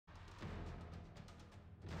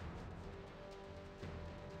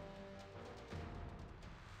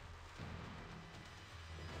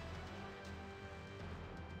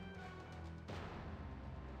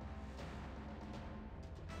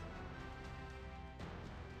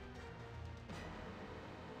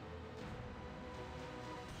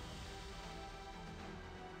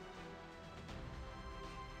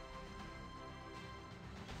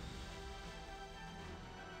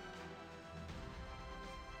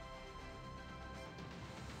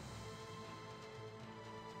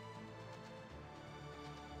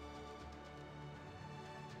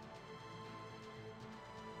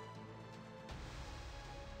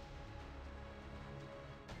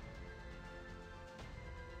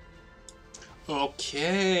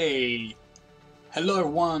Okay. Hello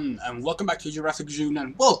everyone, and welcome back to Jurassic June,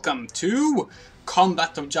 and welcome to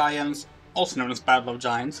Combat of Giants, also known as Battle of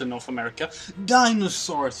Giants in North America,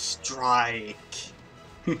 Dinosaur Strike.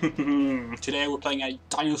 Today we're playing a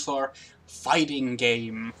dinosaur fighting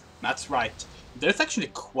game. That's right. There's actually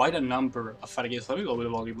quite a number of fighting games. Let me lower the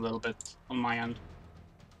volume a little bit on my end.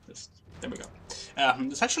 There we go.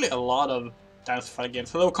 There's actually a lot of dinosaur fighting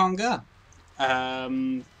games. Hello, Konga.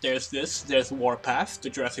 There's Warpath,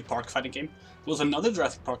 the Jurassic Park fighting game. There was another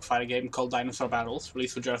Jurassic Park fighting game called Dinosaur Battles,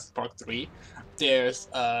 released for Jurassic Park 3. There's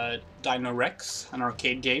Dino Rex, an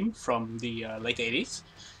arcade game from the late 80s.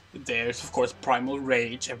 There's, of course, Primal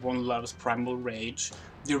Rage. Everyone loves Primal Rage.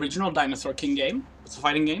 The original Dinosaur King game. It's a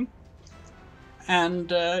fighting game.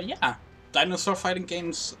 And, yeah, dinosaur fighting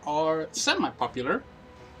games are semi-popular.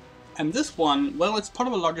 And this one, well, it's part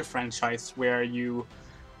of a larger franchise where you,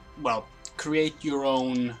 well, create your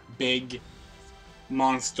own big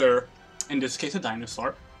monster, in this case a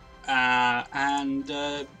dinosaur, and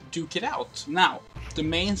duke it out. Now, the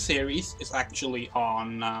main series is actually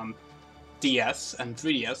on DS and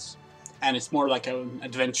 3DS, and it's more like an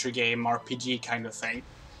adventure game, RPG kind of thing,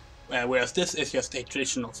 whereas this is just a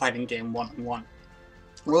traditional fighting game one-on-one.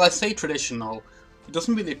 Well, I say traditional, it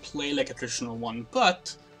doesn't really play like a traditional one,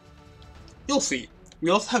 but you'll see. We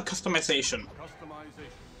also have customization.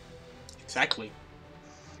 Exactly.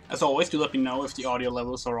 As always, do let me know if the audio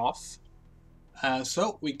levels are off.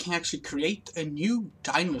 So we can actually create a new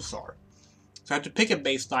dinosaur. So I have to pick a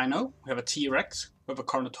base dino. We have a T-Rex, we have a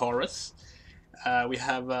Carnotaurus, we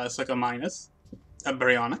have a Suchomimus, a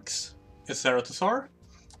Baryonyx, a Ceratosaur,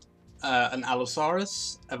 an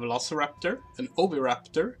Allosaurus, a Velociraptor, an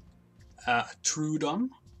Oviraptor, a Troodon,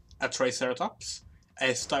 a Triceratops,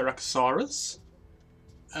 a Styracosaurus,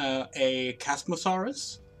 a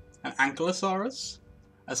Chasmosaurus, an Ankylosaurus,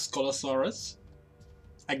 a Scolosaurus,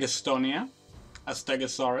 a Gastonia, a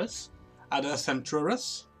Stegosaurus, a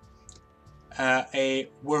Centurus, a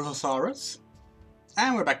Werhosaurus,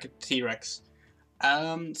 and we're back at T-Rex.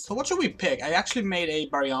 So what should we pick? I actually made a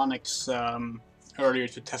Baryonyx earlier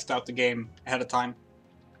to test out the game ahead of time,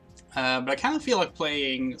 but I kind of feel like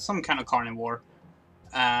playing some kind of carnivore.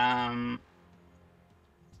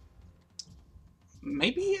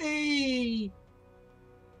 Maybe a...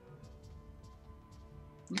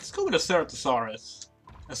 Let's go with a Ceratosaurus.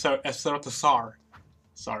 A Ceratosaur.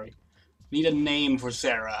 Sorry. Need a name for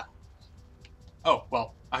Sarah. Oh,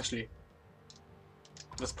 well, actually.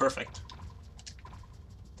 That's perfect.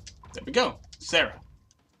 There we go. Sarah.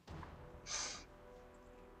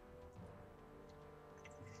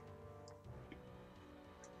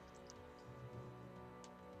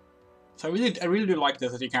 So I really do like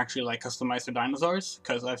this, that you can actually like customize your dinosaurs,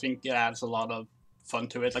 because I think it adds a lot of fun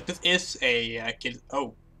to it. Like, this is a kid.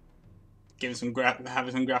 Oh, having some graphic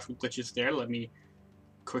glitches there. Let me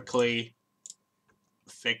quickly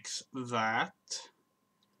fix that.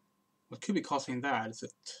 What could be causing that? Is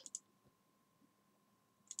it?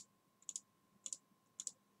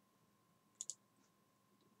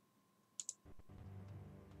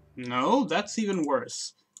 No, that's even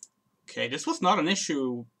worse. Okay, this was not an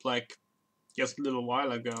issue like just a little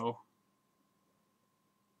while ago.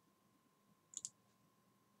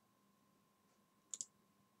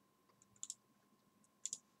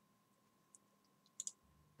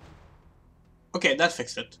 Okay, that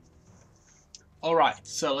fixed it. Alright,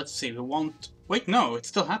 so let's see, we want... Wait, no, it's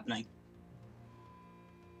still happening.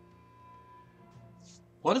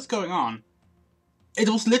 What is going on? It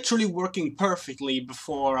was literally working perfectly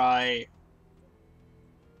before I...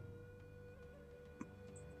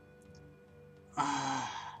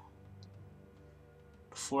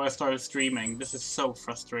 before I started streaming. This is so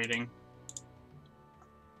frustrating.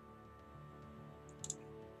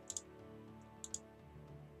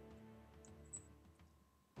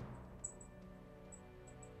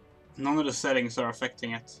 None of the settings are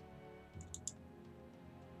affecting it.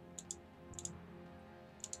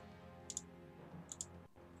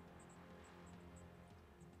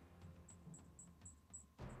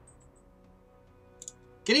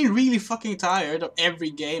 Getting really fucking tired of every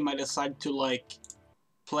game I decide to like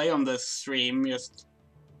play on this stream just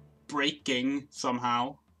breaking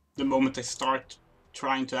somehow the moment I start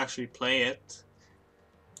trying to actually play it.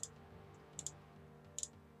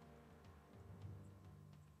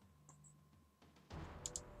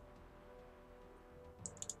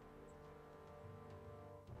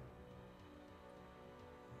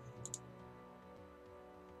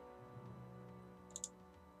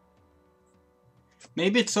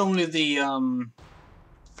 Maybe it's only the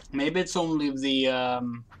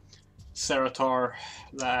Ceratosaur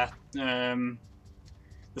that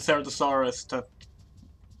the Ceratosaurus that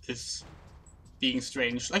is being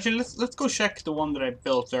strange. Actually, let's go check the one that I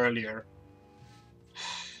built earlier.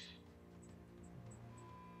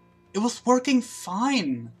 It was working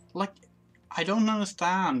fine. Like, I don't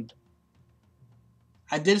understand.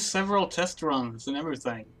 I did several test runs and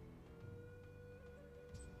everything.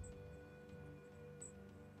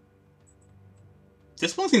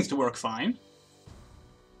 This one seems to work fine.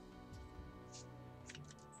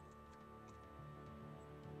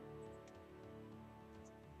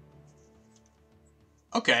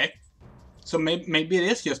 Okay. So maybe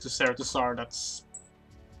it is just the Ceratosaur that's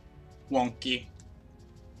wonky.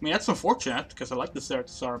 I mean, that's unfortunate, because I like the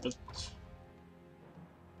Ceratosaur, but...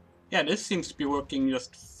 yeah, this seems to be working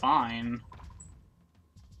just fine.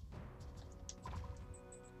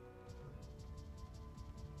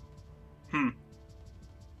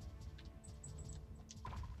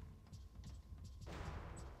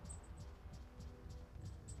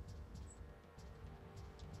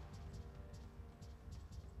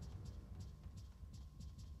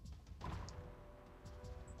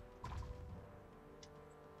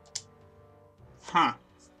 Huh.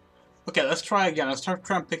 Okay, let's try again. Let's try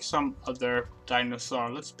and pick some other dinosaur.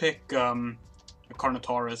 Let's pick a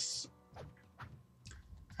Carnotaurus.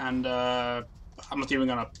 And I'm not even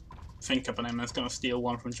gonna think of a name. I'm just gonna steal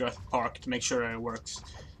one from Jurassic Park to make sure it works.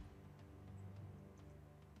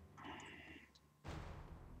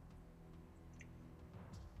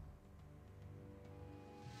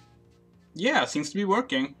 Yeah, seems to be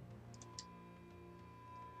working.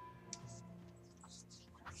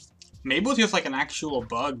 Maybe it was just like an actual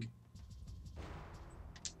bug.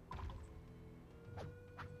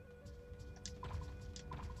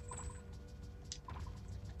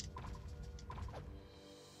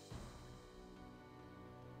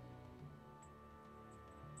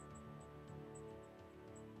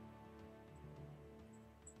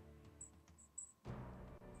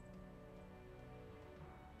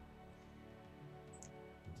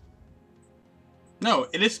 No,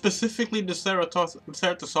 it is specifically the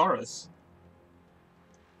Ceratosaurus.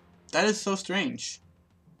 That is so strange.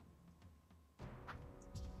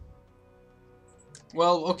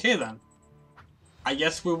 Well, okay then. I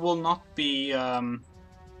guess we will not be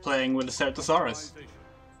playing with the Ceratosaurus.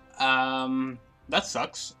 That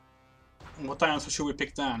sucks. What dinosaur should we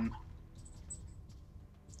pick then?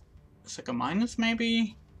 It's like a minus,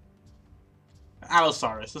 maybe?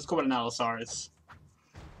 Allosaurus. Let's go with an Allosaurus.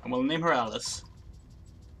 And we'll name her Alice.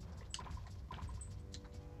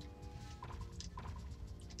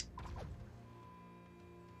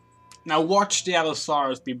 Now watch the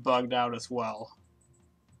Allosaurus be bugged out as well.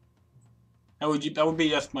 That would be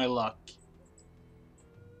just my luck.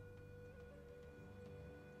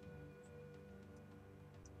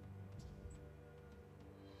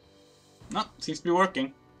 No, seems to be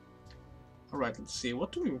working. Alright, let's see.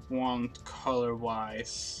 What do we want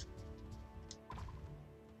color-wise?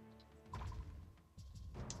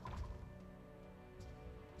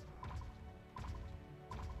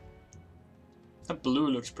 That blue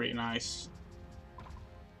looks pretty nice.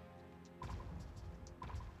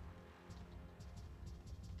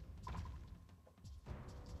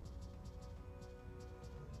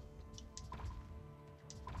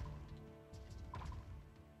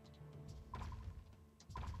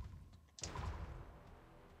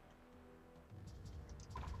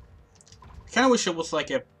 I kind of wish it was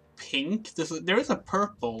like a pink. There is a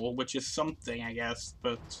purple, which is something, I guess,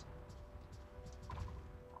 but...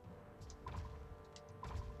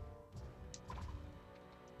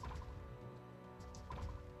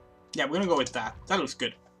 yeah, we're gonna go with that. That looks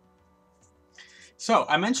good. So,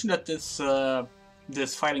 I mentioned that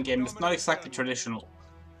this fighting game is not exactly traditional.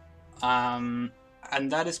 And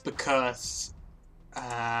that is because...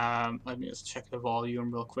 let me just check the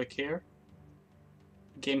volume real quick here.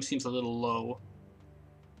 The game seems a little low.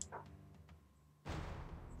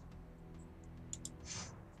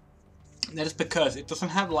 That is because it doesn't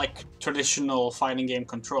have like traditional fighting game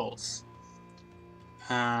controls.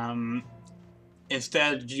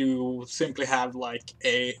 Instead, you simply have like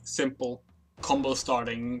a simple combo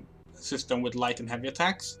starting system with light and heavy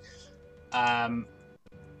attacks. And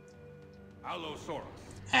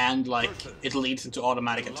like it leads into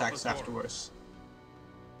automatic attacks afterwards.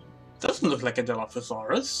 Doesn't look like a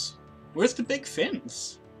Dilophosaurus. Where's the big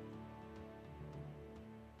fins?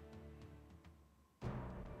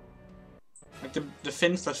 Like the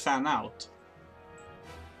fins that fan out.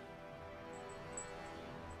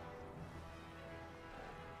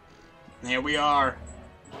 Here we are.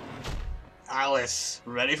 Alice,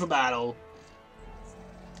 ready for battle.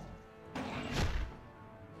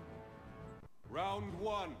 Round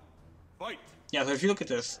one. Fight. Yeah, so if you look at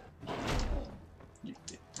this,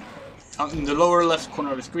 in the lower left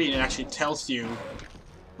corner of the screen, it actually tells you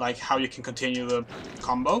like how you can continue the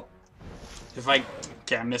combo.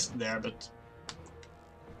 Okay, I missed there, but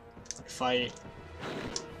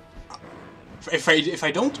if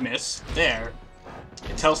I don't miss there,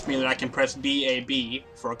 it tells me that I can press BAB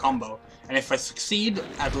for a combo, and if I succeed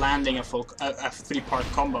at landing a 3-part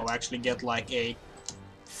combo, I actually get like a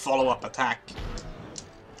follow-up attack.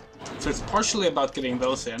 So it's partially about getting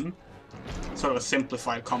those in, sort of a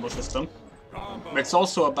simplified combo system, but it's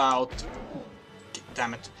also about,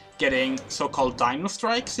 damn it, getting so-called dino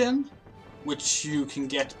strikes in, which you can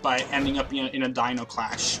get by ending up in a dino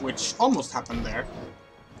clash, which almost happened there.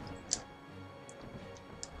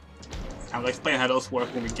 I'll explain how those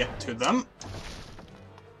work when we get to them.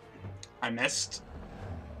 I missed.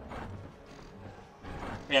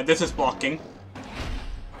 Yeah, this is blocking.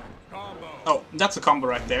 Oh, that's a combo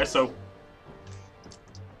right there, so...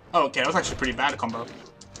 Oh, okay, that was actually a pretty bad combo.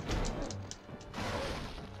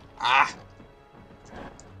 Ah!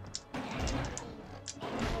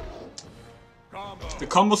 The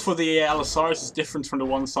combos for the Allosaurus is different from the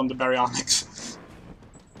ones on the Baryonyx.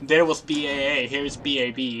 There was BAA, here is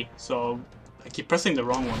BAB, so I keep pressing the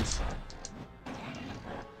wrong ones.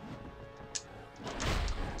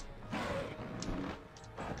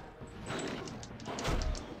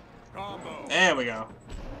 There we go.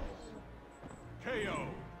 KO.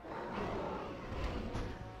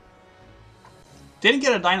 Didn't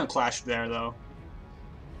get a Dino Clash there though.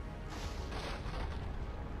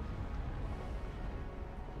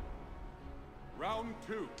 Round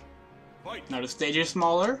 2. Fight. Now the stage is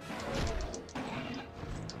smaller.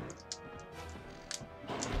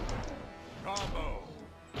 Combo.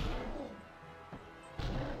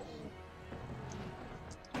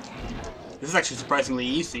 This is actually surprisingly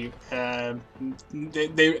easy.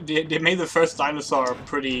 They made the first dinosaur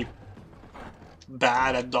pretty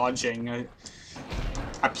bad at dodging.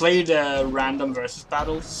 I played random versus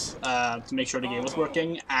battles to make sure the game was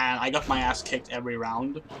working, and I got my ass kicked every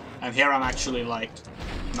round. And here I'm actually like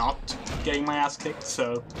not getting my ass kicked,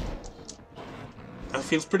 so that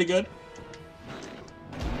feels pretty good.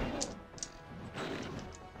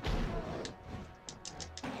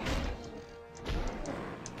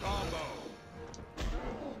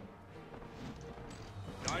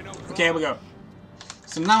 Okay, here we go.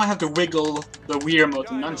 So now I have to wiggle the Wii Remote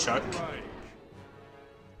and Nunchuck.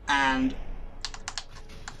 And...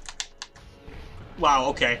 wow,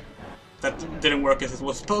 okay. That didn't work as it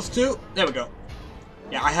was supposed to. There we go.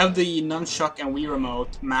 Yeah, I have the Nunchuck and Wii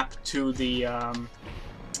Remote mapped to the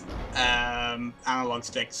analog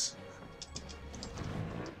sticks.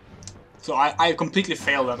 So I completely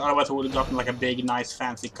failed that, otherwise I would have gotten like a big, nice,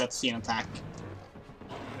 fancy cutscene attack.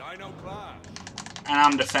 And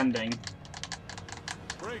I'm defending.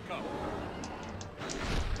 Break up.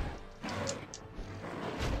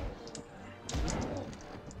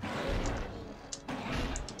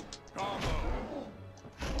 Combo.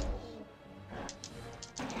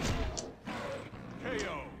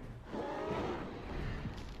 KO.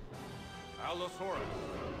 Allosaurus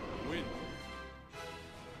wins.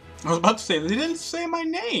 I was about to say, they didn't say my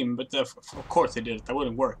name, but of course they did. That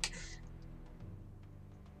wouldn't work.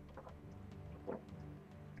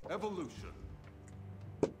 Evolution.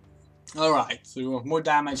 Alright, so we want more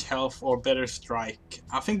damage, health, or better strike.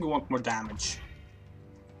 I think we want more damage.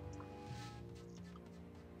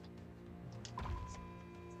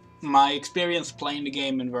 My experience playing the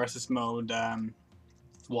game in versus mode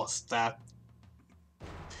was that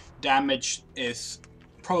damage is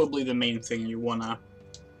probably the main thing you wanna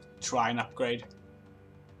try and upgrade.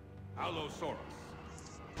 Allosaurus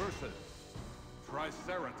versus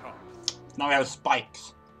Triceratops. Now we have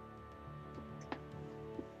spikes.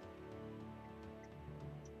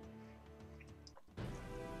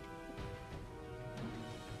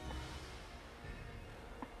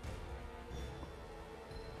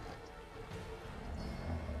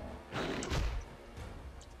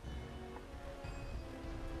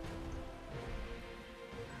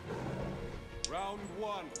 Round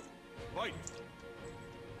 1. Fight.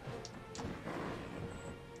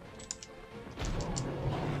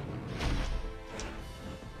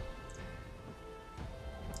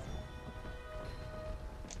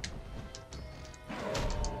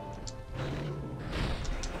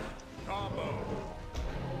 Combo.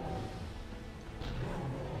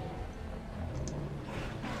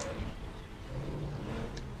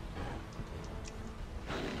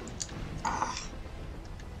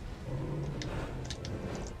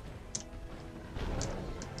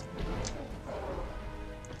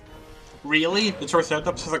 Really? The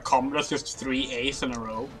Triceratops has a combo that's just 3 A's in a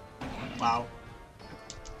row? Wow.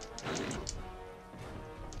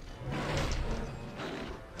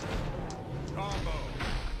 Combo.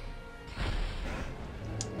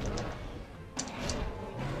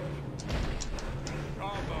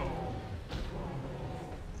 Combo.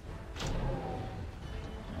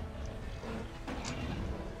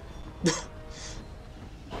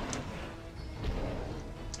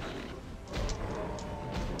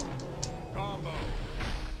 Combo.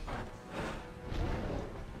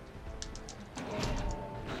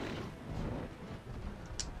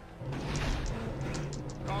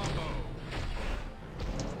 Combo.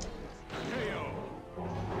 KO.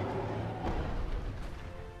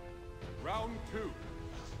 Round 2.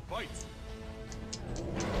 Fight.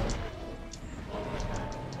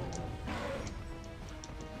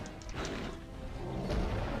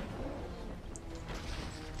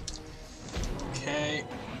 Okay.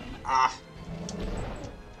 Ah.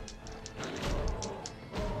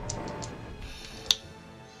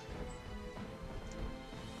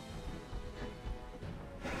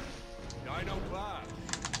 Dino Clash.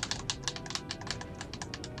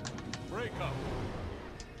 Break up.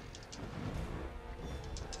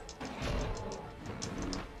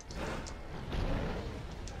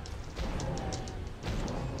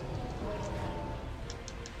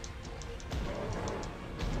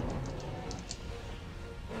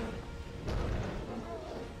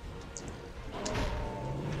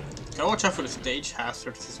 Gotta watch out for the stage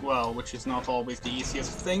hazards as well, which is not always the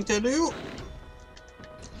easiest thing to do.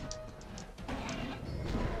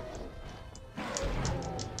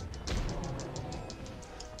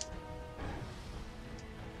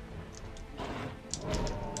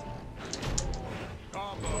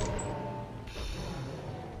 Combo.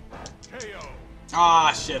 KO.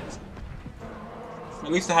 Ah, shit.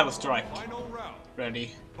 At least I have a strike Final round.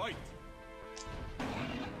 ready. Fight.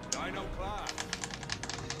 Dino Clash.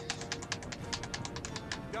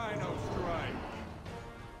 Dino Strike.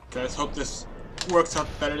 Okay, let's hope this works out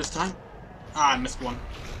better this time. Ah, I missed one.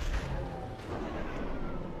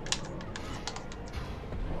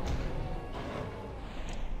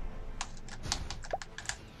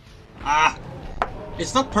 Ah!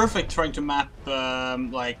 It's not perfect trying to map,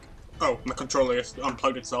 like... Oh, my controller just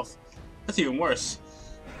unplugged itself. That's even worse.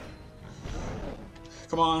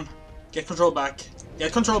 Come on. Get control back.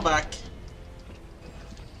 Get control back.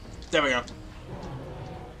 There we go.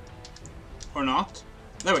 Or not.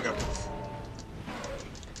 There we go.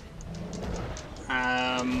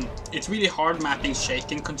 It's really hard mapping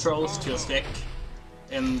shaking controls to a stick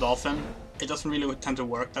in Dolphin. It doesn't really tend to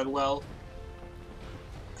work that well.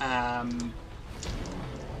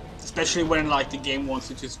 Especially when like the game wants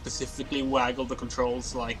you to specifically waggle the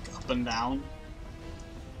controls like up and down.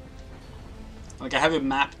 Like I have it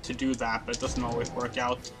mapped to do that, but it doesn't always work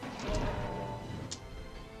out.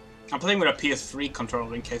 I'm playing with a PS3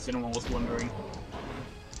 controller in case anyone was wondering.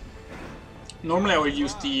 Normally I would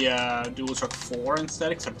use the DualShock 4 instead,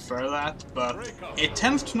 because I prefer that, but it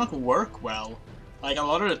tends to not work well. Like a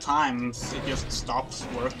lot of the times it just stops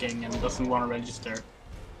working and doesn't want to register.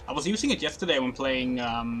 I was using it yesterday when playing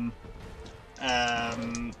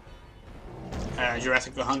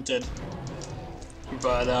Jurassic the Hunted,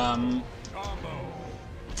 but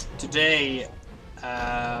today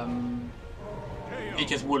it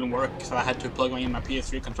just wouldn't work, so I had to plug in my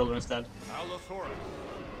PS3 controller instead. Allosaurus.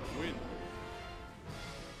 Win.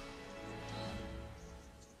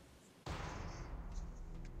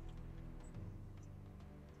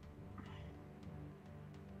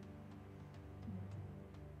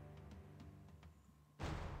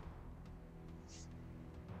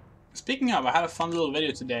 Speaking of, I had a fun little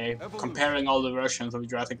video today comparing all the versions of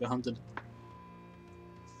Jurassic the Hunted.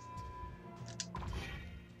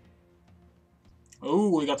 Ooh,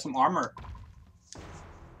 we got some armor.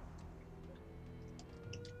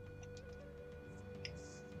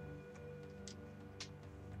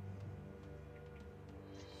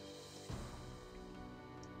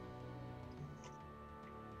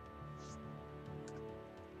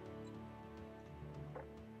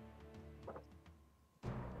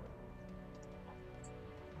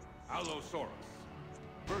 Allosaurus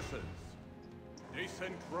versus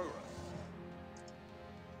Dinosaurs.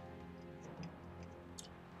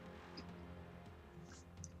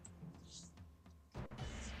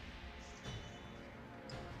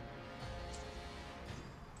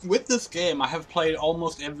 With this game, I have played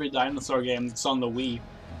almost every dinosaur game that's on the Wii.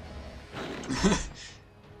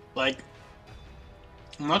 Like,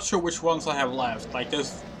 I'm not sure which ones I have left. Like,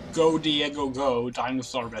 there's Go Diego Go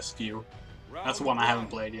Dinosaur Rescue. That's one I haven't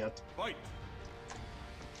played yet. Fight.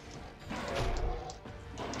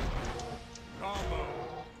 Combo.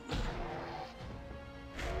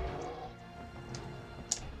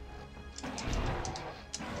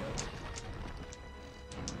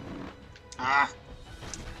 Ah.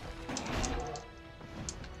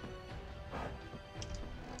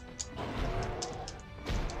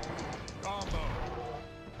 Combo.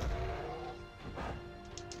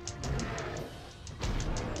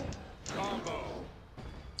 Combo.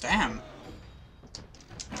 Damn.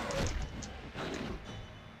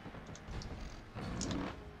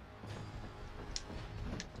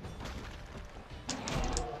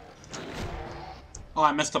 Oh,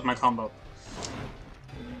 I messed up my combo.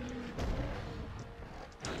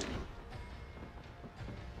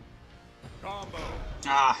 Combo.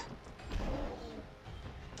 Ah.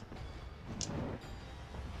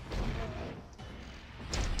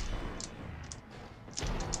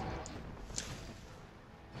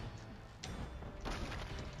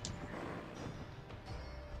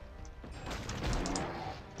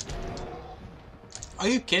 Are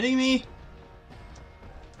you kidding me?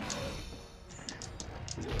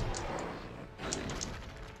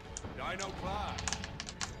 Dino Clash.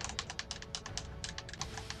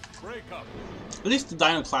 Break up. At least the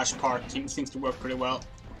Dino Clash part seems to work pretty well.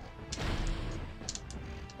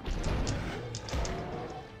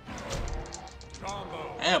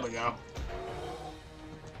 Combo. There we go.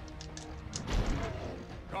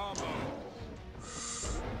 Combo.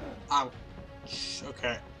 Ouch.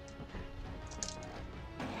 Okay.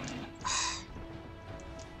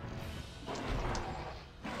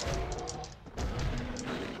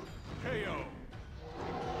 KO.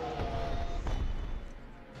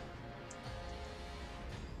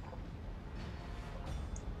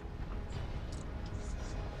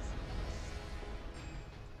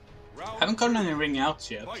 Round Haven't gotten three. any ring outs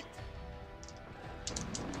yet. Fight.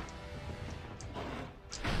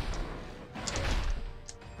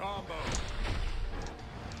 Combo.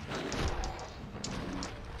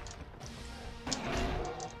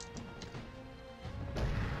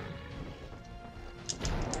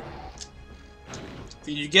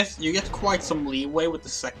 You get quite some leeway with the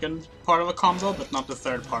second part of a combo, but not the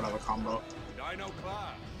third part of a combo. Dino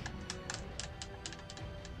Clash.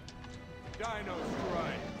 Dino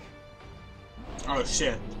Strike. Oh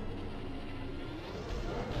shit.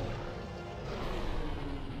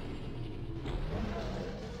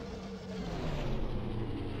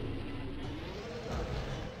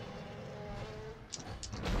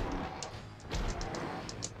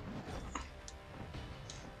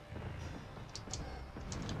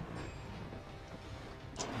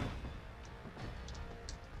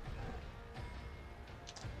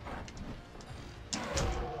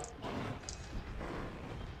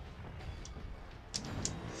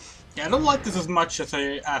 Yeah, I don't like this as much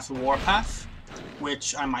as Warpath,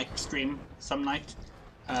 which I might stream some night.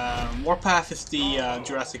 Warpath is the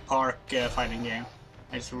Jurassic Park fighting game.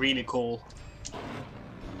 It's really cool.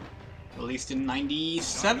 Released in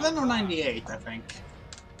 97 or 98, I think.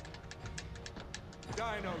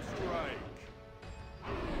 Dino Strike.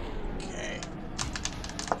 Okay.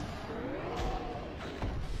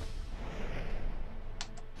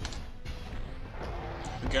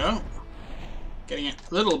 There we go. Getting a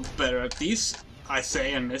little better at these, I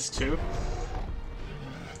say, and this too.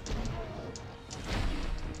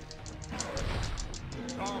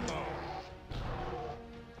 Combo.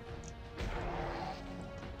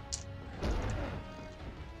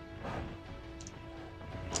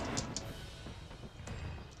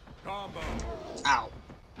 Combo. Ow.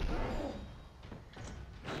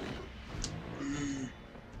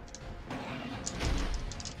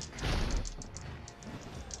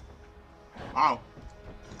 Wow.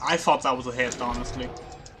 I thought that was a hit, honestly.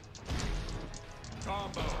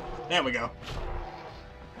 Combo. There we go.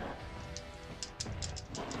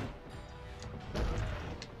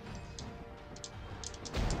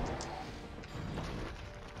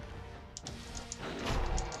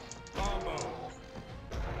 Combo.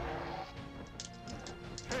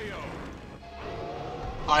 KO.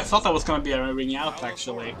 I thought that was gonna be a ring out,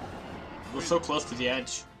 actually. It was so close to the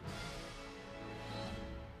edge.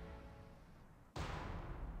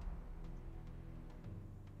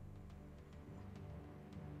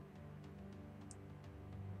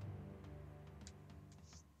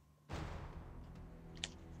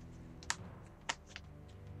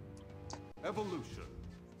 Evolution.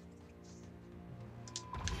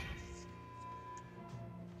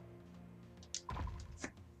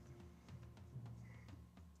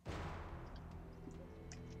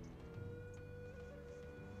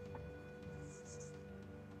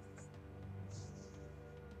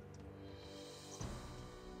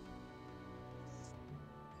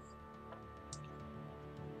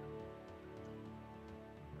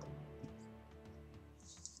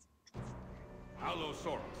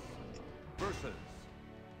 Allosaurus versus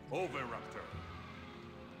Oviraptor.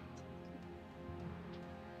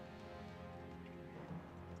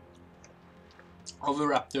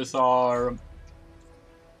 Oviraptors are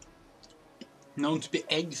known to be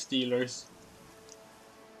egg stealers,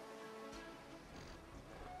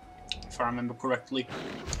 if I remember correctly.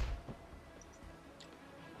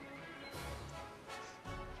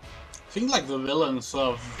 I think like the villains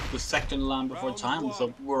of the second Land Before Time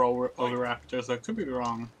were Oviraptors. I could be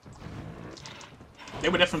wrong. They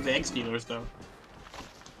were definitely egg stealers though.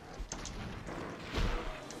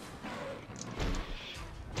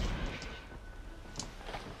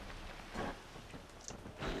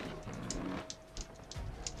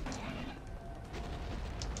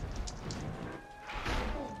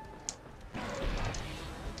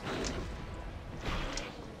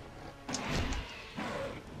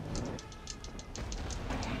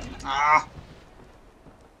 Ah!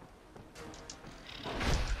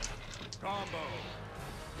 Combo.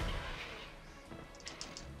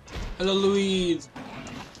 Hello, Louise!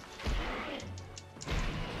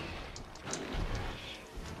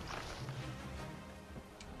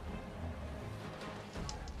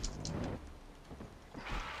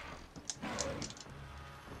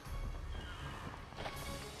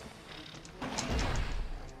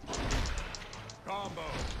 Combo.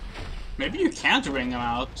 Maybe you can't ring them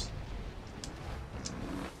out.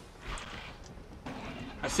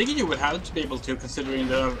 I figured you would have to be able to, considering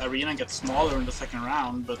the arena gets smaller in the second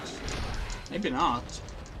round, but maybe not.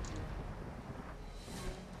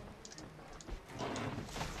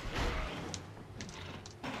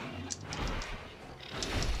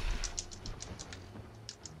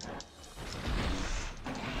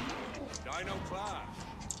 Dino Clash.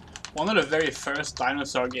 One of the very first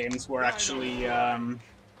dinosaur games were actually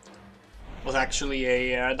was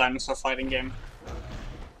actually a dinosaur fighting game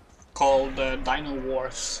called Dino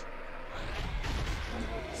Wars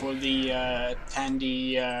for the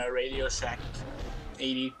Tandy Radio Shack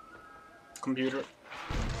 80 computer.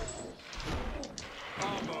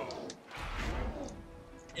 Combo.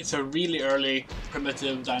 It's a really early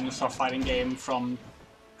primitive dinosaur fighting game from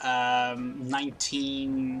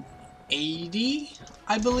 1980,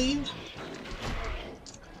 I believe.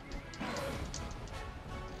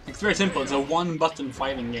 It's very simple. It's a one-button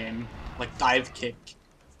fighting game, like dive kick.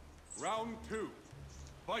 Round 2.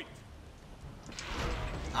 Fight.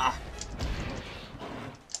 Ah.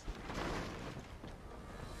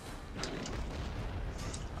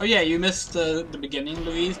 Oh yeah, you missed the beginning,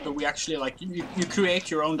 Louise. But we actually you create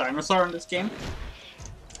your own dinosaur in this game.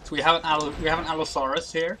 So we have an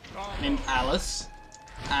Allosaurus here named Alice,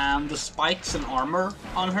 and the spikes and armor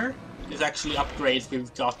on her is actually upgrades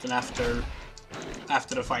we've gotten after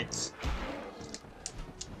the fights.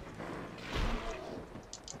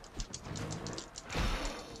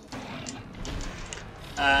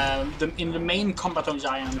 In the main Combat of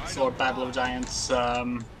Giants or Battle of Giants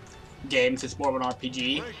games, it's more of an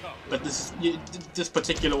RPG, but this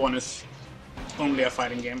particular one is only a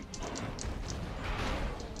fighting game.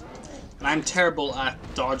 And I'm terrible at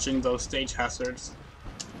dodging those stage hazards.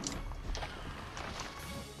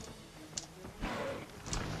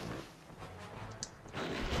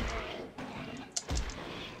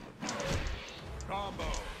 Combo.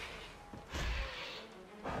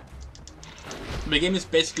 The game is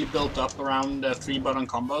basically built up around 3-button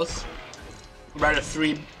combos, rather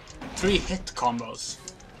three hit combos.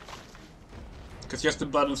 Because just the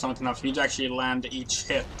buttons aren't enough. You need to actually land each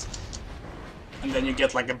hit, and then you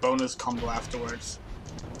get like a bonus combo afterwards.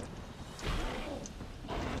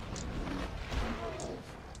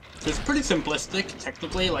 So it's pretty simplistic,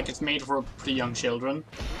 technically. Like, it's made for pretty young children,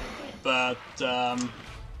 but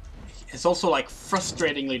it's also like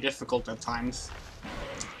frustratingly difficult at times.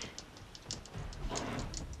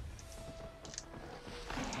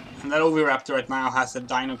 And that Oviraptor right now has a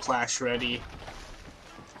Dino Clash ready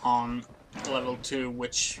on level 2,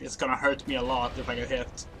 which is gonna hurt me a lot if I get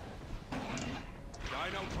hit.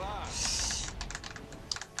 Dino Clash.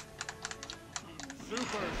 Super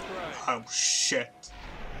Strike. Oh shit.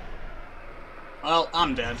 Well,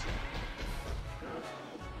 I'm dead.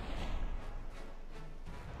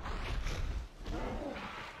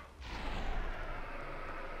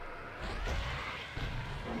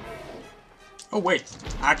 Oh wait,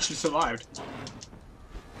 I actually survived.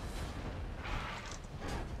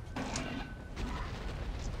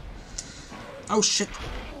 Oh shit.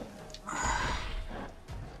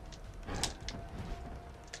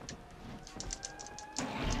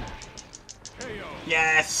 KO.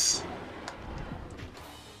 Yes!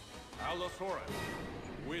 Allosaurus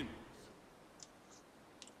wins.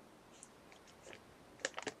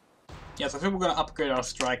 Yes, I think we're gonna upgrade our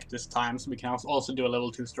strike this time, so we can also do a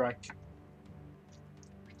level 2 strike.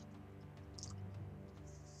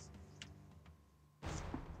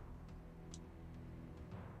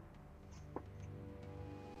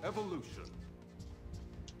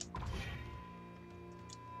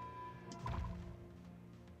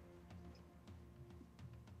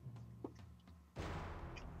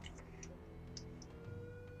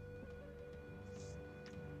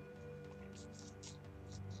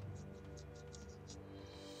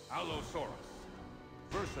 Allosaurus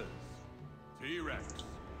versus T-Rex.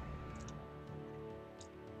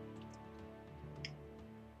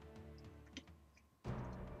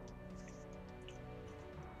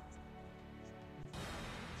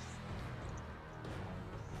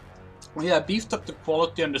 Well, yeah, I beefed up the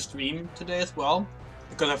quality on the stream today as well,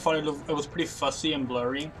 because I thought it was pretty fuzzy and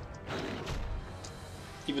blurry.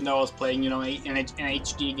 Even though I was playing, you know, an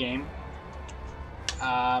HD game.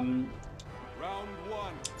 Round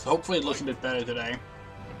one. So hopefully it looks a bit better today.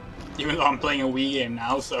 Even though I'm playing a Wii game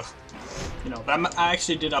now, so... You know, but I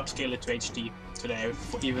actually did upscale it to HD today,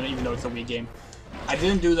 even though it's a Wii game. I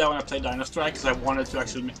didn't do that when I played Dinosaurs because I wanted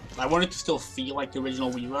to still feel like the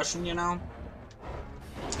original Wii version, you know?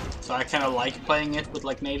 So I kind of like playing it with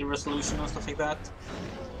like native resolution and stuff like that.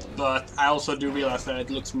 But I also do realize that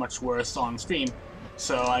it looks much worse on stream,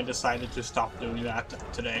 so I decided to stop doing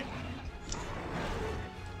that today.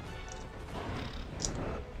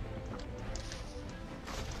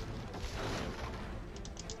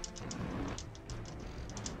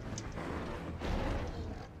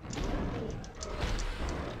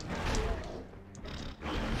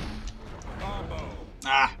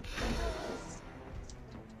 Ah.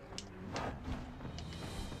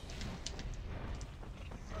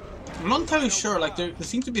 I'm not entirely sure, like there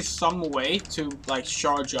seems to be some way to like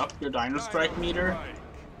charge up your Dino Strike meter,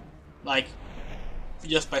 like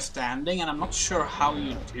just by standing, and I'm not sure how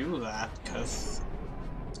you do that because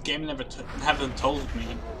the game never haven't told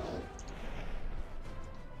me.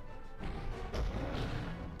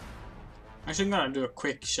 Actually, I'm gonna do a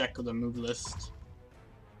quick check of the move list.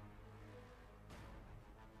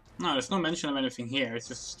 No, there's no mention of anything here. It's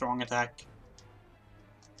just strong attack,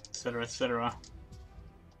 etc., etc.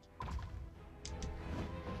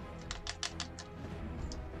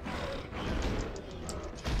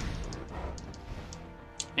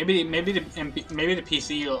 Maybe the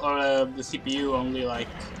PC or the CPU only like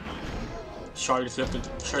charges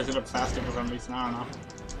it up faster for some reason. I don't know.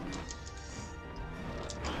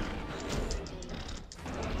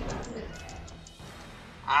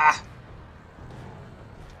 Ah.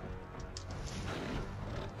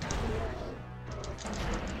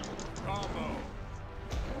 Combo.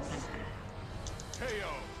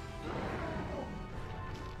 KO.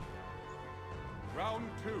 Round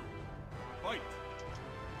two. Fight.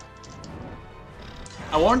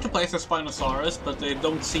 I wanted to place a Spinosaurus, but they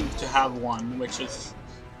don't seem to have one, which is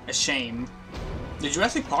a shame. The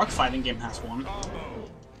Jurassic Park fighting game has one.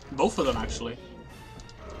 Combo. Both of them, actually.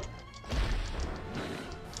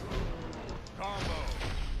 Combo.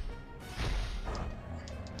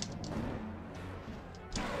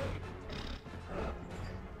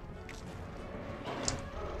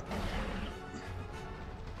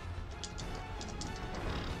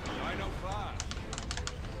 Dino Clash.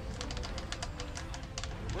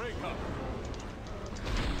 Break up.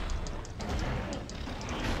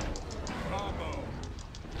 Combo.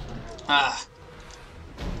 Ah.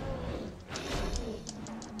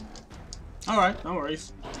 Alright, no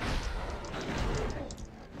worries.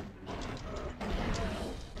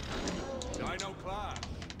 Dino Clash.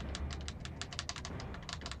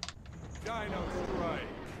 Dino Strike.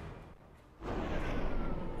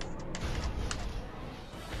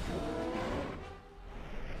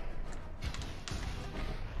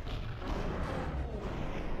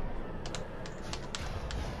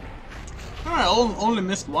 Alright, only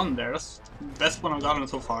missed one there. That's the best one I've gotten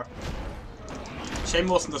so far. Shame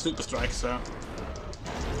it wasn't a Super Strike, so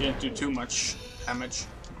didn't do too much damage.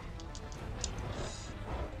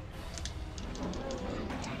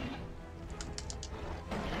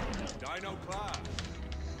 Dino Clash.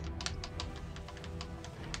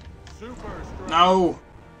 Super Strike. No!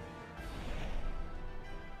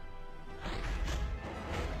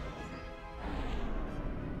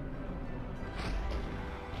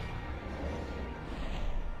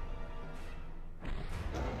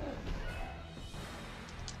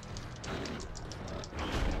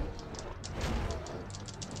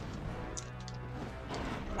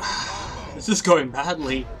 This is going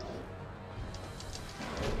badly.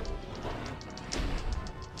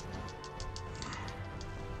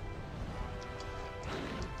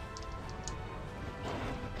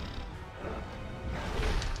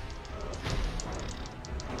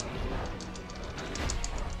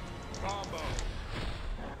 Combo.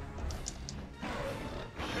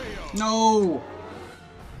 KO. No!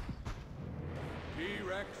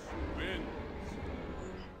 T-Rex wins.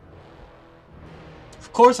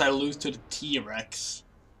 Of course I lose to the T-Rex.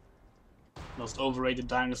 Most overrated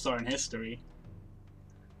dinosaur in history.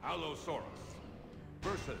 Allosaurus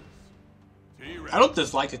versus T-Rex. I don't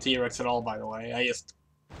dislike the T-Rex at all, by the way. I just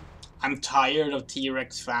I'm tired of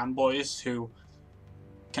T-Rex fanboys who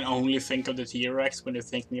can only think of the T-Rex when they're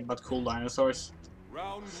thinking about cool dinosaurs.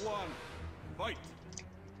 Round one. Fight.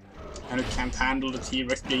 And who can't handle the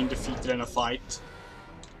T-Rex being defeated in a fight.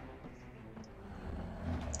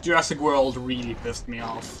 Jurassic World really pissed me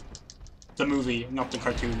off. The movie, not the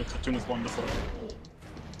cartoon. The cartoon is wonderful.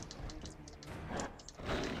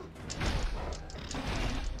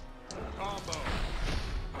 Combo.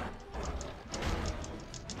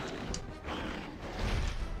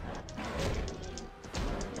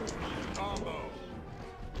 Combo.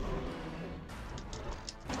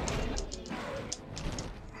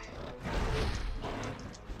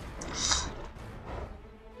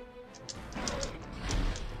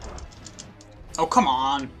 Oh, come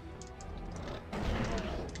on.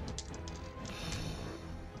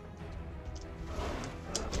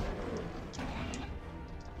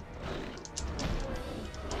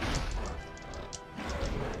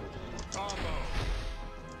 Combo.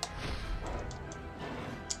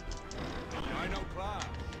 Dino class.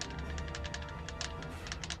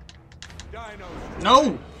 Dino.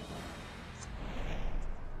 No!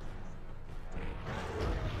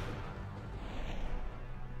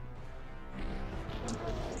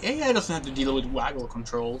 AI doesn't have to deal with waggle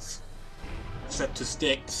controls. Set to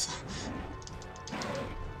sticks.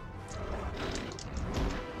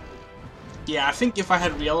 Yeah, I think if I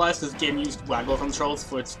had realized this game used waggle controls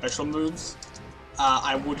for its special moves,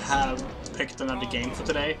 I would have picked another game for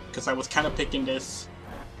today, because I was kind of picking this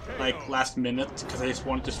like last minute, because I just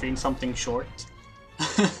wanted to stream something short.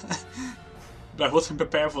 But I wasn't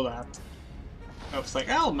prepared for that. I was like,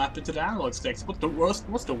 I'll map it to the analog sticks. What's the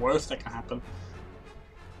worst that can happen?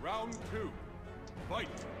 Round two. Fight.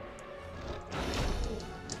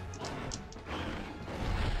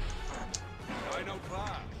 Dino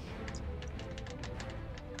class.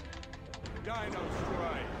 Dino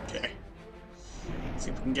strike. Okay. See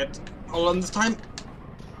if we can get all on this time.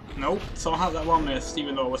 Nope, somehow that one missed,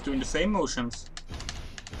 even though I was doing the same motions.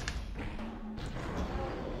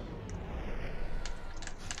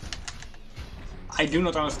 I do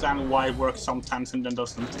not understand why it works sometimes and then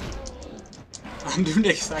doesn't. I'm doing the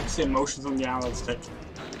exact same motions on the analog stick.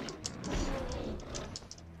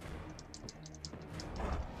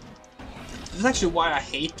 This is actually why I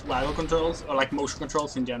hate waggle controls, or like motion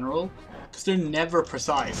controls in general, because they're never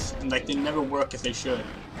precise, and like they never work as they should.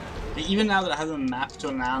 Like, even now that I have them mapped to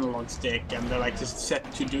an analog stick, and they're like just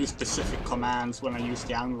set to do specific commands when I use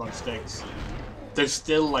the analog sticks, they're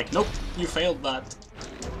still like, nope, you failed that.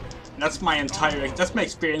 And that's my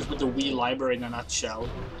experience with the Wii library in a nutshell.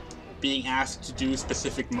 Being asked to do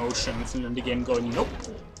specific motions and then the game going, nope.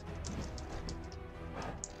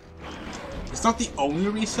 It's not the only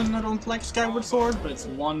reason I don't like Skyward Sword, but it's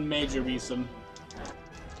one major reason.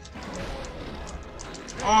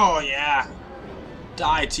 Oh yeah!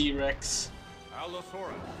 Die, T-Rex.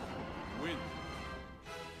 Allosaurus. Win.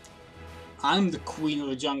 I'm the queen of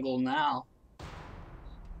the jungle now.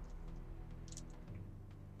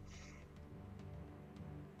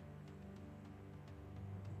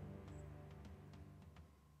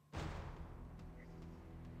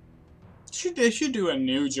 They should do a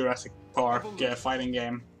new Jurassic Park fighting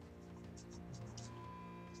game.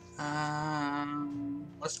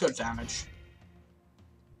 Let's go damage.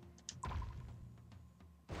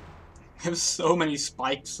 There's so many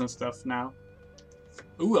spikes and stuff now.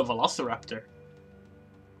 Ooh, a Velociraptor.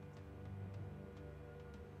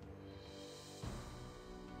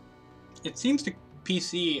 It seems the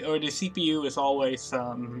PC or the CPU is always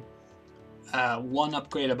one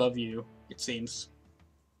upgrade above you, it seems.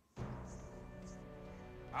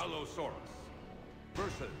 Allosaurus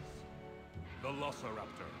versus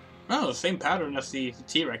Velociraptor. Oh, same pattern as the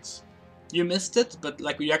T-Rex. You missed it, but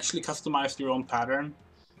like you actually customized your own pattern.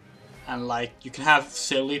 And like you can have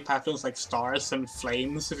silly patterns like stars and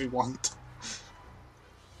flames if you want.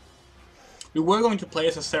 We were going to play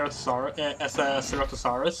as a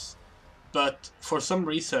Ceratosaurus, but for some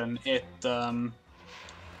reason it the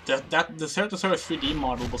Ceratosaurus 3D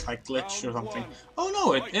model was like glitched or something. Oh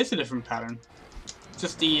no, it is a different pattern.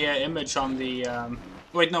 Just the image on the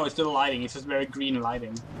wait, no, it's the lighting. It's just very green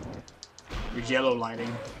lighting, or yellow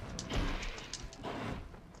lighting.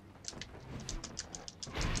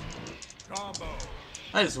 Combo.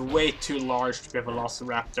 That is way too large to be a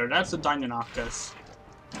Velociraptor. That's a Deinonychus.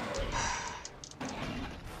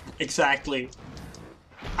 Exactly.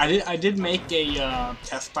 I did make a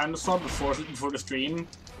test dinosaur before the stream.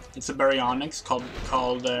 It's a baryonyx called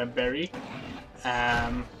Berry.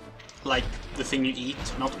 Like the thing you eat,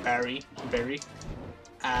 not berry.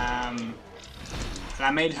 And I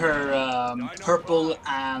made her purple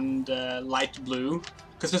and light blue,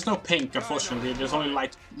 Because there's no pink, unfortunately. There's only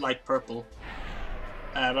light purple.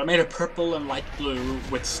 But I made her purple and light blue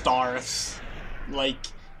with stars. Like,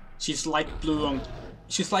 she's light blue on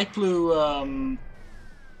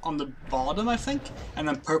the bottom, I think, and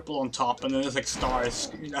then purple on top, and then there's like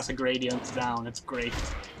stars as a gradient down. It's great.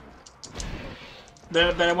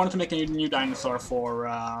 But I wanted to make a new dinosaur for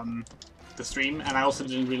the stream, and I also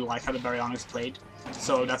didn't really like how the Baryonyx played,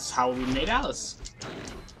 so that's how we made Alice.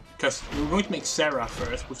 Because we were going to make Sarah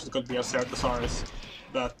first, which was going to be a Ceratosaurus,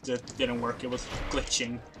 but it didn't work. It was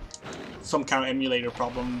glitching. Some kind of emulator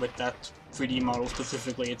problem with that 3D model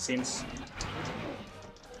specifically, it seems.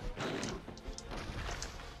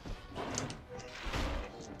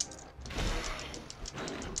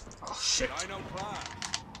 Oh shit.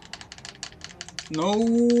 No!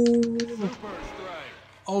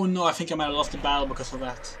 Oh no, I think I might have lost the battle because of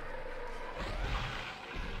that.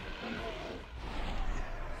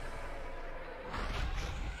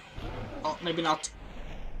 Oh, maybe not.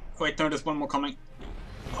 Wait, no, there's one more coming.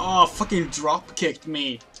 Oh, fucking drop kicked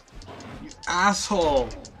me. You asshole.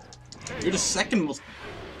 You're the second most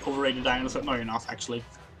overrated dinosaur. No, you're not, actually.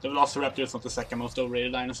 The Velociraptor is not the second most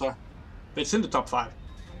overrated dinosaur. But it's in the top 5.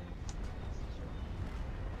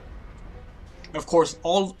 Of course,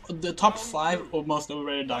 all the top 5 of most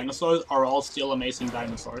overrated dinosaurs are all still amazing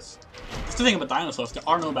dinosaurs. That's the thing about dinosaurs, there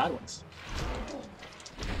are no bad ones.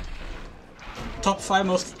 Top 5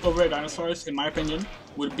 most overrated dinosaurs, in my opinion,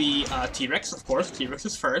 would be T-Rex, of course. T-Rex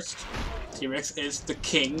is first. T-Rex is the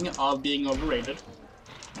king of being overrated.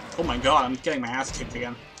 Oh my god, I'm getting my ass kicked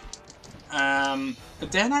again.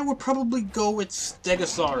 Then I would probably go with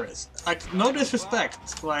Stegosaurus. Like, no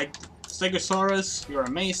disrespect, like, Stegosaurus, you're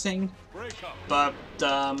amazing, but,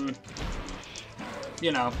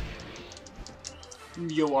 you know,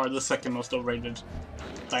 you are the second most overrated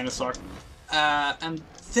dinosaur. And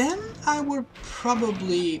then I would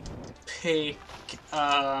probably pick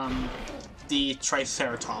the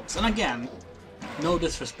Triceratops. And again, no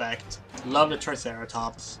disrespect, love the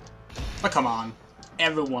Triceratops, but come on,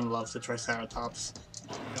 everyone loves the Triceratops.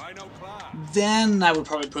 Then I would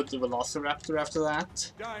probably put the Velociraptor after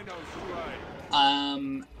that.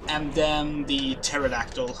 And then the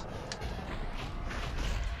Pterodactyl.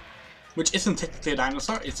 Which isn't technically a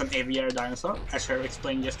dinosaur, it's an aviary dinosaur, as I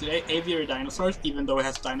explained yesterday. Aviary dinosaurs, even though it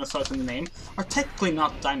has dinosaurs in the name, are technically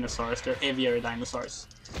not dinosaurs, they're aviary dinosaurs.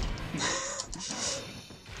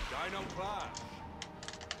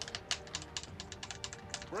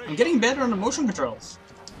 I'm getting better on the motion controls.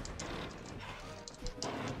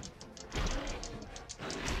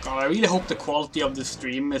 God, I really hope the quality of the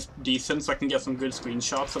stream is decent so I can get some good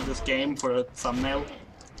screenshots of this game for a thumbnail.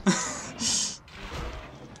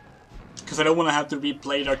 Because I don't want to have to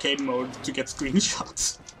replay the arcade mode to get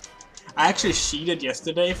screenshots. I actually cheated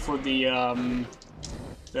yesterday for the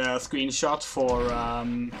screenshot for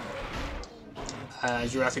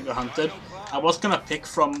Jurassic the Hunted. I was gonna pick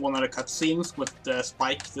from one of the cutscenes with the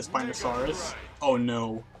Spike, the Spinosaurus. Oh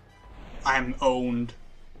no. I'm owned.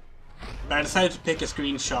 But I decided to pick a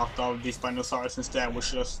screenshot of the Spinosaurus instead,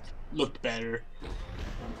 which just looked better.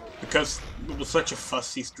 Because it was such a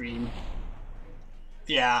fussy stream.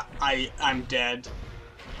 Yeah, I'm dead.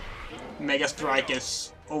 Mega Strike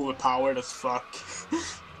is overpowered as fuck.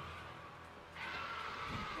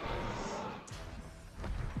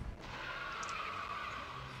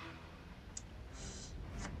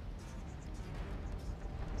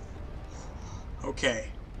 Okay.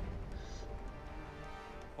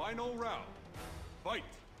 Final round. Fight.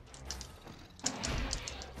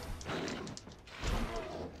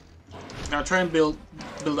 Now try and build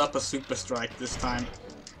up a Super Strike this time.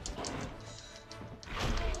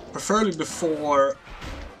 Preferably before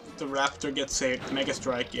the Raptor gets a Mega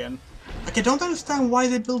Strike in. Like, I don't understand why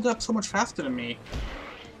they build up so much faster than me.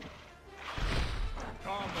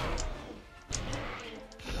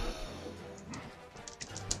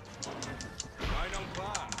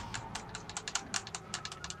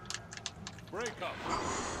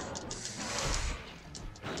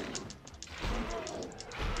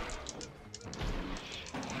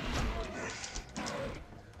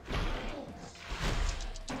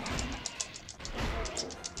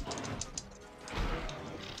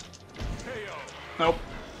 Nope.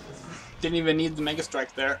 Didn't even need the Mega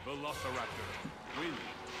Strike there.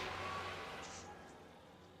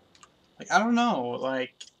 Like, I don't know,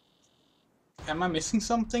 like, am I missing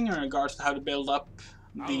something in regards to how to build up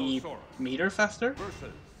the meter faster?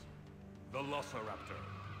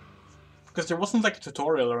 Because there wasn't like a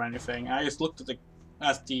tutorial or anything. I just looked at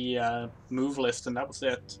the move list and that was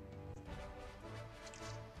it.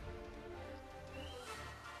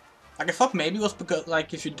 Like, I thought maybe it was because,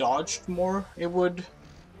 like, if you dodged more, it would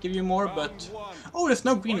give you more, but... Oh, there's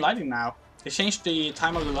no green lighting now. They changed the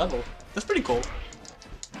time of the level. That's pretty cool.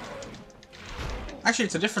 Actually,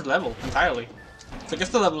 it's a different level entirely. So I guess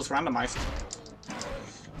the level is randomized.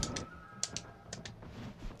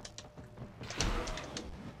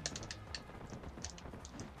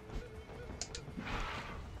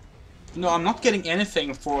 No, I'm not getting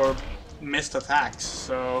anything for missed attacks,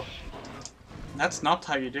 so that's not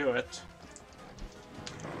how you do it.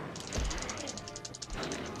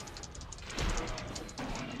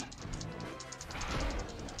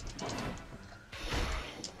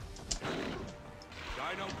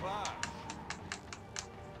 Dino Clash.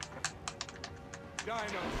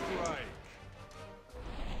 Dino Strike.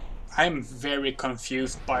 I'm very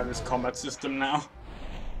confused by this combat system now.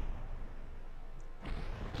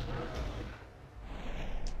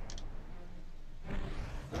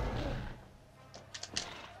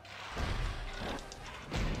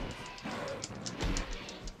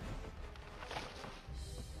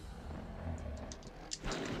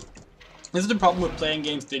 This is the problem with playing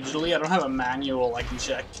games digitally. I don't have a manual I can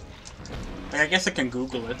check. Like, I guess I can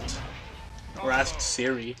Google it. Or ask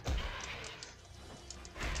Siri.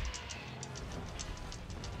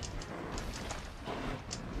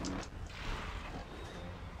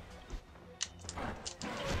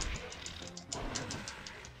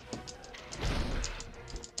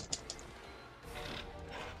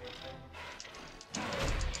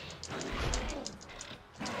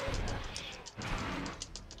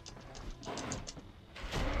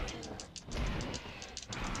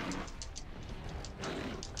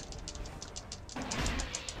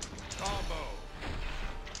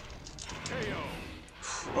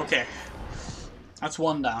 Okay, that's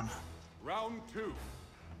one down. Round 2.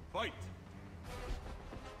 Fight.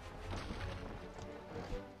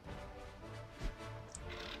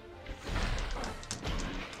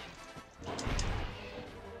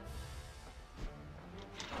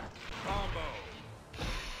 Combo.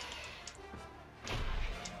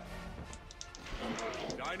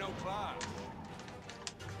 Dino Clash.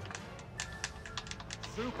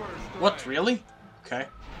 Super Strike. What, really? Okay.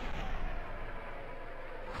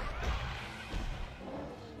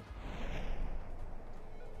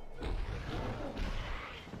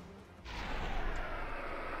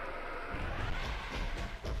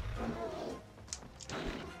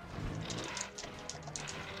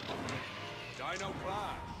 Dino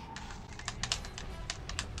Clash.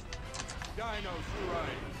 Dino Strike.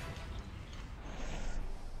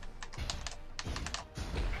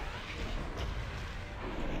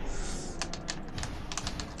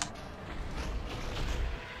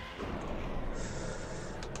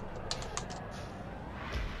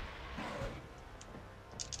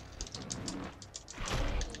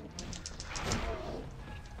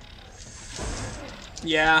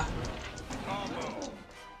 Yeah. Combo.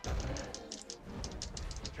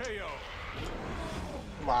 KO.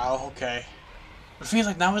 Wow, okay. I feel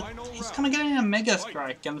like now he's gonna get in a Mega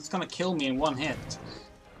Strike and it's gonna kill me in one hit.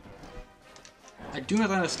 I do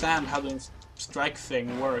not understand how the strike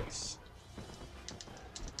thing works.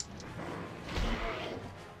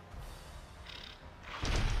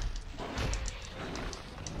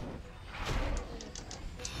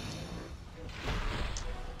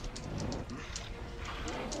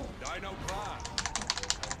 Dino Clash.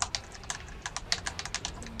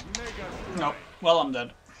 Mega Strike. No, well, I'm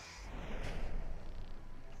dead.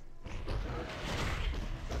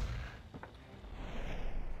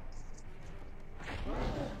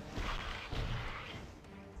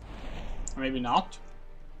 Or maybe not.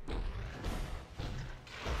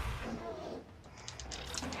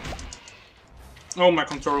 Oh, my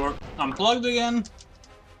controller unplugged again.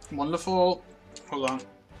 Wonderful. Hold on.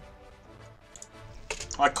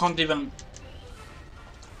 I can't even...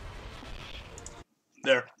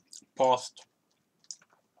 There. Paused.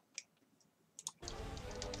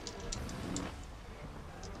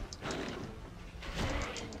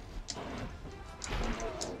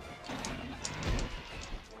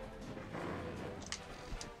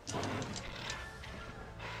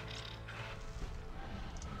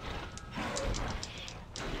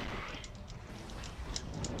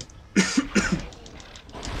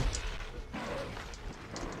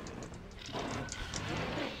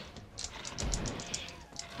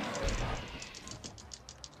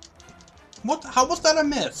 What? How was that a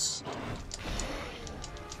miss?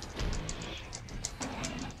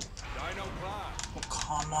 Dino Clash. Oh,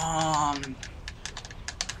 come on.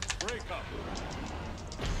 Break up.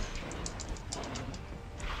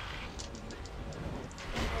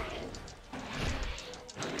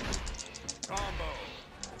 Combo.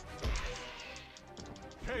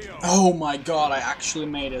 KO. Oh my god, I actually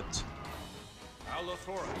made it.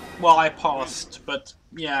 Allosaurus. Well, I paused, but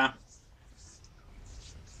yeah.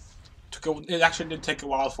 It actually did take a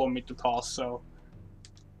while for me to pause, so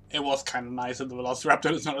it was kind of nice that the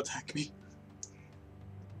Velociraptor does not attack me.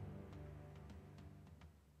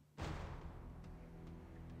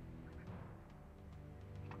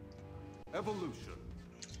 Evolution.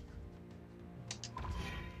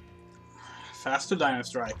 Faster Dino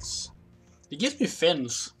Strikes. It gives me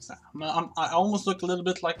fins. I almost look a little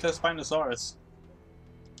bit like a Spinosaurus.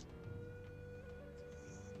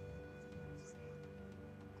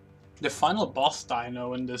 The final boss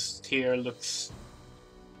dino in this tier looks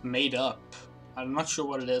made up. I'm not sure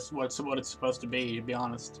what it is, what it's supposed to be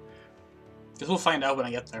honest. Guess we'll find out when I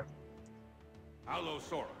get there.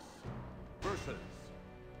 Allosaurus versus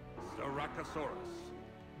Styracosaurus.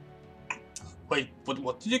 Wait,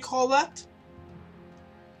 what did you call that?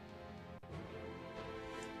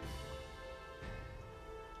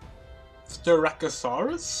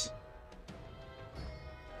 Styracosaurus?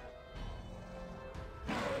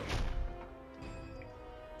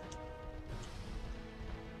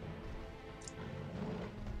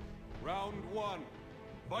 Round one,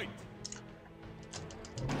 fight.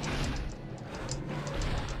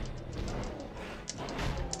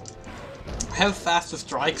 I have faster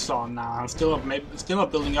strikes on now. I'm still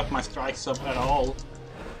not building up my strikes up at all.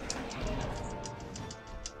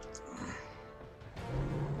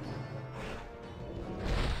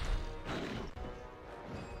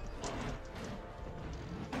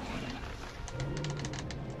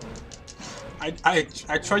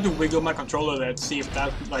 I tried to wiggle my controller there to see if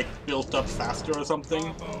that like built up faster or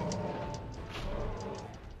something.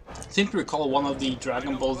 I seem to recall one of the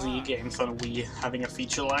Dragon Ball Z games on Wii having a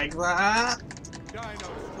feature like that.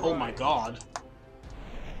 Oh my god.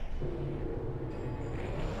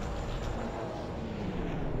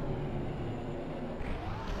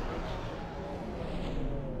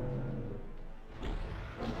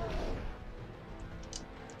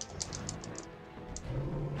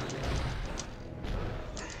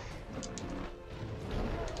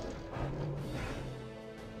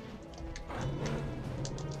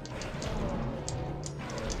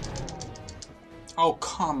 Oh,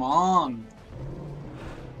 come on!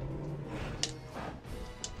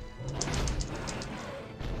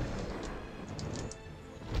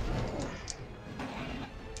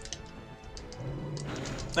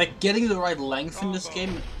 Like, getting the right length in this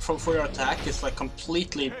game for your attack is like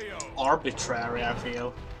completely arbitrary, I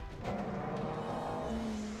feel.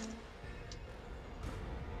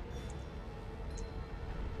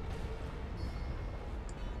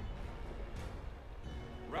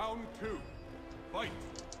 Round two, fight.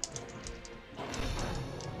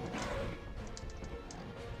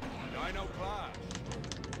 Dino Clash.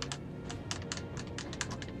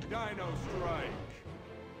 Dino Strike.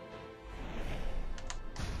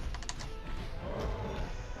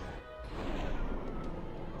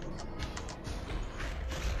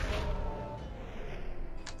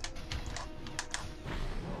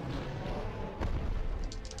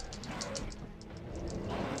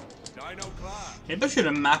 Dino Clash. Maybe I should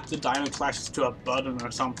have mapped the Dino Clashes to a button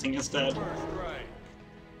or something instead. First strike.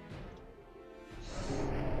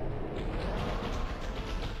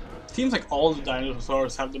 Seems like all the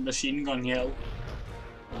dinosaurs have the machine gun yell.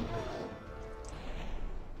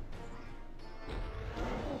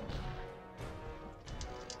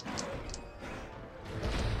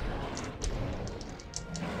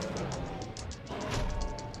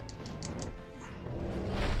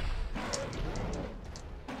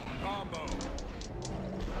 Combo.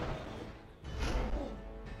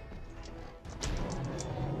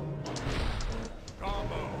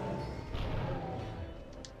 Combo.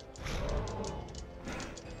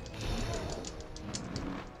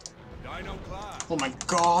 Dino Clash. Oh my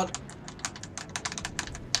god!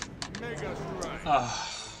 Mega Strike.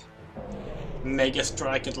 Mega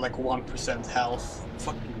Strike at like 1% health.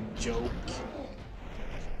 Fucking joke.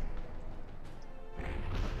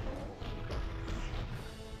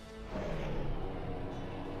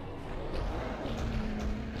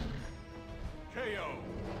 KO.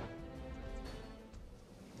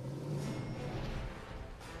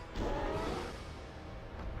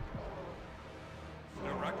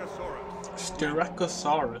 Styracosaurus.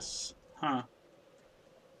 Styracosaurus. Huh.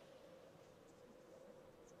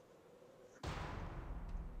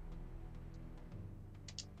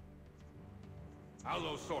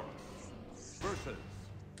 Allosaurus versus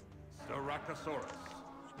Styracosaurus.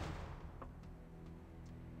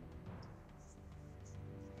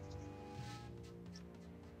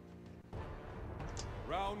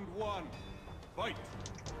 Round one, fight.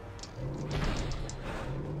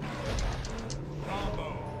 Combo.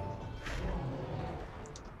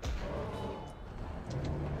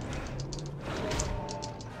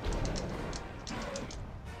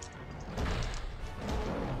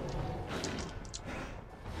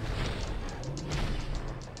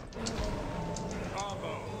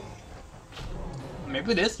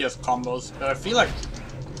 Maybe it is just combos, but I feel like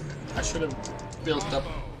I should have built up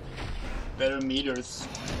better meters.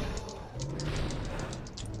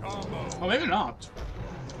 Or maybe not.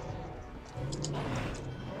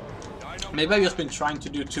 Maybe I've just been trying to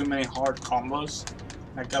do too many hard combos.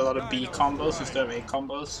 Like a lot of B combos instead of A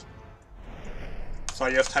combos. So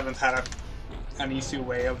I just haven't had an easy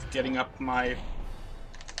way of getting up my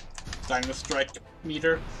Dino Strike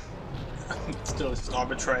meter. Still, it's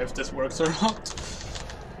arbitrary if this works or not.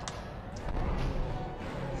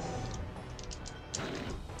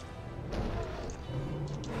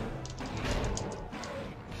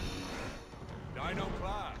 Dino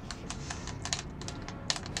Clash.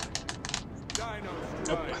 Dino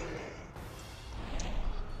Nope. Strike.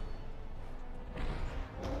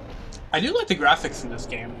 I do like the graphics in this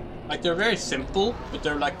game. Like, they're very simple, but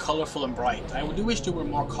they're like colorful and bright. I do wish there were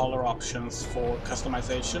more color options for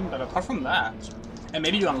customization, but apart from that, and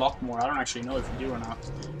maybe you unlock more, I don't actually know if you do or not.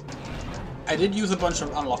 I did use a bunch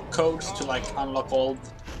of unlock codes to like unlock all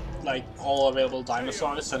available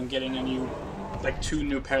dinosaurs and getting a new, like 2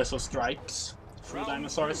 new pairs of stripes for the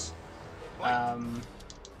dinosaurs.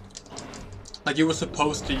 Like you were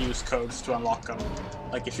supposed to use codes to unlock them.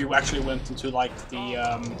 Like if you actually went into like the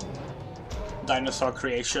dinosaur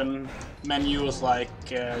creation menu, was like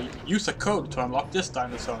use a code to unlock this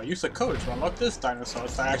dinosaur, use a code to unlock this dinosaur.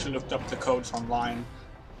 So I actually looked up the codes online.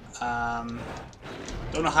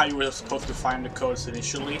 Don't know how you were supposed to find the codes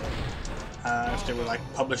initially, if they were like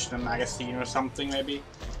published in a magazine or something maybe,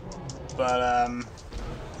 but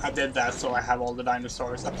I did that, so I have all the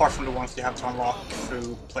dinosaurs apart from the ones you have to unlock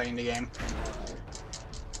through playing the game.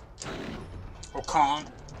 Or can't.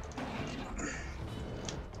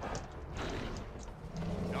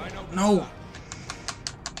 No!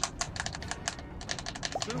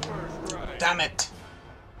 Damn it!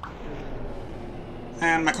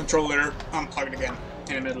 And my controller unplugged again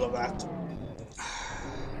in the middle of that.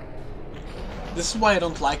 This is why I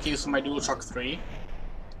don't like using my DualShock 3,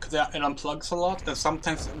 because it unplugs a lot, and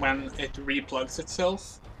sometimes when it replugs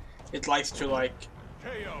itself, it likes to like...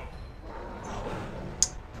 KO.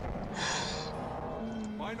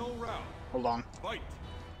 Final round. Hold on. Fight.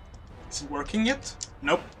 Is it working yet?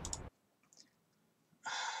 Nope.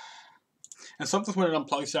 And sometimes when it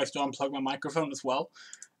unplugs, it likes to unplug my microphone as well.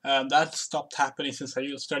 That stopped happening since I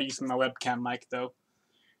started using my webcam mic, though.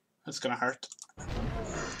 That's gonna hurt.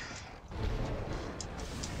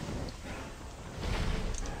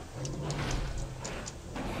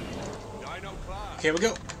 Dino Clash. Okay, here we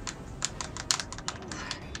go.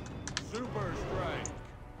 Super Strike.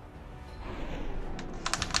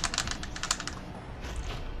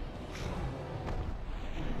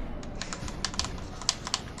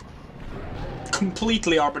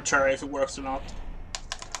 Completely arbitrary if it works or not.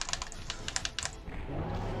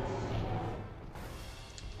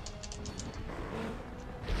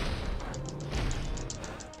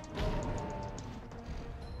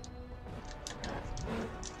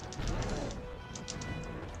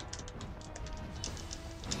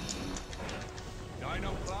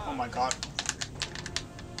 Dino Clash. Oh my god.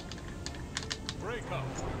 Break up.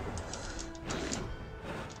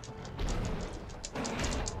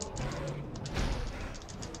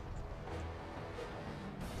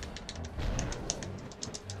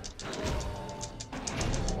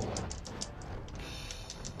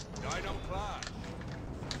 Dino Clash.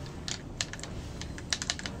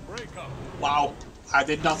 Break up. Wow. I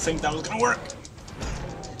did not think that was gonna work.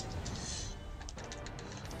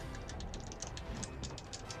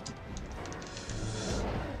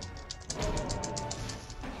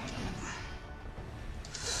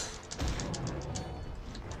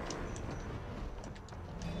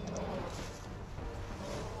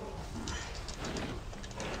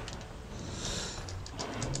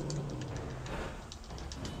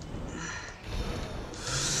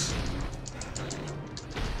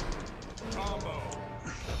 Combo.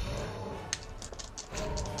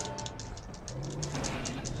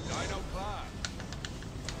 Dino Clash.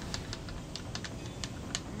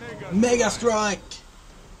 Mega Strike!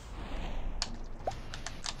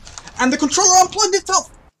 And the controller unplugged itself!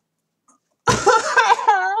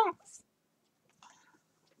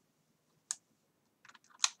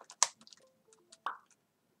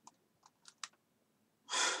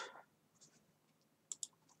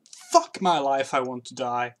 Fuck my life, I want to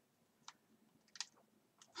die.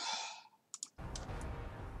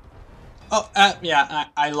 Oh, yeah,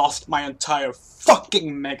 I lost my entire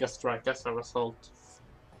fucking Mega Strike as a result.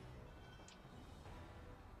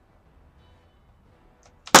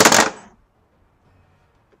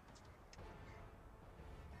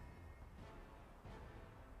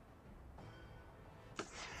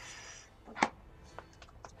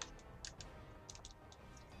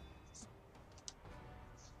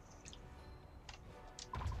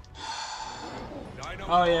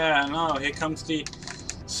 Oh yeah, no, here comes the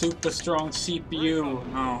super strong CPU.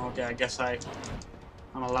 Oh, okay, I guess I'm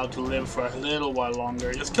allowed to live for a little while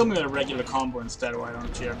longer. Just kill me with a regular combo instead, why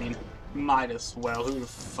don't you? I mean, might as well. Who the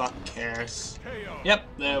fuck cares? Yep,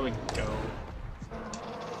 there we go.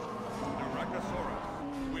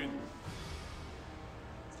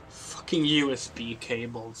 Fucking USB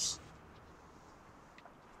cables.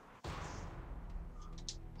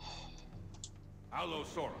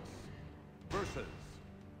 Allosaurus versus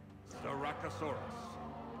Styracosaurus.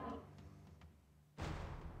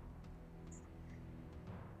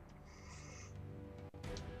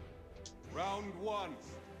 Round one,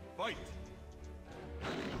 fight!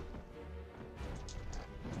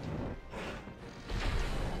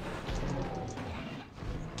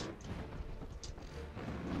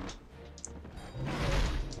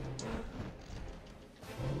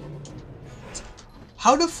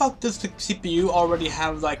 How the fuck does the CPU already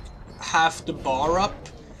have like half the bar up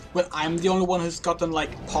when I'm the only one who's gotten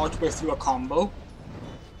like partway through a combo?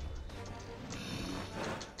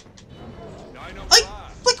 Like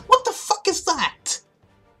what the fuck is that?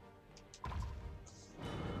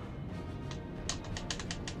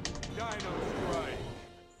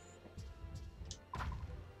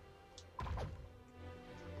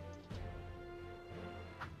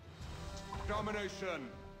 Domination.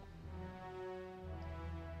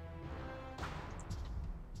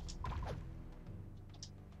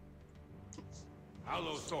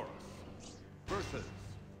 Allosaurus versus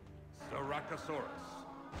Styracosaurus.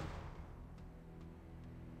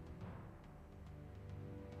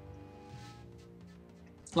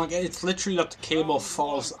 Like, it's literally that the cable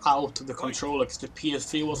falls out of the controller because the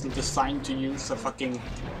PS3 wasn't designed to use a fucking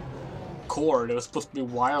cord. It was supposed to be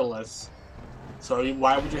wireless. So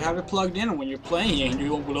why would you have it plugged in when you're playing?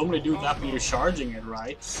 You will only do that when you're charging it,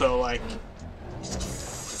 right? So like, it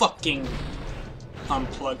fucking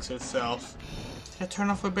unplugs itself. Did I turn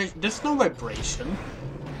off vibration? There's no vibration.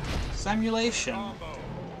 Simulation. I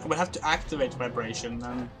would have to activate vibration,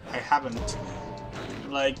 and I haven't.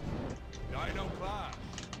 Like.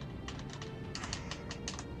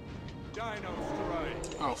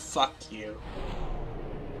 Oh, fuck you.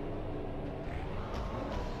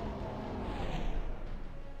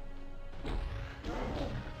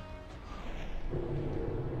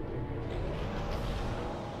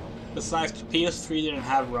 Besides, the PS3 didn't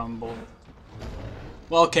have Rumble.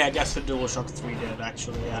 Well, okay, I guess the DualShock 3 did,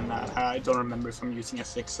 actually, and I don't remember if I'm using a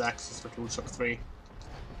 6-axis for DualShock 3.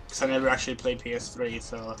 Because I never actually played PS3,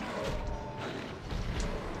 so...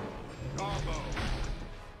 I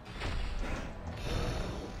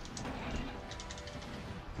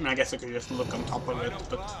mean, I guess I could just look on top of it,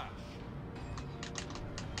 but...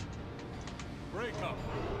 Break up.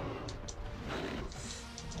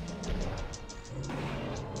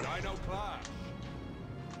 Dino Clash.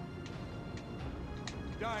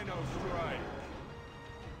 Dino Strike.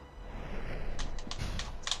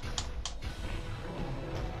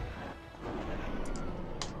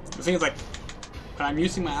 The thing is, like, when I'm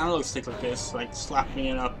using my analog stick like this, like slapping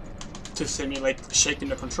it up to simulate shaking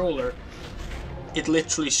the controller, it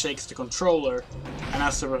literally shakes the controller, and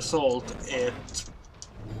as a result, it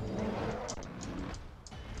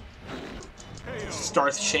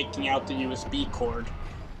starts shaking out the USB cord.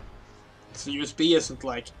 So the USB isn't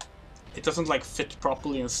like, it doesn't like fit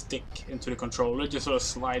properly and stick into the controller, it just sort of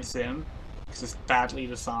slides in, because it's badly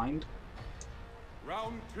designed.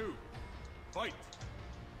 Round two, fight!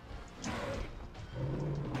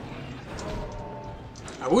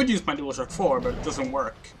 I would use my DualShock 4, but it doesn't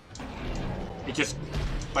work. It just,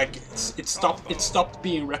 like, it stopped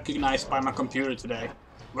being recognized by my computer today.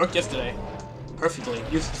 Worked yesterday. Perfectly.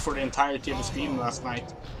 Used it for the entirety of the stream last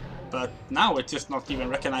night. But now it's just not even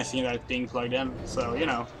recognizing that it's being plugged in. So, you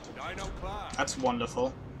know, that's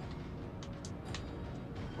wonderful.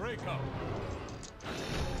 Break up.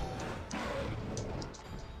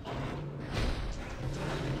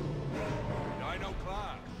 Dino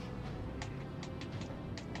Clash.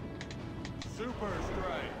 Super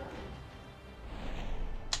Strike.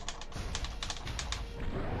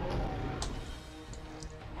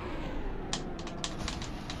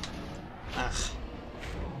 Ugh.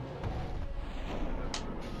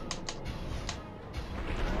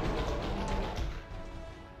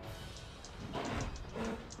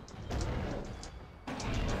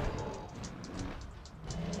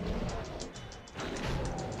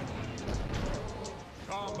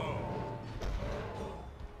 Combo.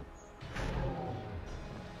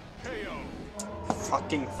 KO.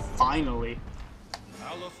 Fucking finally.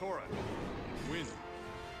 Allosaurus wins.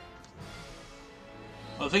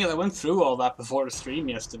 Well, the thing is, I went through all that before the stream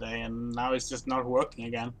yesterday, and now it's just not working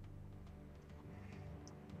again.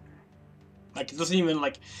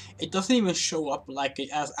 Like it doesn't even show up like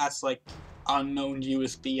as like unknown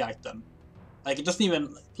USB item. Like it doesn't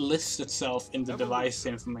even list itself in the device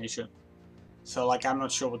information. So like I'm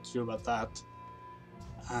not sure what to do about that.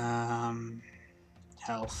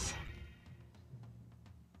 Health.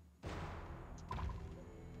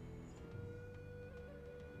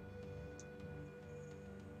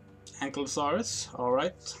 Ankylosaurus,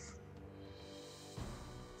 alright.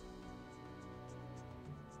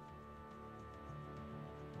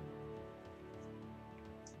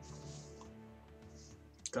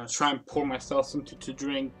 Gonna try and pour myself something to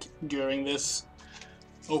drink during this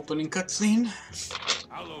opening cutscene.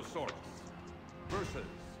 Allosaurus versus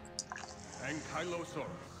Ankylosaurus.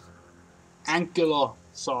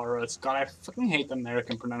 Ankylosaurus. God, I fucking hate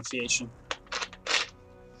American pronunciation.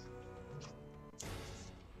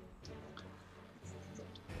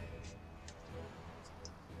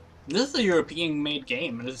 This is a European-made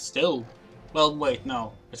game, and it's still... Well, wait,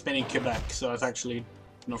 no. It's made in Quebec, so it's actually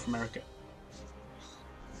North America.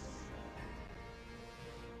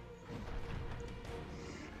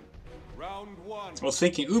 Round one. I was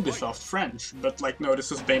thinking Ubisoft French, but like, no, this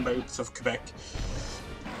is made by Ubisoft Quebec.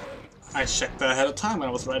 I checked that ahead of time when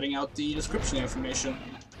I was writing out the description information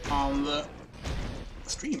on the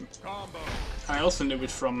stream. Combo. I also knew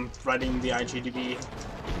it from writing the IGDB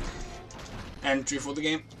entry for the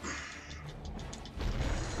game.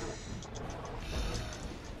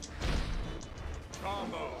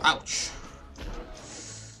 Combo. Ouch.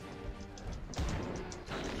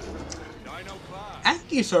 Dino class.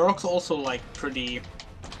 Ankies are also like pretty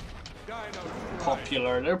Dino strike.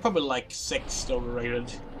 popular. They're probably like 6th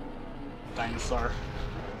overrated dinosaur.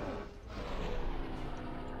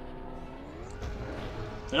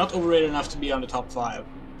 They're not overrated enough to be on the top 5,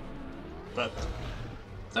 but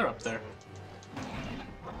they're up there.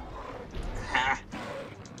 Ha.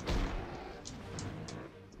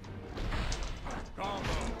 Combo.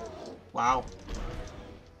 Wow.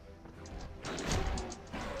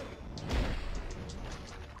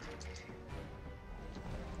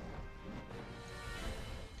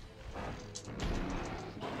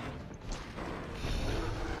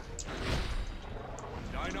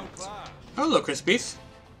 Dino class. Hello, Crispies.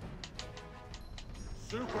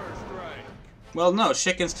 Super strike. Well, no,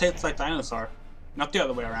 chickens taste like dinosaur. Not the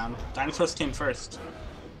other way around. Dinosaurs came first.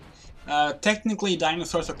 Technically,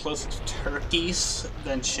 dinosaurs are closer to turkeys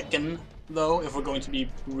than chicken, though, if we're going to be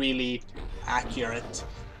really accurate.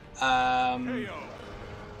 KO.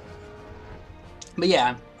 But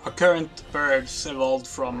yeah, our current birds evolved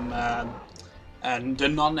from the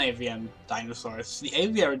non-avian dinosaurs. The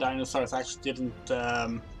aviary dinosaurs actually didn't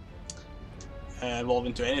evolve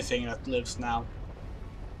into anything that lives now,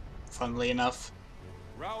 funnily enough.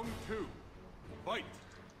 Round two. Fight.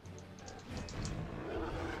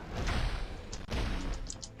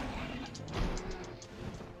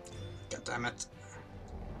 God damn it.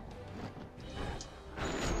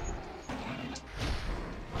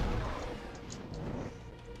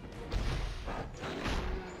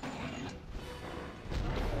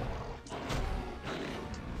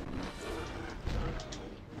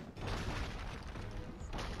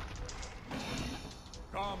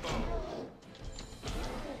 Combo.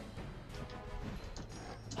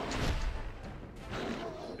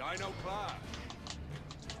 Dino class.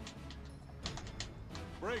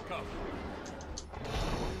 Break up.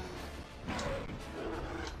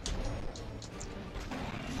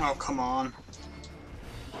 Oh, come on.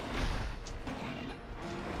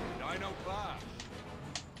 Dino class.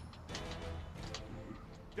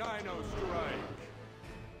 Dino strike.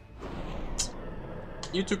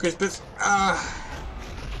 You took his bits. Ah.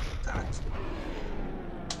 Damn it.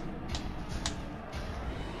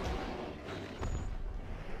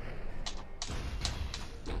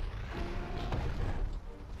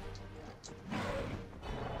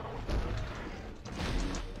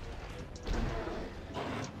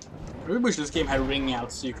 I really wish this game had ring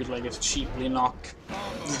outs so you could like just cheaply knock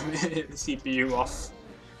the CPU off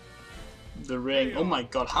the ring. Oh my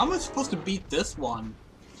god, how am I supposed to beat this one?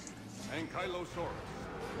 Ankylosaurus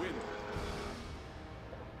win.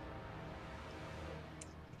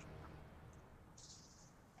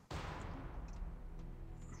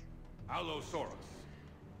 Allosaurus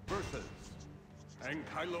versus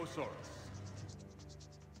Ankylosaurus.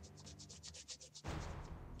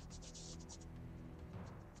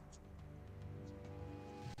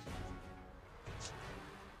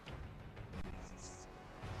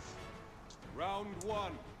 Round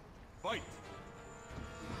one, fight.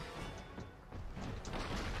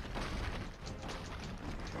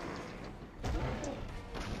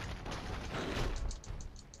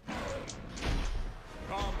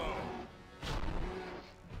 Combo.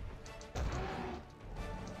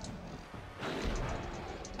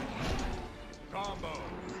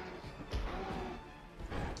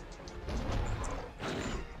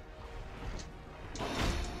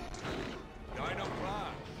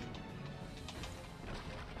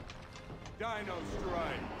 Dino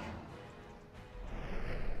Strike.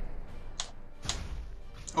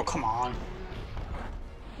 Oh, come on.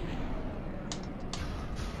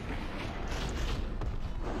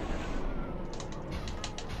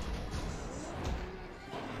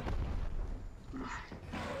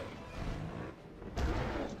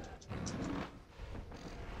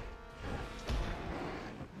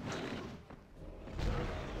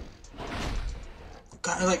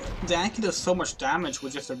 God, like, the Anki does so much damage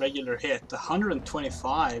with just a regular hit.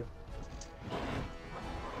 125.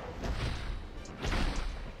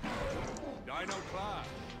 Dino Clash.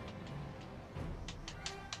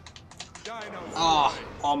 Dino Ah, Strike.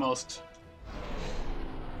 almost.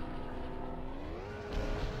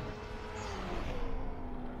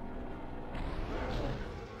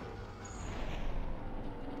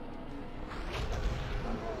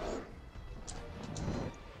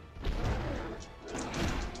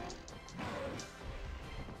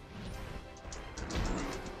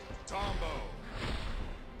 Combo.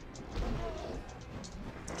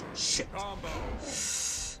 Shit. Combo.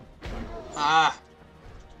 Ah.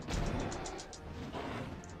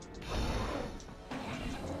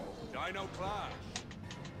 Dino Clash.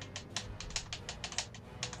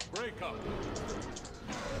 Break up.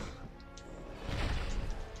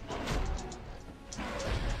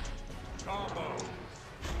 Combo.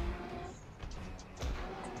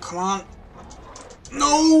 Come on.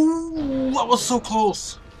 No! That was so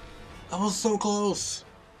close. That was so close.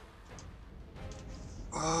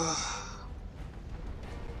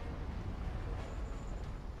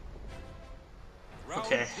 Round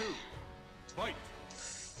Okay. 2. Fight.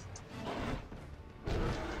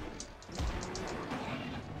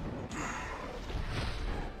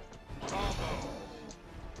 Combo.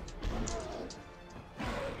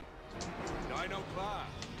 Dino Clash.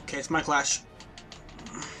 Okay, it's my clash.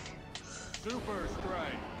 Super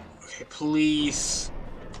Strike. Okay, please.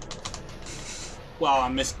 Wow, I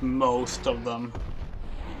missed most of them.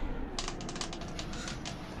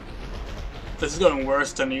 This is going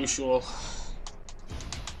worse than usual.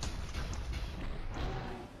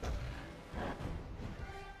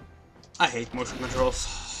 I hate motion controls.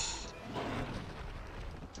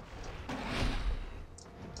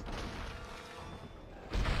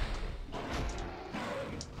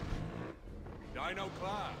 Dino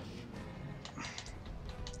Clash.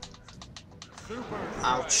 Super Strike.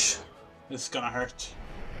 Ouch. This is gonna hurt.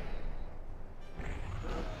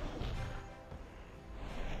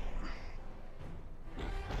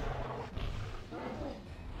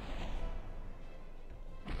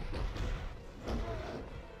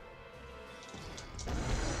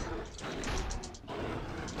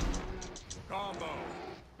 Combo.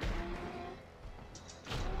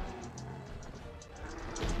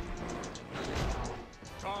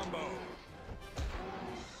 Combo.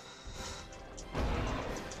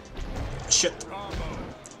 Shit. Combo.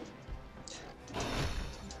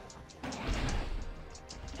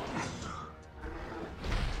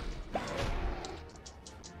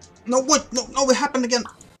 No, what? No, no, it happened again.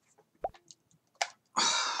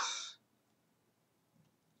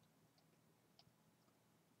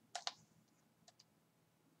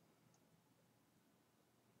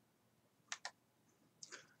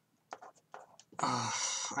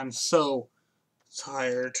 I'm so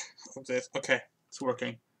tired of this. Okay, it's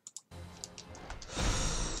working.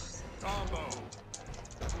 Combo.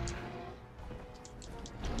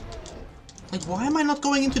 Like, why am I not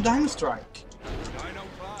going into Dino Strike? Dino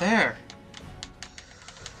Clash. There.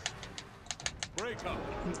 Break up.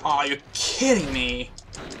 Aw, you're kidding me.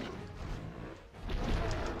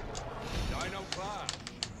 Dino Clash.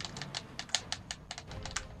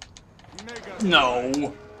 Mega No.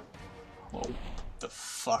 Strike. Oh, the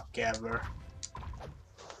fuck ever.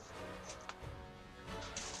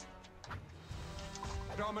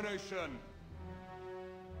 Domination.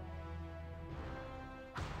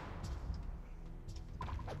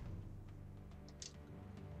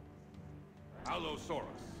 Allosaurus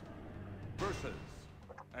versus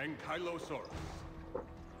Ankylosaurus.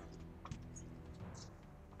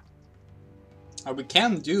 We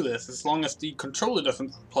can do this as long as the controller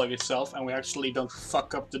doesn't plug itself and we actually don't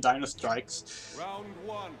fuck up the Dino Strikes. Round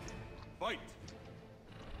 1. Fight.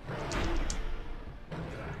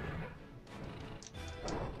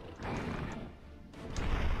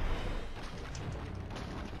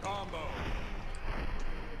 Combo.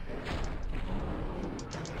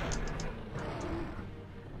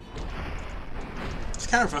 It's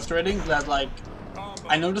kind of frustrating that, like, Combo.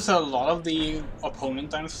 I noticed that a lot of the opponent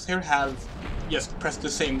dinosaurs here have just press the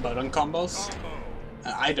same button combos. Combo.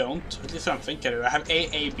 I don't. At least I don't think I do. I have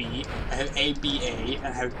AAB, I have ABA, and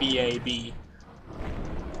I have BAB.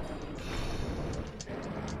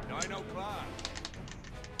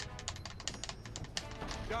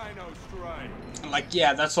 Dino strike. And like,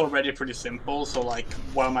 yeah, that's already pretty simple, so like,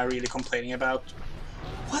 what am I really complaining about?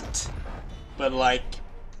 What? But like,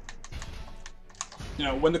 you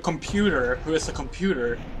know, when the computer, who is a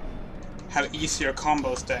computer, have easier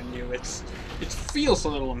combos than you, it feels a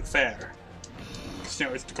little unfair. Because, you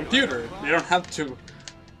know, it's the computer. They don't have to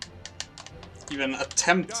even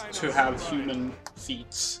attempt to have human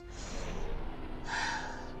feats.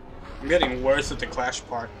 I'm getting worse at the clash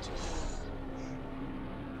part.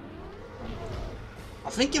 I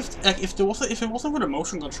think if it wasn't for the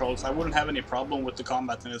motion controls, I wouldn't have any problem with the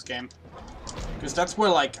combat in this game. Because that's where,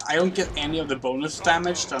 like, I don't get any of the bonus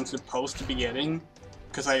damage that I'm supposed to be getting,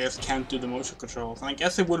 because I just can't do the motion controls. And I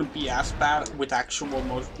guess it wouldn't be as bad with actual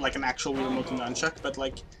like an actual remote and nunchuck, but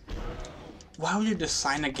like, why would you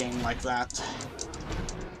design a game like that?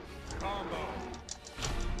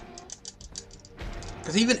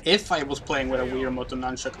 Because even if I was playing with a Wii Remote and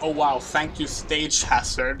Nunchuck, oh wow, thank you Stage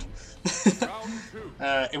Hazard,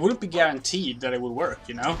 it wouldn't be guaranteed that it would work,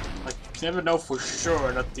 you know? Like, you can never know for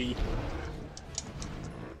sure that the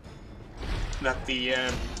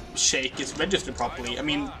shake is registered properly. I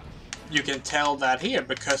mean, you can tell that here,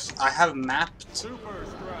 because I have mapped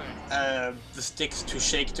the sticks to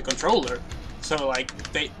shake the controller. So, like,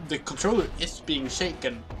 the controller is being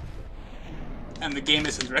shaken, and the game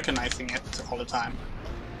isn't recognizing it all the time.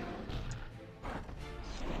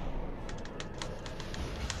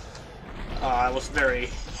 I was very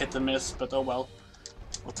hit and miss, but oh well.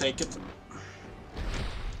 I'll take it.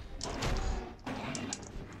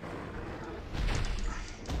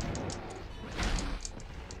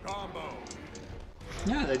 Combo.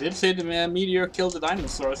 Yeah, they did say the meteor killed the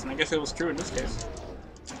dinosaurs, and I guess it was true in this case.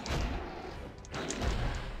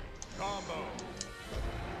 Combo.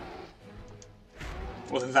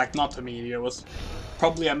 Was in fact not a meteor, it was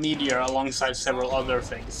probably a meteor alongside several other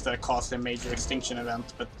things that caused a major extinction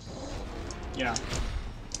event, but, you know.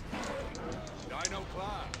 Dino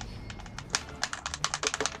clash.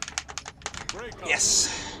 Break up. Yes!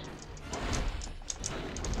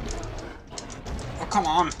 Oh, come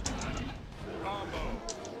on! Combo.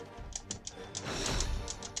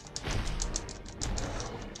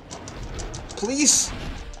 Please!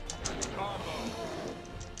 Combo.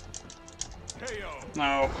 KO.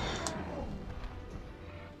 No.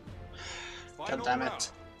 Final God damn round.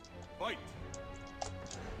 it. Fight.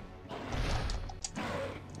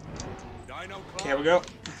 Dino clash. Okay, here we go.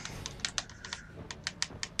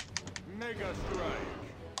 Mega strike.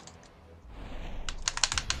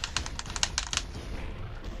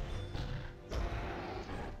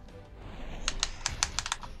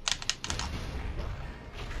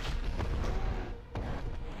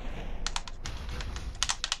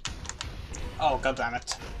 Oh, god damn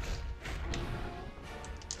it.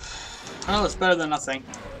 Well, it's better than nothing.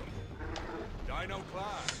 Dino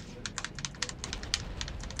clash.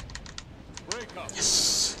 Break up.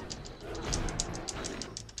 Yes!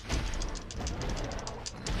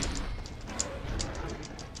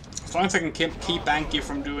 As long as I can keep Anki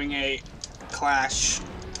from doing a clash,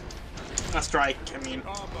 a strike, I mean,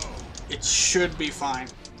 Combo. it should be fine.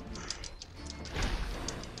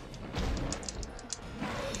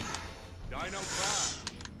 Dino clash.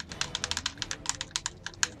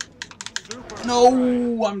 Super strike.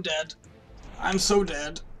 No, I'm dead. I'm so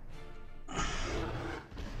dead.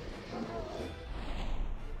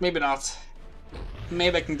 Maybe not.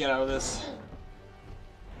 Maybe I can get out of this.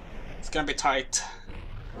 It's gonna be tight.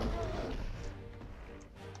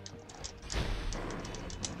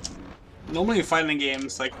 Normally in fighting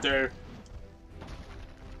games, like, they're...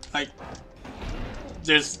 like...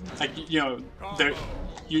 there's, like, you know, there...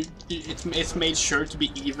 it's made sure to be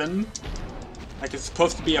even. Like, it's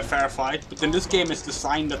supposed to be a fair fight, but in this game it's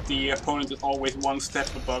designed that the opponent is always one step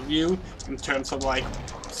above you in terms of, like,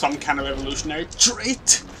 some kind of evolutionary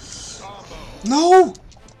trait. No!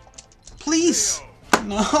 Please!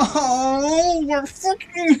 No! I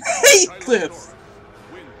fucking hate this!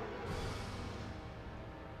 Win.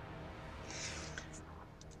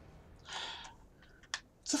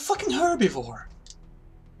 It's a fucking herbivore!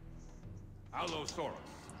 Allosaurus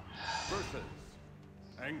versus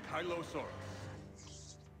Ankylosaurus.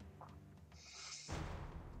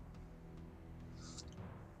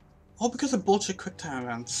 All because of bullshit quick time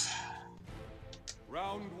events.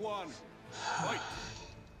 Round one. Fight.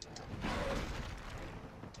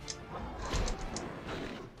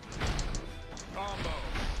 Combo.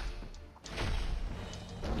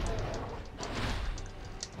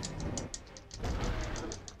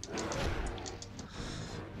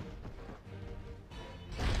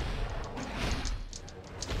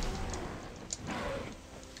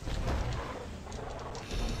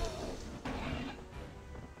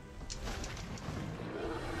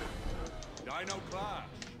 Dino clash.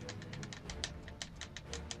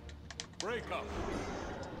 Break up.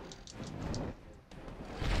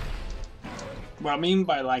 What I mean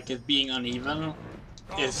by like it being uneven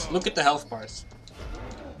is look at the health bars.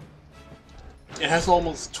 It has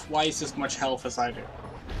almost twice as much health as I do.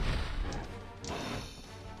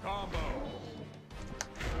 Combo.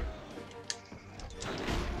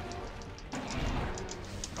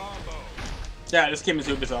 Combo. Yeah, this game is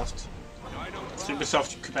Ubisoft. Dino It's clash.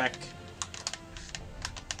 Ubisoft Quebec.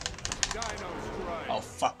 Dino strike. Oh,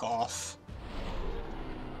 fuck off.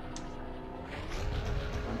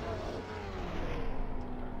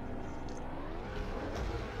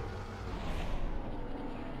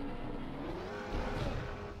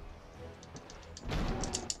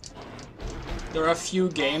 There are a few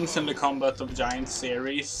games in the Combat of Giants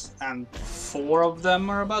series, and 4 of them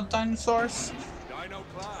are about dinosaurs. Dino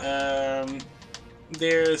clash.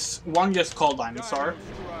 There's one just called Dinosaur,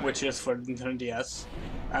 which is for Nintendo DS,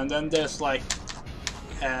 and then there's like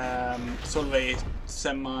sort of a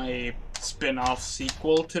semi-spin-off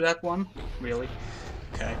sequel to that one. Really?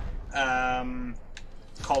 Okay.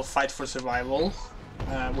 Called Fight for Survival,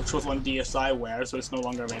 which was on DSiWare, so it's no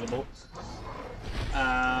longer available.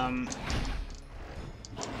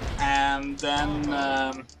 And then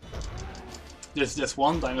there's this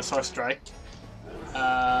one, Dinosaur Strike,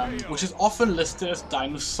 which is often listed as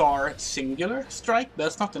Dinosaur Singular Strike.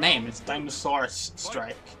 That's not the name, it's Dinosaurs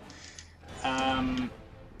Strike. I've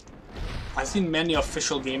seen many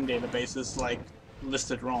official game databases like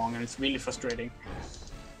listed wrong, and it's really frustrating.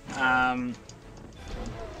 And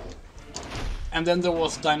then there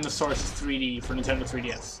was Dinosaurs 3D for Nintendo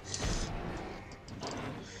 3DS.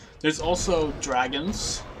 There's also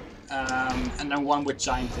dragons, and then one with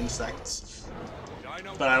giant insects.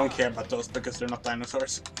 But I don't care about those because they're not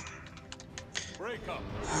dinosaurs. Break up.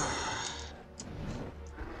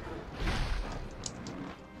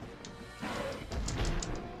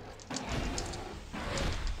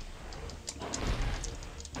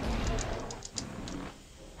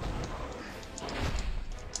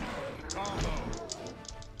 Combo.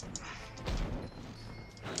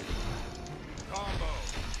 Combo.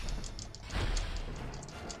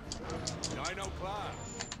 Dino clash.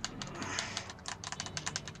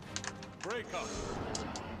 Break up.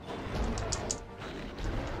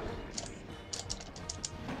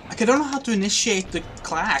 Like, I don't know how to initiate the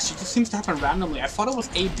clash. It just seems to happen randomly. I thought it was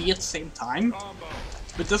A, B at the same time, Combo.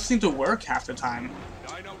 but it doesn't seem to work half the time.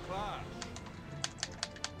 Dino clash.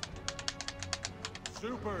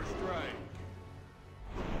 Super strike.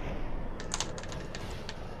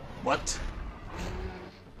 What?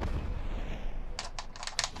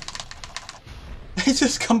 It's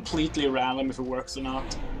just completely random if it works or not.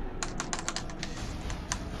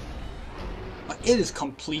 Like, it is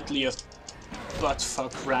completely just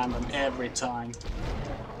buttfuck random every time.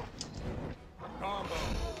 Combo.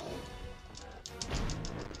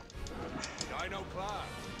 Dino clash.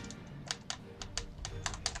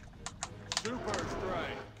 Super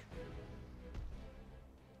strike.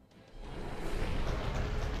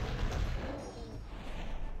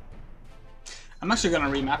 I'm actually gonna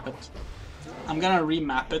remap it. I'm gonna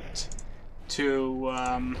remap it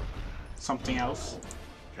to something else.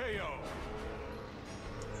 KO.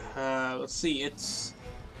 Let's see, it's...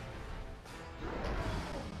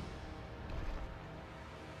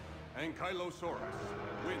 Ankylosaurus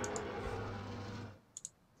wins.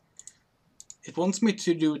 It wants me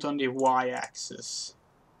to do it on the Y-axis.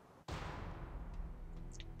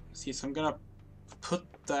 See, so I'm gonna put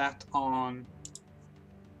that on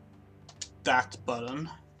that button.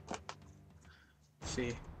 See.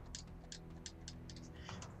 I'm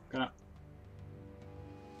gonna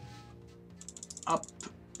up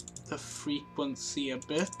the frequency a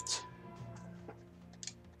bit.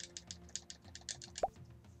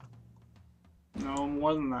 No,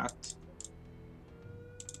 more than that.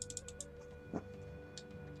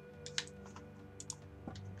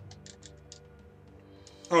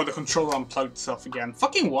 Oh, the controller unplugged itself again.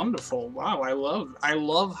 Fucking wonderful. Wow, I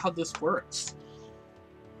love how this works.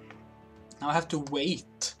 Now I have to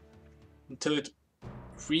wait until it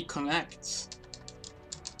reconnects.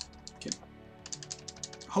 Okay.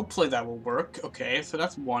 Hopefully that will work. Okay, so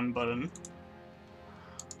that's one button.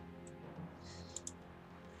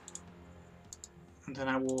 And then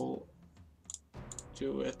I will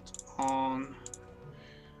do it on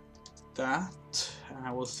that. And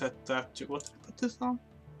I will set that to, what did I put this on?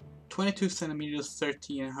 22 centimeters,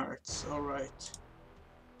 13 hertz. Alright.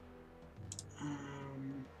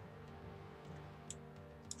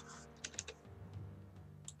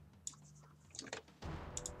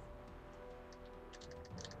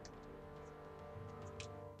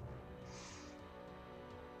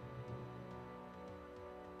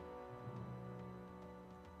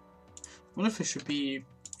 wonder if it should be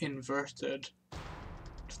inverted.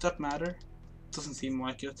 Does that matter? Doesn't seem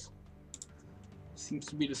like it. Seems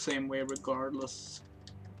to be the same way regardless.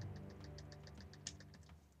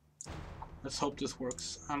 Let's hope this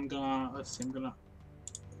works. I'm gonna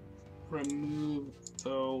remove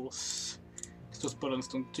those. Those buttons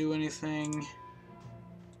don't do anything.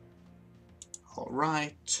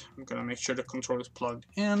 Alright, I'm gonna make sure the controller is plugged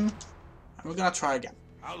in. And we're gonna try again.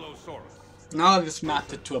 Allosaurus. Now I just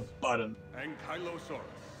mapped it to a button. Ankylosaurus.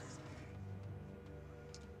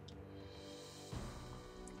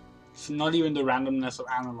 So not even the randomness of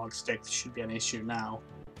analog sticks should be an issue now.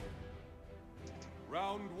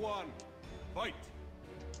 Round 1. Fight.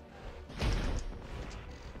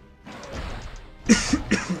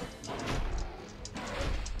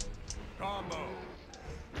 Combo.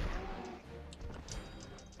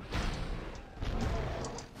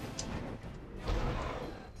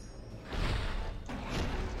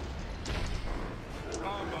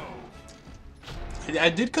 I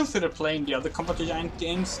did consider playing the other Combat Giant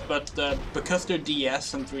games, but because they're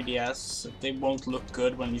DS and 3DS, they won't look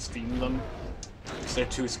good when you stream them, because they're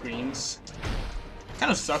 2 screens. Kind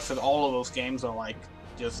of sucks that all of those games are like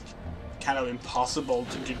just kind of impossible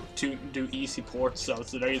to do easy ports of,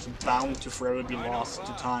 so they're just bound to forever be lost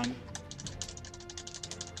to time.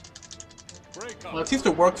 Well, it seems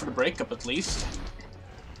to work for the breakup at least.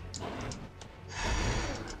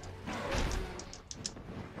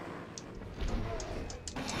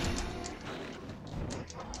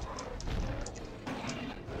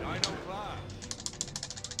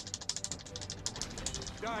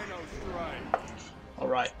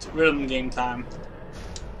 Alright, rhythm game time.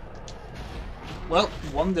 Well,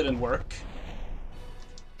 one didn't work.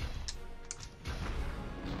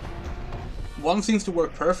 One seems to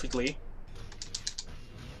work perfectly.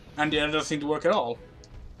 And the other doesn't seem to work at all.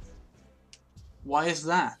 Why is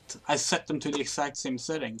that? I set them to the exact same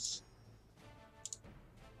settings.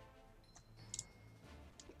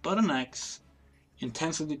 Button X,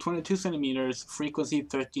 intensity 22 centimeters, frequency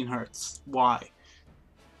 13 Hz. Why?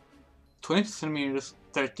 22 centimeters,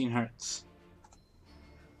 13 Hz.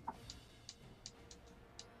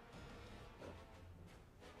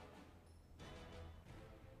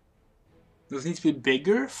 Does it need to be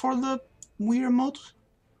bigger for the Wii remote?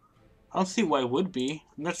 I don't see why it would be.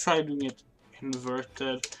 I'm gonna try doing it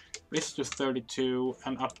inverted. Raise to 32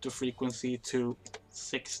 and up the frequency to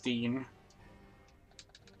 16.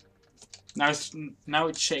 Now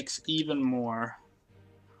it shakes even more.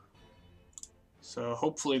 So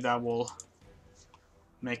hopefully that will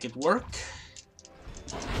make it work.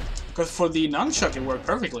 Because for the nunchuck it worked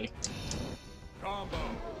perfectly. Combo.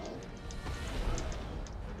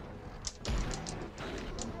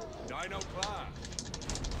 Dino class.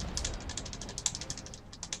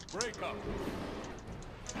 Break up.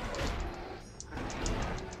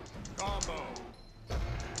 Combo.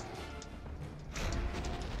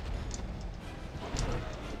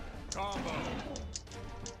 Combo.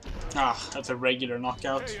 Ah, that's a regular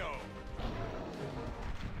knockout. KO.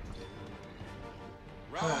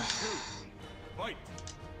 Round 2. Fight.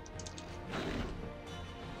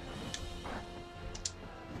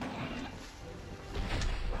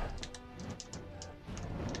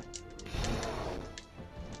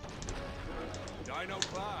 Dino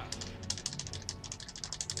class.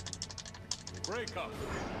 Break up.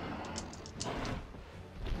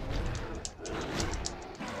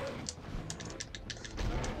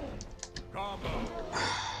 Combo.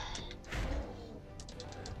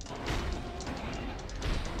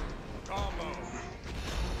 Combo.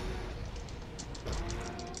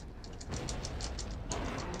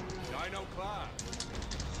 Dino class.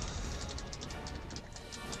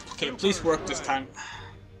 Okay, please work this time.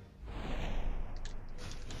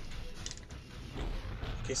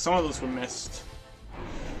 Okay, some of those were missed.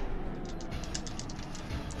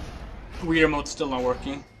 Wii remote's still not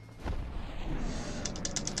working.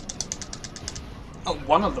 Oh,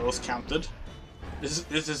 one of those counted. This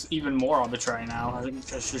is even more arbitrary now. I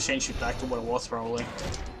think I should change it back to what it was probably.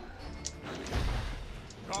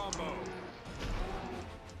 Combo.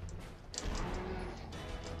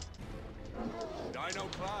 Dino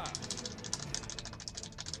class.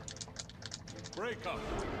 Break up.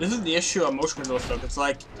 This is the issue of motion control stuff. It's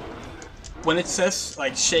like when it says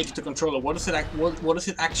like shake the controller, what is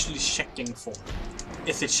it actually checking for?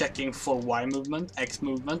 Is it checking for Y movement, X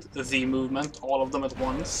movement, Z movement, all of them at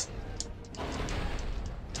once?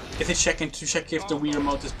 Is it checking to check if the Wii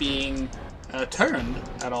remote is being turned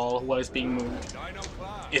at all while it's being moved? Dino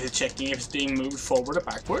class. Is it checking if it's being moved forward or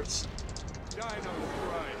backwards? Dino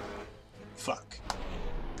strike. Fuck.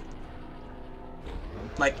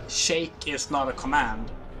 Like, shake is not a command.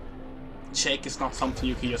 shake is not something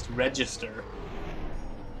you can just register.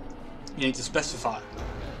 You need to specify.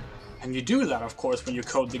 And you do that, of course, when you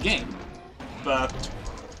code the game. But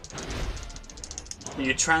when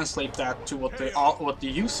you translate that to what the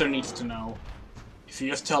user needs to know, if you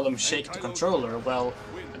just tell them shake the controller, well,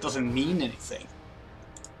 it doesn't mean anything.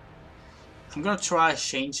 I'm gonna try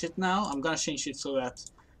change it now. I'm gonna change it so that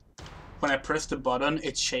when I press the button,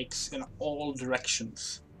 it shakes in all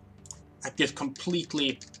directions. It just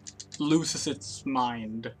completely loses its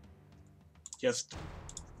mind. Just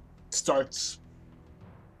starts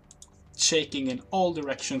shaking in all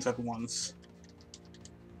directions at once.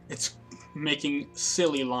 It's making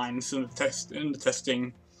silly lines in the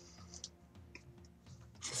testing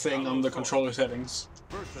thing on the controller settings.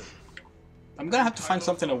 I'm gonna have to find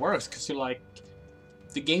something that works, because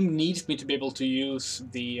the game needs me to be able to use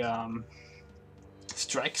the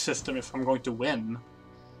strike system if I'm going to win.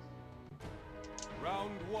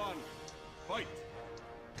 Round one, fight.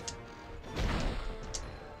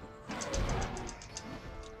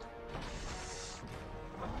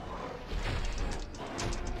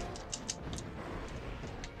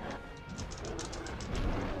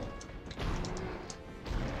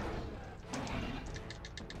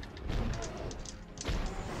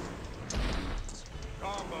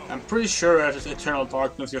 I'm pretty sure that Eternal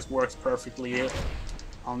Darkness just works perfectly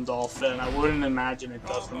on Dolphin. I wouldn't imagine it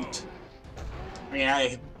doesn't. I mean,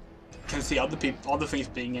 I can see other things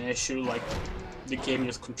being an issue, like the game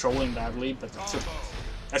just controlling badly, but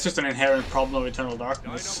that's just an inherent problem of Eternal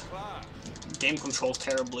Darkness. The game controls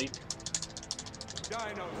terribly.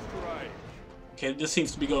 Okay, this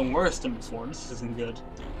seems to be going worse than before. This isn't good.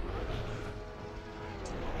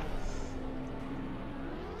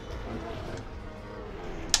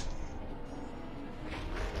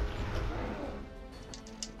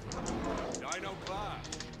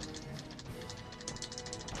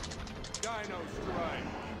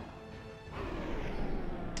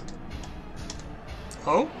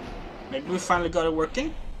 Oh, maybe we finally got it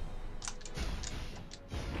working.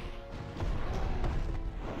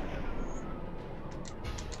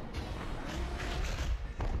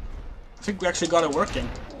 I think we actually got it working.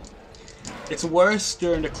 It's worse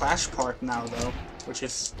during the clash part now, though, which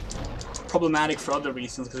is problematic for other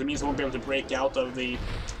reasons, because it means I won't be able to break out of the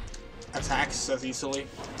attacks as easily.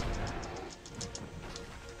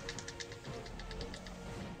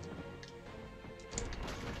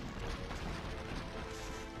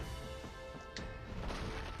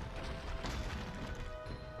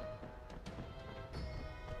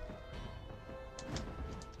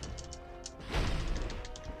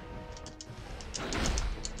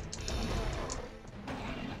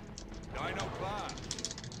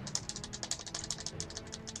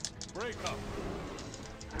 Break up.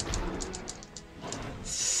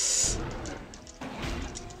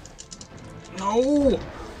 No!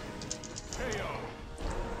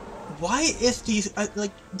 Why is these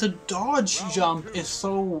like the dodge jump is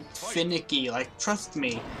so finicky? Like, trust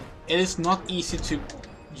me, it is not easy to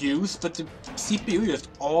use, but the CPU just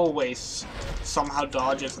always somehow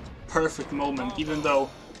dodges at the perfect moment, even though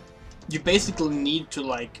you basically need to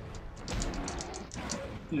like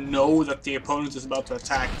know that the opponent is about to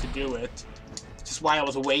attack to do it. Which is why I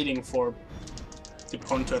was waiting for the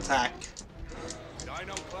opponent to attack.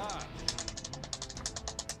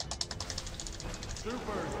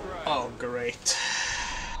 Oh, great.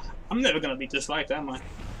 I'm never gonna beat this fight, am I?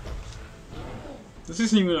 This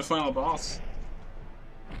isn't even the final boss.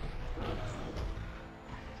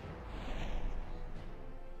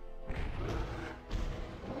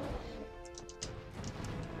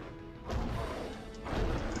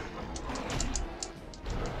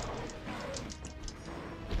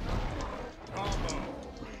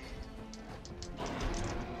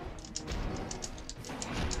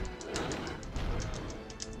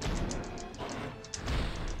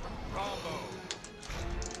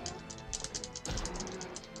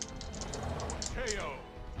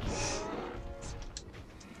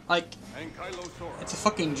 Like, it's a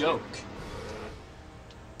fucking joke.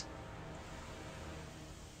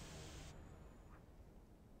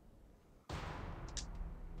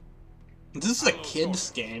 This is a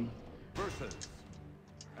kid's game.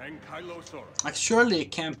 Like, surely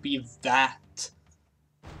it can't be that,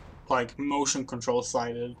 like, motion control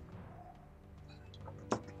sided.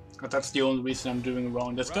 But that's the only reason I'm doing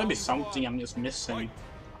wrong. There's gotta be something I'm just missing.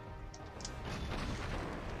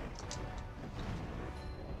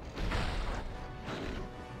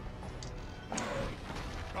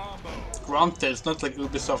 Granted, it's not like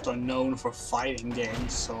Ubisoft are known for fighting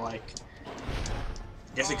games, so like,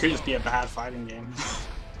 I guess it could just be a bad fighting game.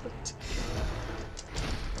 But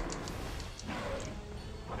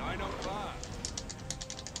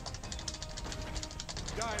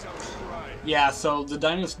strike. Yeah, so the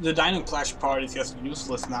Dino Clash part is just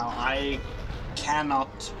useless now. I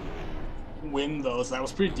cannot win those. I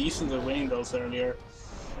was pretty decent at winning those earlier.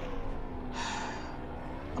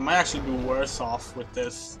 I might actually be worse off with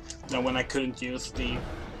this than when I couldn't use the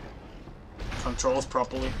controls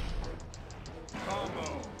properly.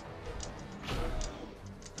 Combo.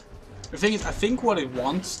 The thing is, I think what it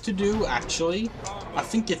wants to do, actually, I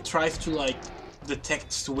think it tries to, like,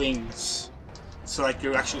 detect swings. So, like,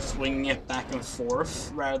 you're actually swinging it back and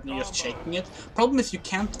forth rather than just shaking it. Problem is, you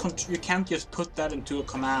can't just put that into a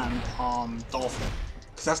command on Dolphin,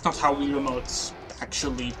 because that's not how Wii remotes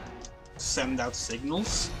actually send out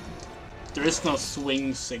signals. There is no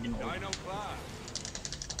swing signal. Dino clash.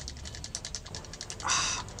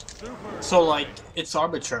 Super. So, like, it's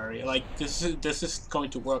arbitrary. Like, this isn't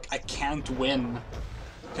going to work. I can't win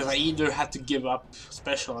because I either have to give up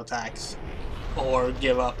special attacks or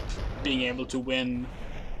give up being able to win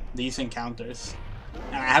these encounters.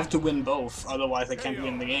 And I have to win both, otherwise I can't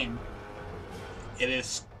win the game. It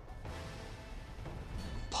is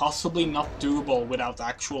possibly not doable without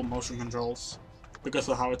actual motion controls because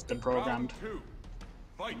of how it's been programmed. Round 2.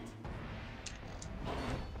 Fight.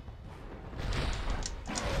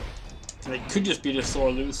 It could just be the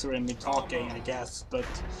sore loser in me talking, I guess, but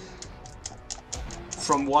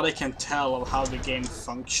from what I can tell of how the game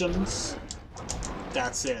functions,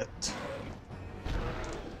 that's it.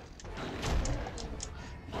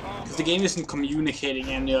 Because the game isn't communicating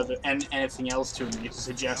anything else to me to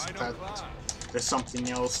suggest that there's something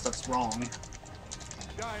else that's wrong.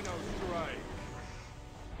 Dino strike.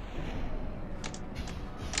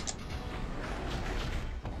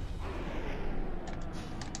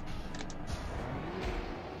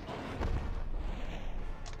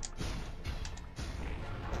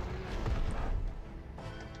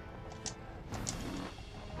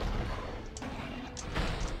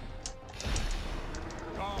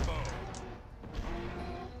 Combo.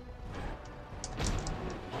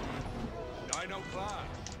 Dino clash.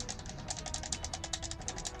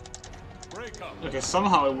 Break up. Okay,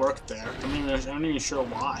 somehow it worked there. I'm not even sure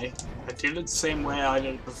why. I did it the same way I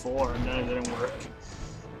did it before, and then it didn't work.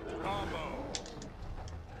 Combo.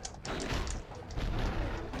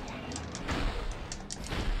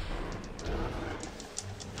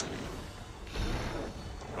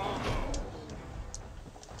 Combo.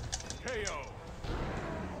 KO.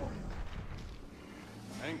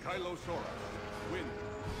 Ankylosaurus wins.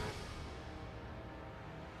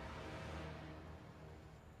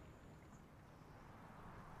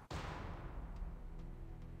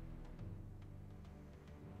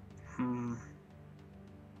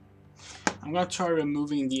 I'm gonna try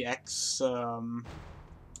removing the X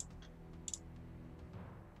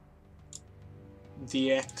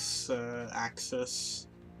axis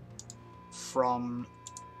from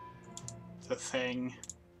the thing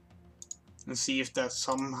and see if that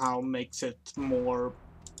somehow makes it more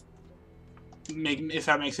if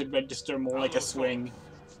that makes it register more like a swing.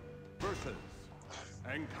 Versus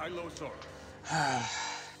Ankylosaurus.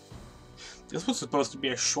 This was supposed to be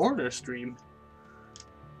a shorter stream.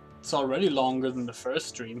 It's already longer than the first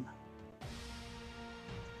stream.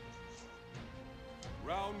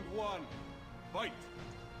 Round 1. Fight.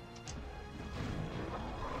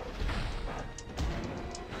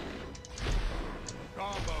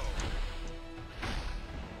 Combo.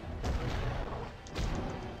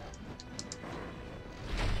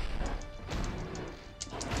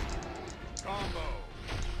 Combo.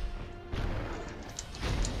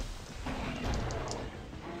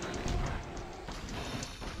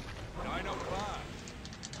 Dino clash.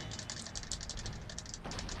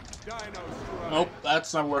 Dino strike. Nope,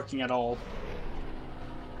 that's not working at all.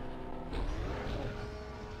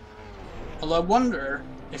 Although I wonder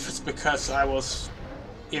if it's because I was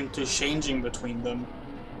into changing between them,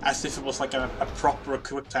 as if it was like a proper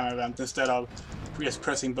QuickTime event instead of just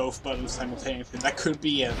pressing both buttons simultaneously. That could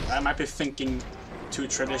be it. I might be thinking too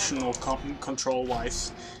traditional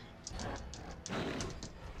control-wise.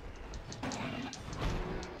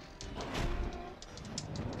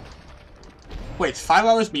 Wait, 5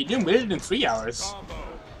 hours medium? We did it in 3 hours. Combo.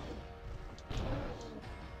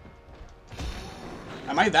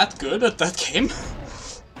 Am I that good at that game?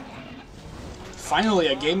 Finally,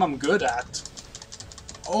 a game I'm good at.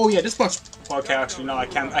 Oh yeah, this much. Okay, actually no, I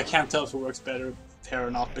can't tell if it works better here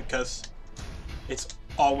or not because it's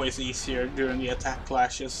always easier during the attack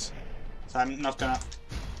clashes. So I'm not gonna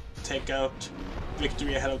take out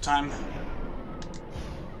victory ahead of time.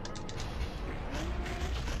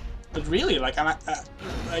 But really, like I'm at,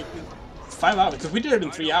 like 5 hours because we did it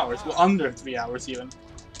in 3 hours. Well, under 3 hours even.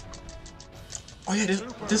 Oh yeah,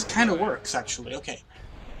 this kind of works actually. Okay.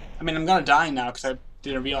 I mean, I'm gonna die now because I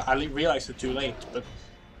didn't realize it too late, but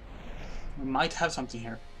we might have something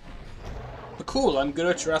here. But cool, I'm good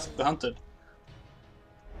at Jurassic the Hunted.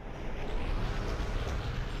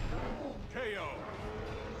 KO.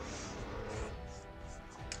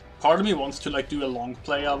 Part of me wants to like do a long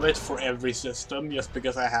play of it for every system, just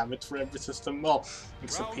because I have it for every system. Well,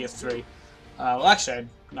 except PS3. Well, actually,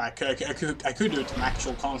 I could do it on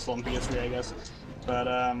actual console on PS3, I guess. But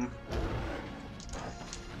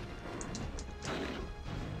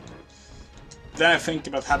then I think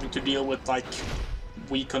about having to deal with like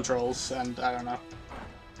Wii controls, and I don't know.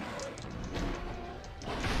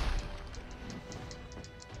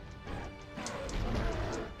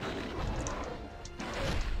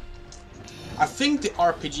 I think the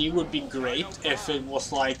RPG would be great if it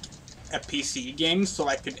was like a PC game, so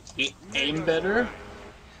I could aim better.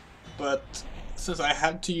 But since I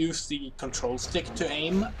had to use the control stick to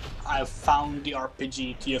aim, I found the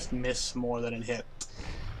RPG to just miss more than it hit.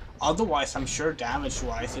 Otherwise, I'm sure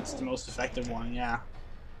damage-wise, it's the most effective one, yeah.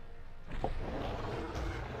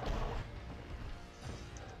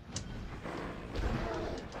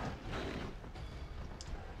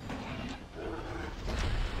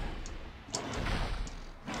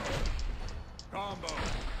 Combo.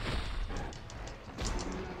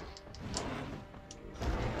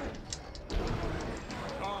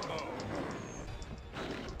 Combo.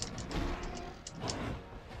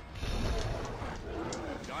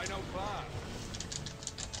 Dino Clash.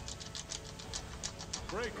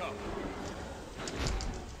 Break up.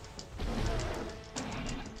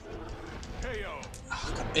 KO.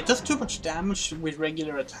 It does too much damage with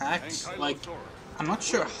regular attacks. Like, I'm not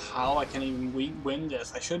sure how I can even win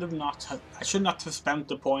this. I should not have spent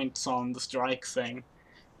the points on the strike thing.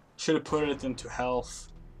 Should have put it into health.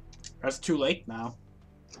 That's too late now.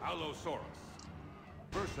 Allosaurus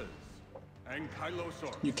versus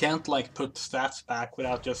Ankylosaurus. You can't like put stats back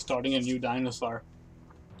without just starting a new dinosaur.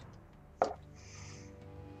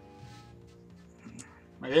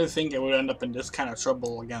 I didn't think I would end up in this kind of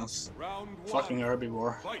trouble against Round one. fucking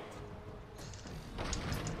herbivore. Fight.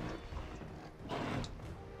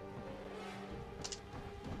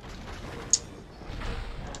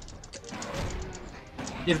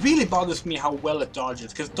 It really bothers me how well it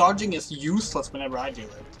dodges, because dodging is useless whenever I do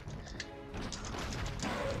it.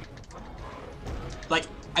 Like,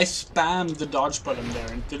 I spammed the dodge button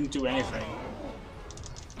there and didn't do anything.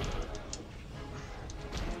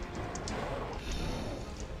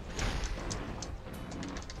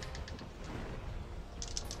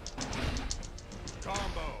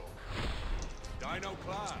 Combo. Dino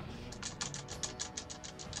Clash.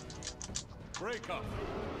 Break up.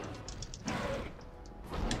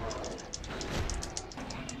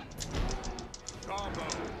 Combo.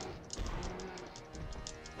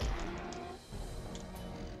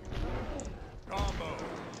 Combo.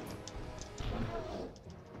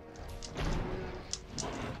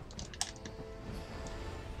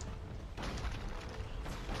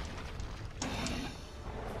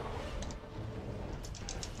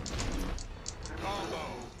 Combo.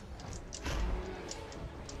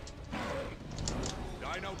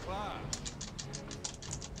 Dino Clash.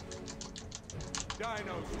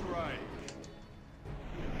 Dino Strike.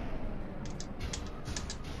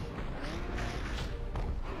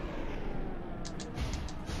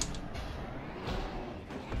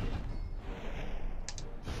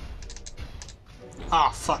 Ah,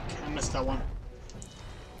 fuck, I missed that one.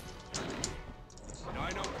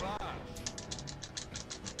 Dino Clash.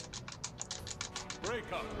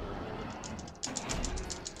 Break up.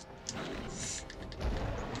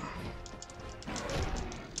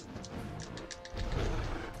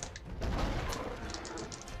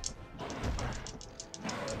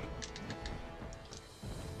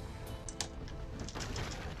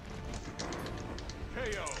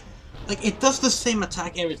 KO. Like, it does the same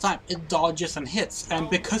attack every time. It dodges and hits, and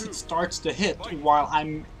because it starts to hit while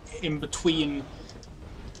I'm in between...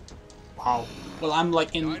 Wow. Well, I'm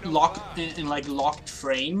like in locked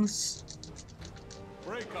frames.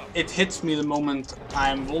 Break up. It hits me the moment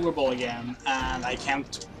I'm vulnerable again, and I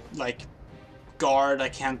can't, like, guard, I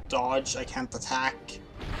can't dodge, I can't attack.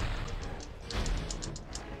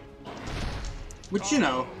 Which, you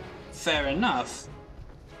know, fair enough.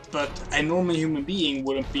 But a normal human being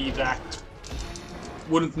wouldn't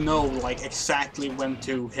know like exactly when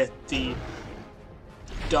to hit the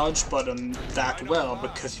dodge button that well,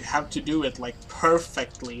 because you have to do it like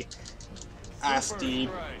perfectly as the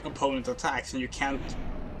opponent attacks, and you can't,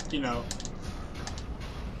 you know,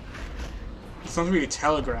 it's not really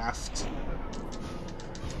telegraphed.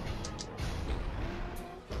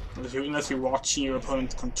 Unless you're watching your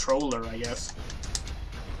opponent's controller, I guess.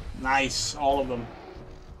 Nice, all of them.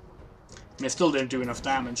 I mean, it still didn't do enough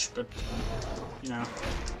damage, but, you know,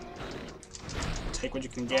 take what you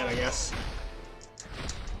can get, I guess.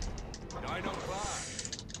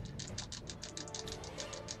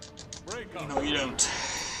 No, you don't.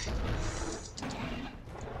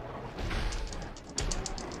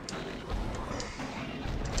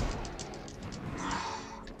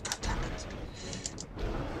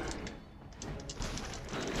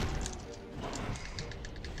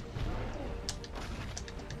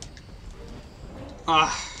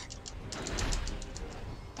 Ah.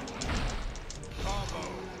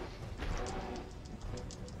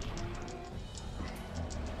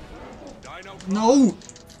 No.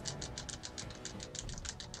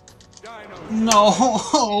 No.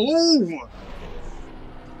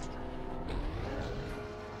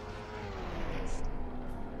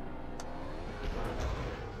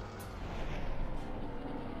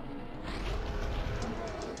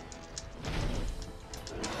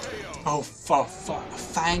 Oh,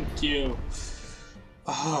 thank you.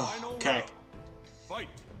 Oh, okay. Fight.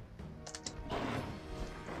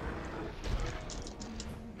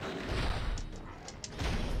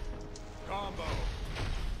 Combo.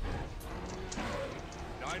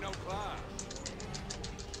 Dino class.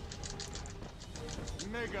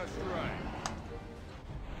 Mega strike.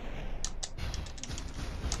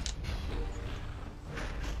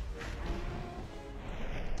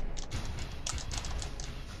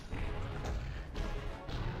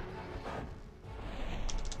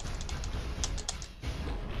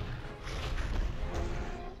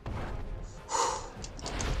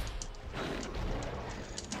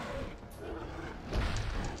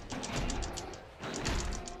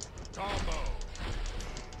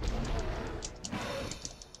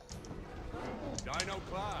 Dino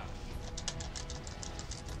class.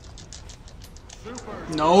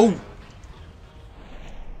 Super. No.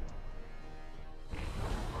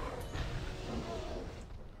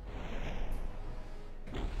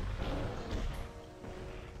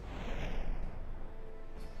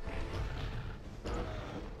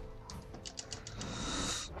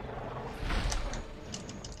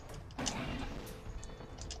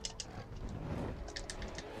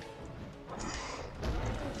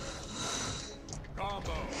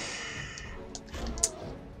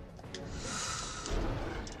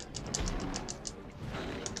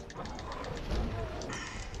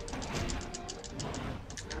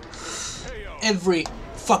 Every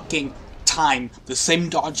fucking time, the same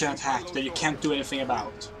dodge and attack that you can't do anything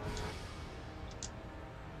about.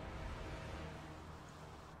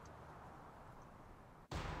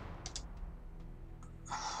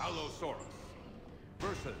 Allosaurus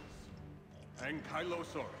versus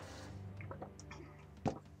Ankylosaurus.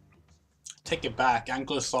 Take it back,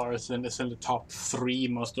 Ankylosaurus is in the top 3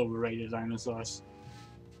 most overrated dinosaurs.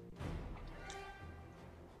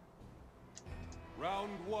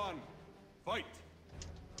 Round 1. Fight!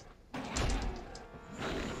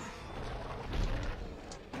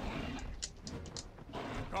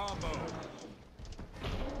 Combo!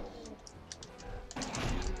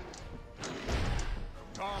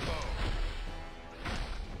 Combo!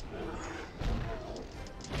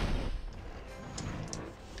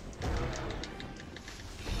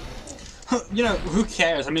 You know, who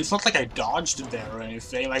cares? I mean, it's not like I dodged it there or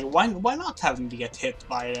anything. Like, why not have them get hit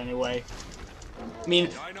by it anyway? I mean,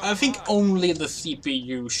 I think only the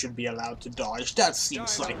CPU should be allowed to dodge. That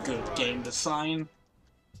seems like good game design.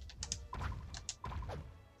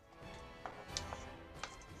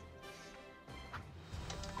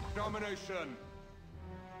 Domination.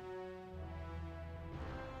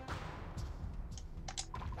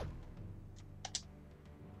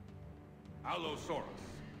 Allosaurus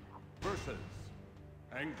versus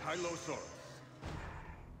Ankylosaurus.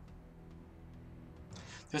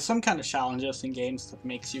 There's some kind of challenges in games that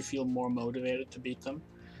makes you feel more motivated to beat them,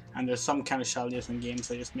 and there's some kind of challenges in games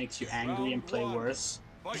that just makes you angry and play worse.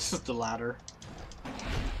 This is the latter.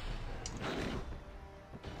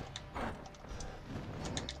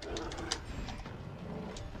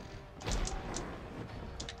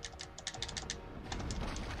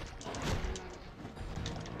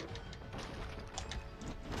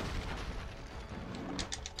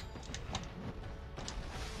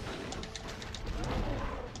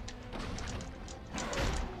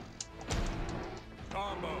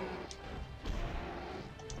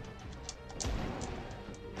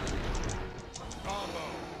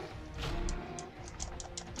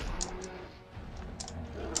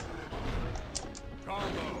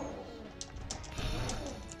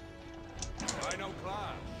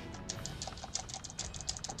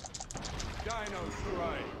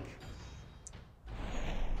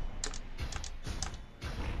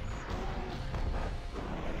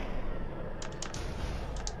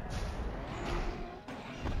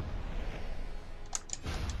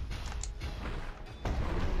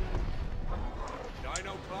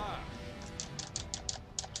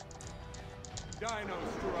 Dino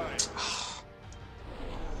strike.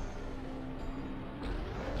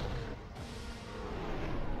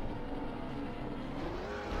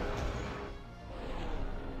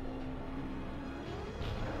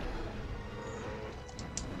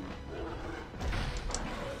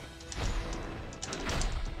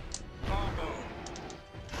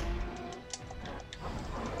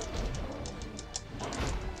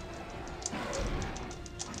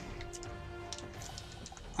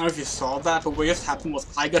 I don't know if you saw that, but what just happened was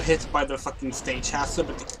I got hit by the fucking stage hazard,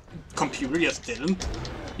 but the computer just didn't.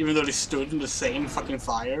 Even though they stood in the same fucking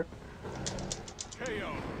fire.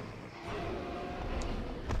 KO.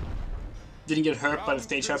 Didn't get hurt by the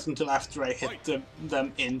stage hazard until after I hit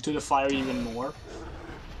them into the fire even more.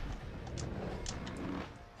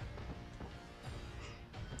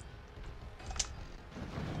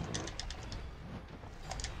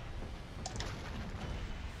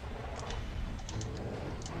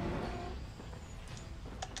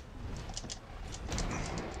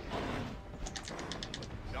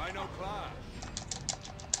 Dino clash.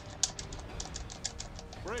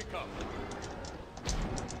 Break up.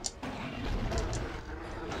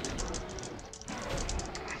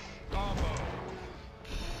 Combo.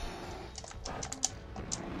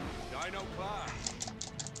 Dino clash.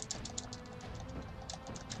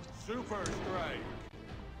 Super strike.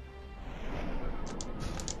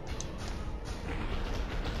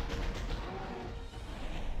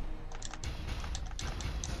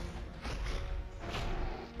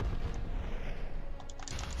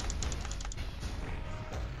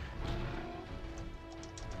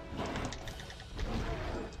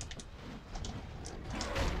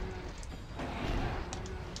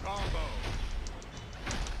 Combo.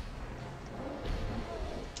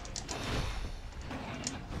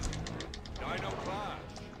 Dino clash.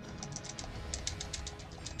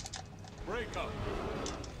 Break up.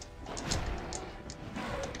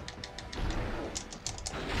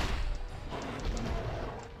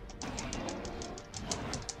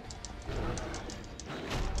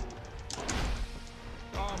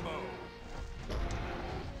 Combo.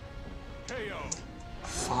 KO.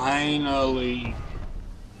 Finally.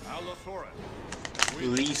 Allosaurus.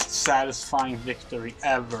 Least satisfying victory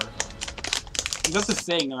ever. That's the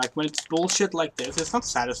thing, like when it's bullshit like this, it's not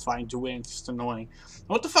satisfying to win, it's just annoying.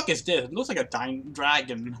 What the fuck is this? It looks like a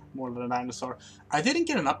dragon more than a dinosaur. I didn't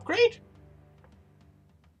get an upgrade?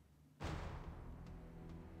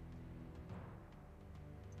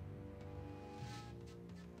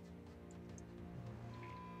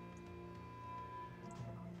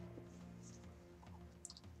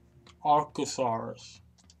 Archosaurus.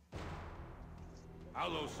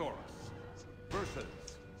 Allosaurus versus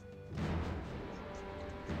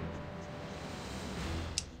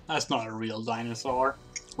That's not a real dinosaur.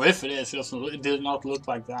 Well, if it is, it did not look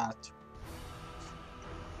like that.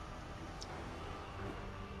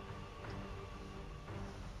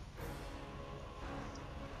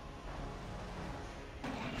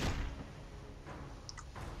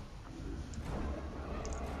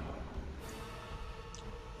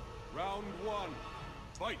 round one.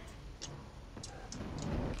 Fight.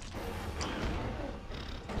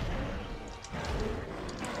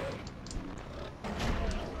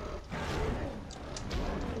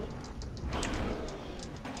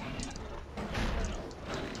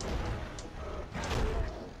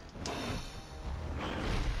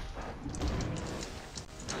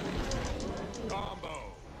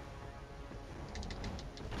 Combo.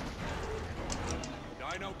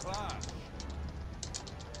 Dino clash.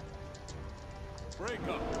 Break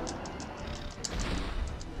up.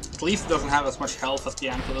 At least it doesn't have as much health as the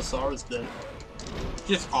Ankylosaurus did.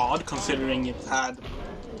 Just odd considering it had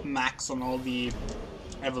max on all the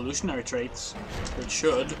evolutionary traits. It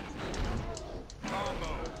should.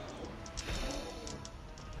 Combo.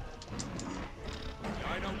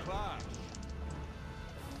 Dino clash.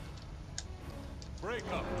 Break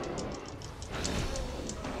up.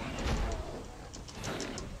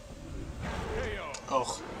 KO.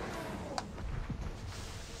 Oh.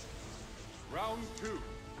 Round two.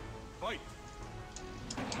 Fight.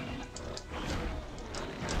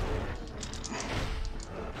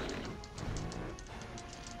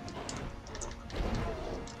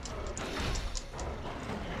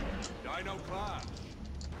 Dino clash.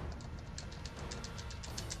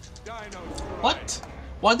 Dino strike. What?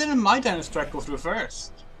 Why didn't my Dino Strike go through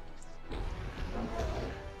first?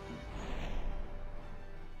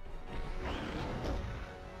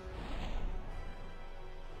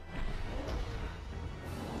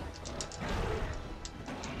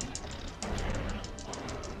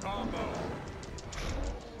 Combo.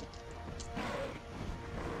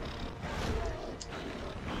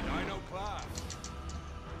 Dino clash.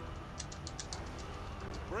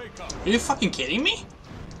 Break up. Are you fucking kidding me?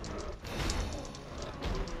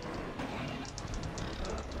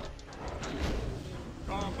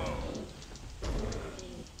 Combo.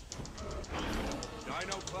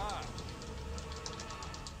 Dino class.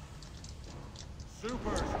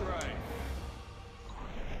 Super strike.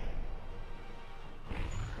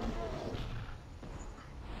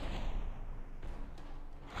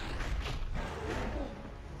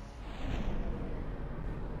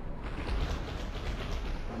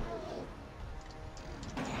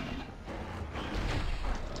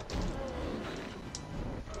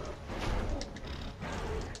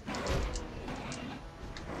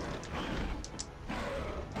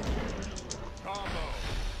 Combo.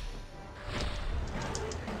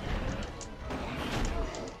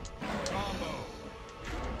 Combo.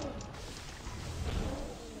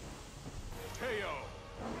 KO.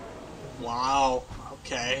 Wow,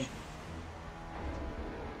 okay.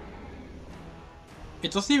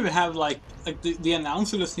 It doesn't even have like the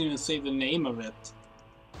announcer doesn't even say the name of it.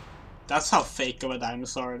 That's how fake of a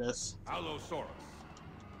dinosaur it is. Allosaurus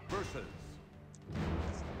versus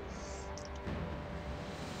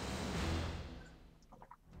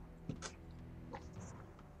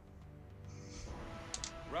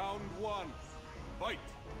round one. Fight.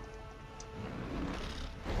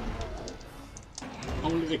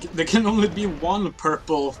 Only there can only be one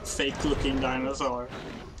purple fake-looking dinosaur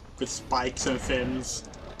with spikes and fins.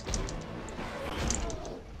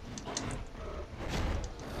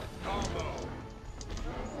 Combo.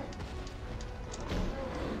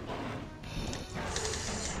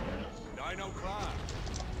 Dino class.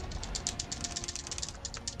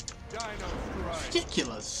 Dino strike.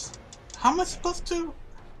 Ridiculous. How am I supposed to?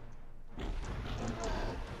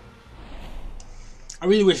 I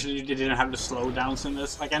really wish they didn't have the slowdowns in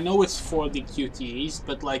this. Like, I know it's for the QTEs,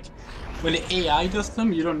 but like, when the AI does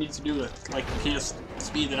them, you don't need to do it. Like, you can just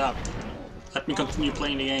speed it up. Let me continue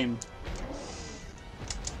playing the game.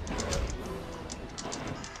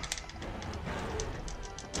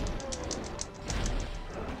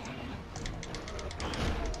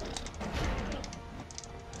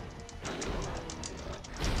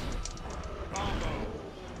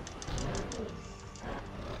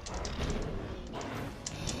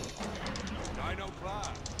 Dino class.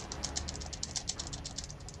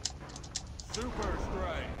 Super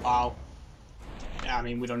strike. Wow. Yeah, I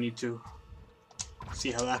mean, we don't need to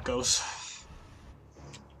see how that goes.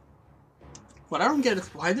 What I don't get is,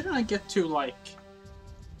 why didn't I get to, like,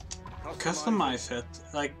 customize it?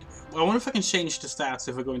 Like, I wonder if I can change the stats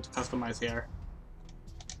if we're going to customize here.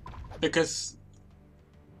 Because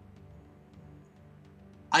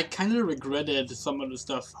I kind of regretted some of the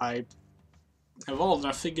stuff I evolved,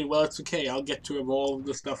 and I figured, well, it's okay, I'll get to evolve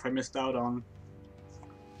the stuff I missed out on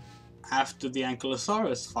after the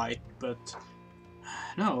Ankylosaurus fight, but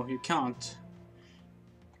no, you can't.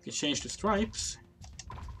 You can change the stripes.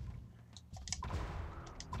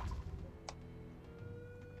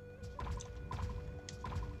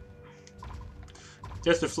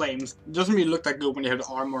 There's the flames. It doesn't really look that good when you have the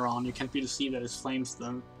armor on. You can't really see that it's flames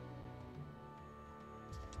then.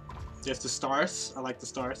 There's the stars. I like the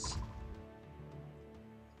stars.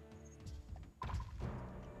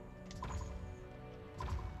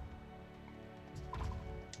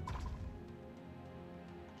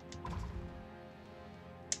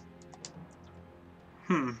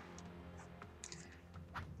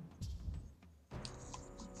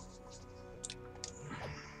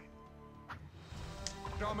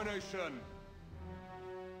 Domination.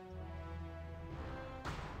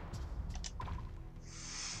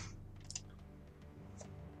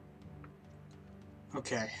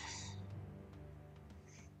 Okay.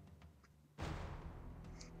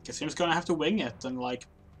 Guess I'm just gonna have to wing it and like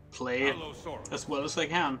play it Allosaurus as well as I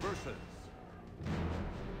can. versus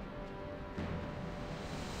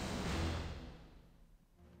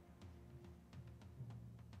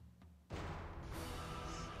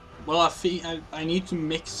Well, I need to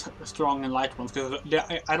mix strong and light ones because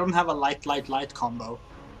I don't have a light combo.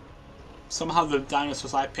 Somehow the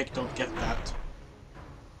dinosaurs I picked don't get that.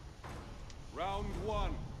 round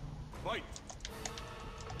one. Fight.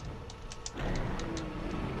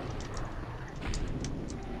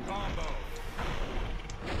 Combo.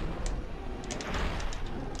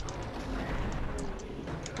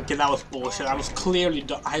 Okay, that was bullshit. I was clearly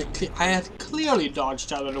I had clearly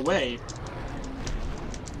dodged out of the way.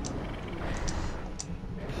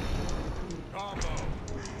 Combo.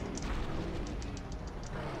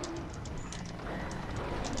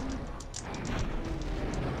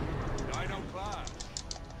 Dino class.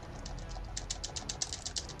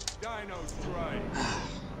 Dino strike.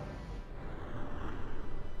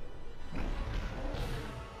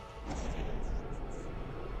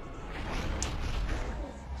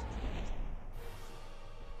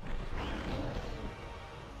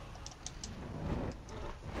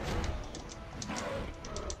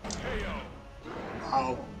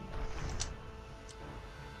 Ow.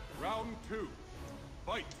 Round 2.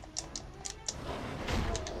 Fight.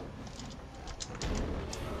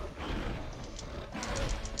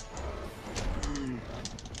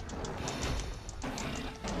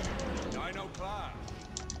 Dino clash.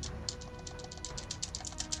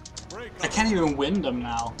 Break I up. can't even win them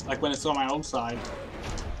now, like when it's on my own side.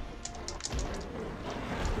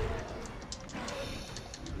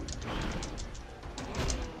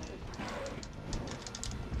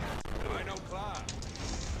 Dino clash.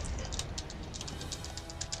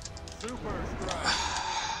 Super strike.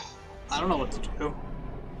 I don't know what to do,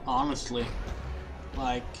 honestly.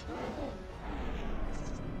 Like,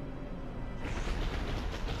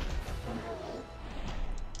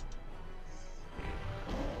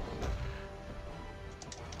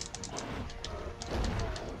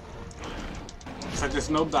 it's like there's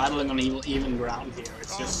no battling on even ground here.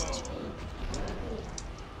 It's just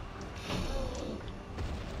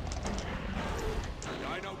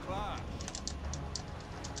Dino clash.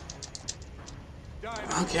 Dino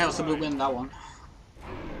okay. I was able to strike. win that one.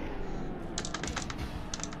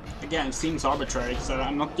 Again, it seems arbitrary because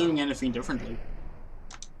I'm not doing anything differently.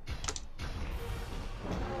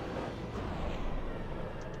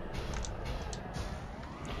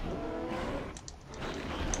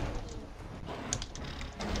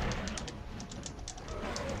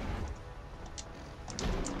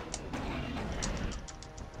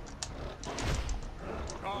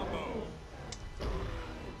 Combo.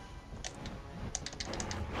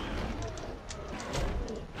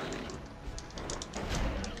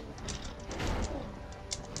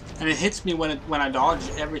 And it hits me when I dodge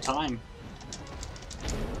every time.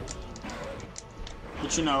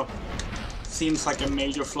 Which, you know, seems like a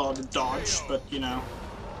major flaw to dodge, but you know,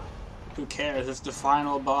 who cares? It's the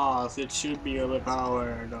final boss. It should be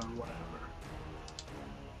overpowered or whatever.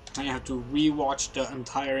 And you have to rewatch the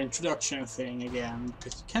entire introduction thing again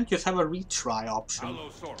because you can't just have a retry option.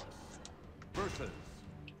 Allosaurus versus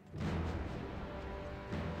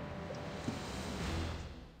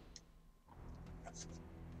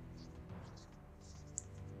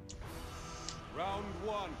round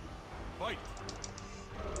 1. Fight.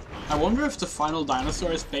 I wonder if the final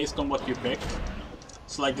dinosaur is based on what you pick.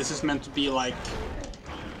 So like this is meant to be like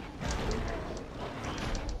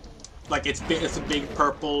it's a big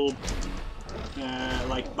purple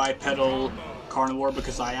like bipedal carnivore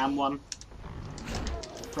because I am one.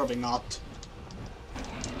 Probably not.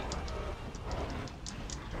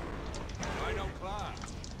 Dino clash.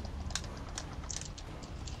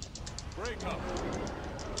 Break up.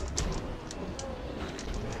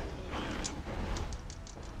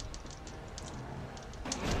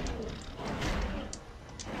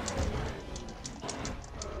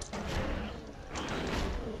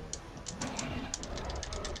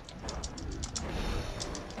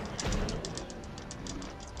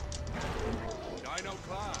 Dino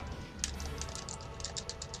clash.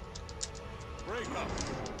 Break up.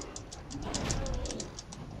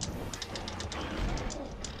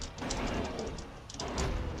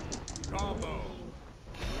 Combo.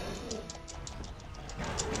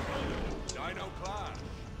 Dino clash.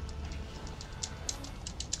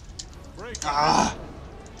 Break up. Ah!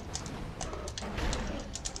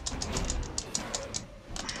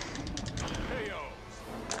 KO.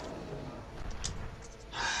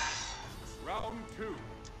 Round 2.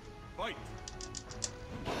 Fight.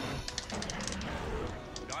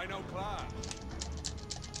 Dino clash.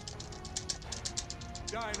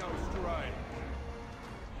 Dino strike.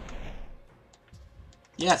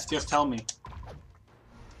 Yes, just tell me.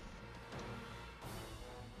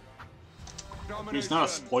 It's not a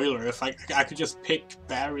spoiler. If I could just pick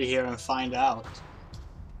Barry here and find out.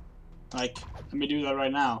 Like, let me do that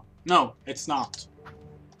right now. No, it's not.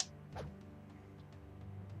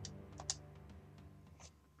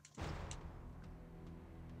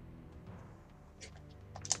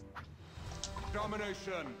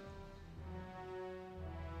 Domination.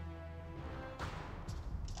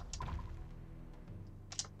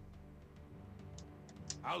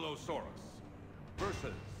 Allosaurus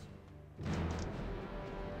versus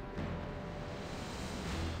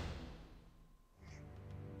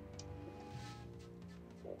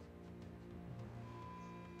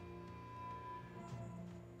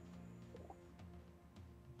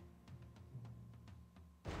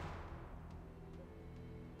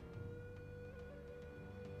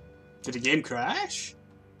Did the game crash?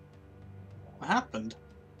 What happened?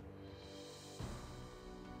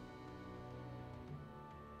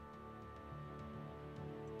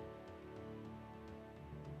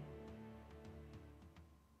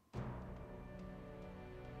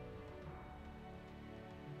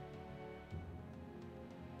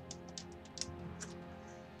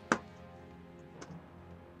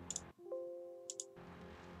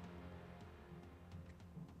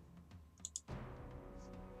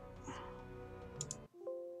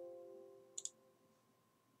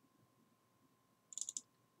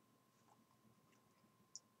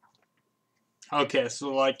 Okay, so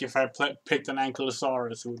like if I picked an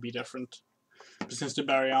Ankylosaurus, it would be different. But since the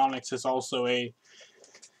Baryonyx is also a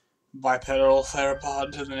bipedal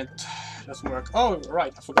theropod, then it doesn't work. Oh,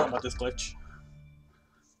 right, I forgot about this glitch.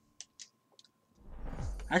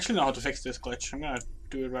 I actually know how to fix this glitch. I'm gonna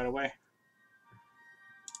do it right away.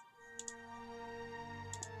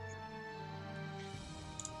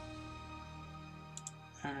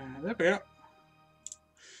 There we go.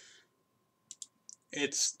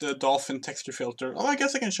 It's the dolphin texture filter. Oh, I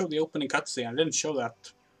guess I can show the opening cutscene. I didn't show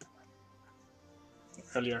that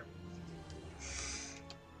earlier.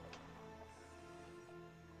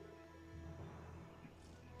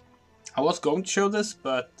 I was going to show this,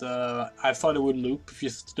 but I thought it would loop if you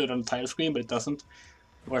stood on the title screen, but it doesn't.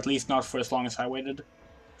 Or at least not for as long as I waited.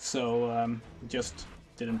 So, it just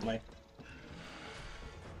didn't play.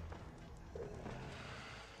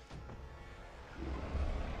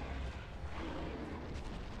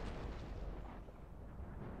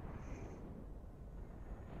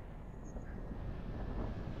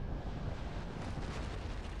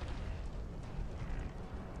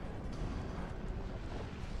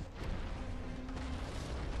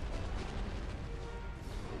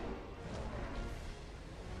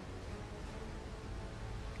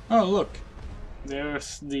 Oh, look.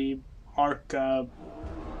 There's the Archosaurus,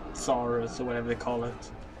 or whatever they call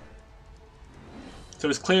it. So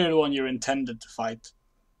it's clearly the one you're intended to fight.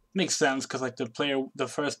 Makes sense, because like the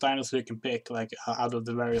first dinosaur you can pick, like out of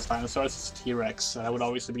the various dinosaurs, is T-Rex. So that would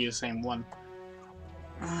obviously be the same one.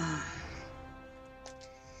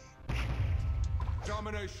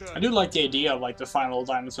 Domination. I do like the idea of like the final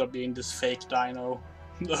dinosaur being this fake dino,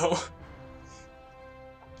 though.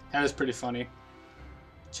 That is pretty funny.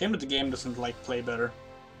 Shame that the game doesn't like play better,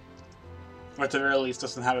 or at the very least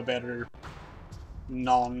doesn't have a better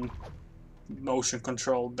non-motion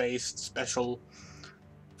control based special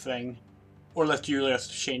thing, or let you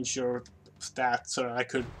just change your stats so that I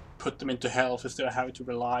could put them into health instead of having to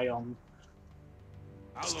rely on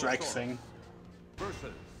strike thing.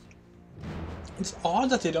 Versus. It's odd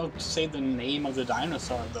that they don't say the name of the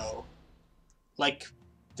dinosaur though. Like,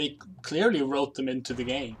 they clearly wrote them into the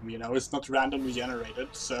game, you know, it's not randomly generated,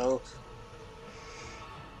 so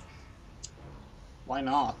why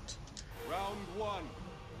not? Round one.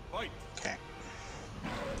 Fight. Okay.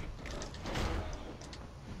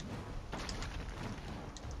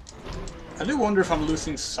 I do wonder if I'm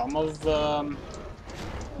losing some of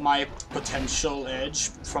my potential edge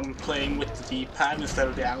from playing with the D-pad instead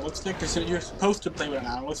of the analog stick, because you're supposed to play with an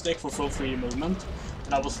analog stick for full 3D movement,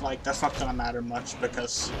 and I was like, that's not gonna matter much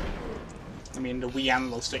because, I mean, the Wii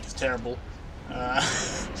analog stick is terrible. Dino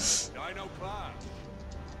Clash.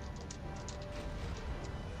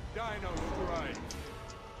 Dino Strike.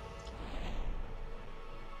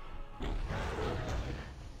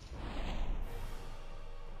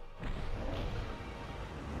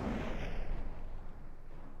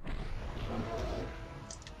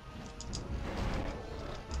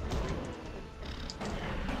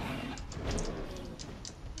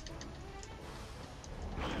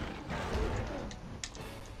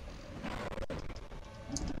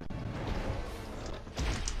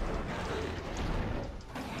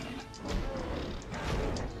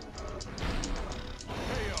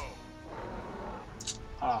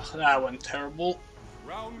 Ah, that went terrible.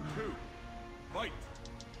 Round two. Fight.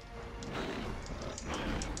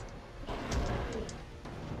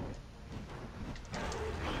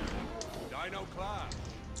 Dino Clash.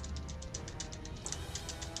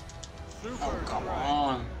 Super Oh, come Strike.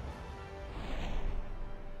 on.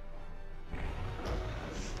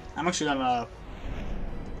 I'm actually gonna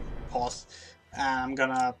pause. I'm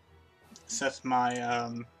gonna set my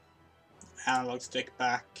analog stick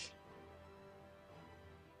back.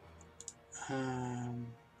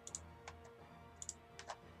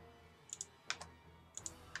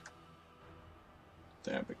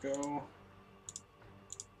 There we go.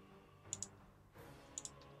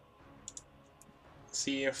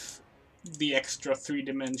 See if the extra 3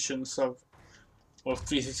 dimensions of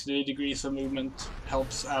 360 degrees of movement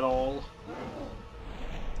helps at all.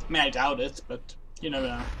 I mean, I doubt it, but you never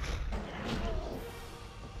know.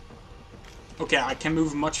 Okay, I can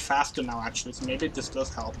move much faster now actually, so maybe this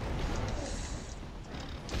does help.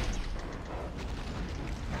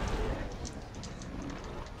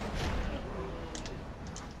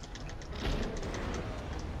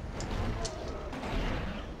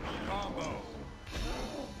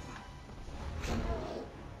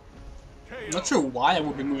 I'm not sure why I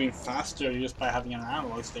would be moving faster just by having an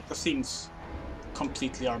analog stick. That seems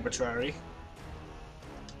completely arbitrary.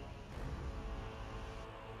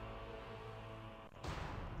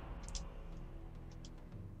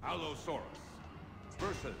 Allosaurus.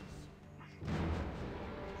 versus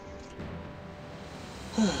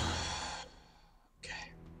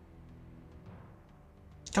Okay.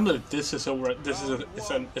 Can't believe this is over. This is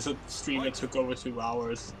a stream that took over 2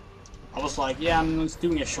 hours. I was like, yeah, I'm just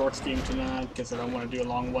doing a short stream tonight because I don't want to do a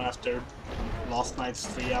long one after last night's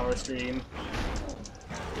 3-hour stream.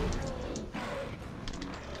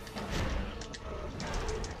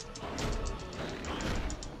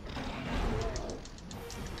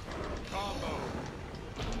 combo.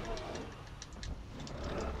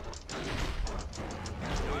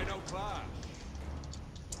 Dino clash.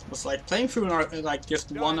 It was like playing through like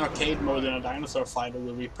just one arcade mode in a dinosaur fighter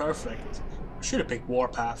would be perfect. I should have picked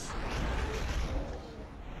Warpath.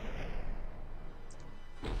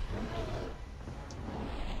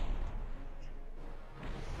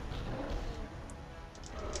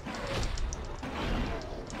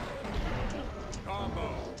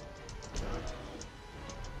 Combo.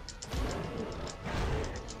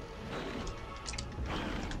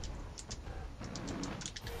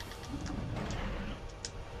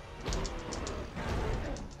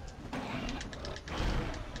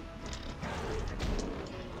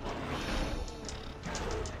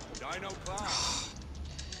 Dino clash.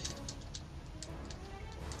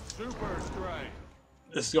 Super strike.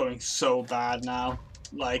 This is going so bad now.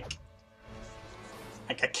 Like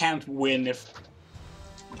I can't win if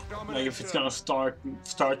it's gonna start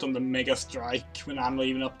on the Mega Strike when I'm not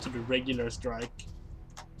even up to the regular strike.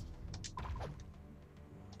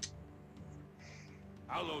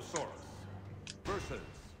 Allosaurus versus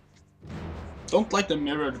Don't like the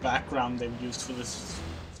mirrored background they've used for this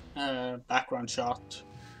background shot.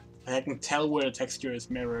 I can tell where the texture is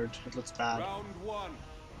mirrored. It looks bad. round 1.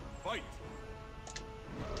 Fight.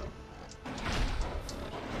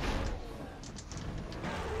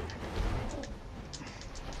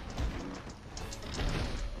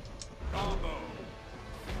 Combo.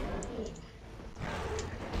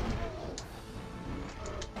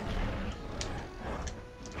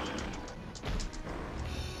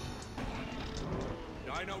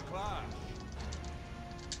 Dino clash.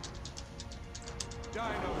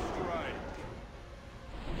 Dino strike.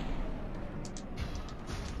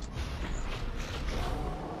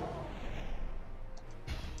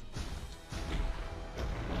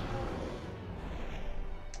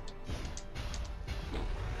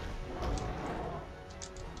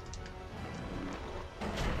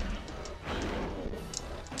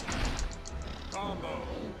 Combo.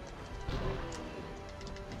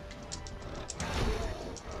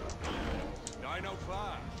 Dino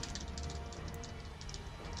clash.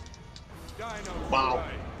 Dino Wow.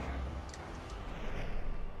 strike.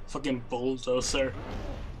 Fucking bulldozer.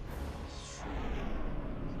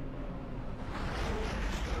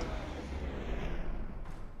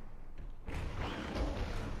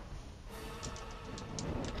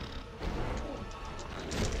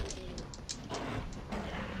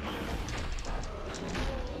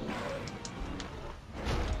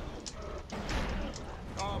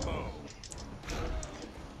 Combo.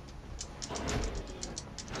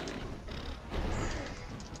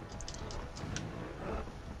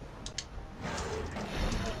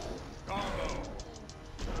 Combo.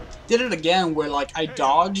 Did it again where like I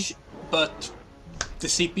dodge, but the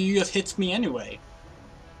CPU just hits me anyway.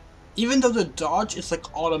 Even though the dodge is like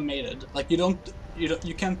automated, like you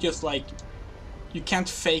can't just like you can't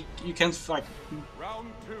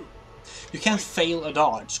Round 2. you can't fail a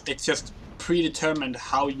dodge. It's just predetermined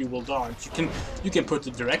how you will dodge. You can put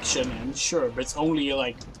the direction in, sure, but it's only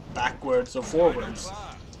like backwards or forwards. Dino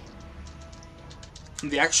clash.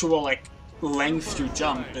 The actual like length you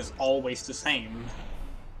jump is always the same.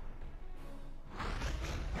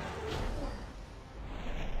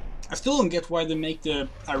 I still don't get why they make the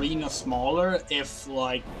arena smaller if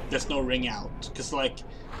like there's no ring out, because like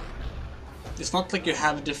it's not like you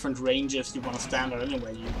have different ranges you want to stand at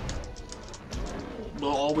anyway. You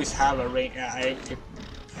will always have a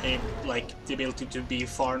like the ability to be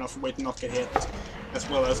far enough away to not get hit, as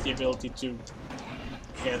well as the ability to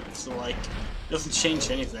hit. So like it doesn't change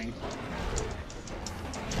anything.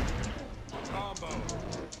 Combo.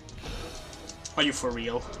 Are you for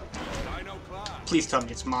real? Dino clash. Please tell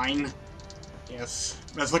me it's mine. Yes.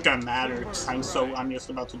 That's not gonna matter, 'cause I'm just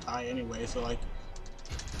about to die anyway, so like...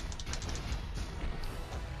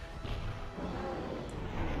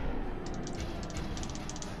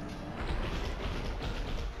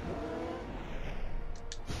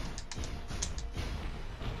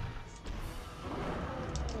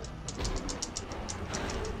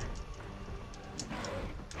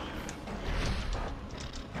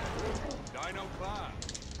 Dino clash.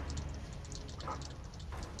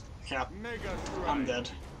 Yeah, Mega strike. I'm dead.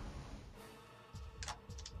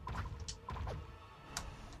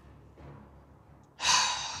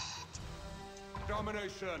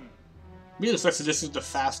 Formation. Really sucks that this is the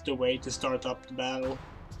faster way to start up the battle.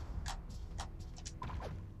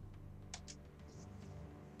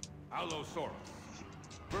 Allosaurus.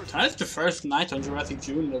 That's the first night on Jurassic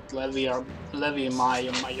June that Levy, my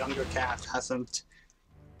younger cat, hasn't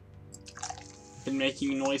been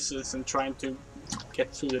making noises and trying to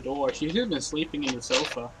get through the door. She's just been sleeping in the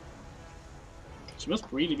sofa. She must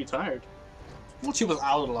really be tired. Well, she was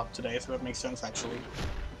out a lot today, so that makes sense actually.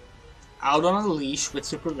 Out on a leash with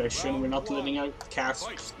supervision. We're not letting our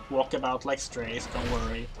cats walk about like strays, don't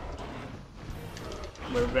worry.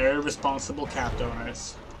 We're very responsible cat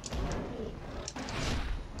owners.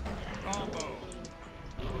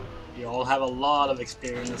 You all have a lot of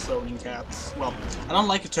experience owning cats. Well, I don't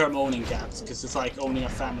like the term owning cats, because it's like owning a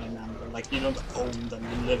family member. Like, you don't own them,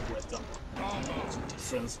 you live with them. There's a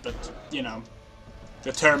difference, but, you know,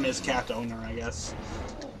 the term is cat owner, I guess.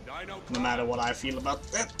 No matter what I feel about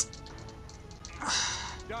that.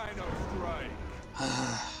 Dino strike.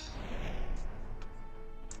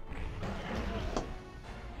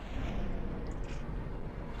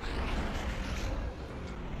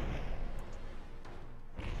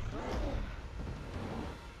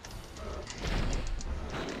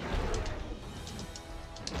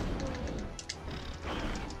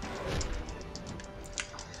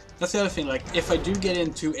 That's the other thing, like, if I do get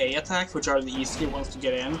into A attacks, which are the easier ones to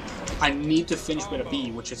get in, I need to finish with a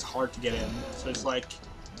B, which is hard to get in. So it's like,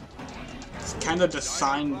 it's kind of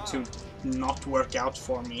designed to not work out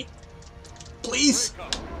for me. Please!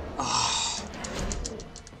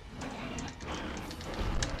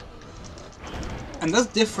 And that's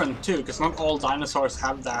different too, because not all dinosaurs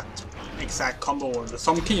have that exact combo order.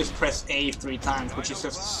 Some can just press A 3 times, which is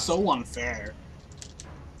just so unfair.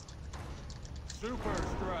 Super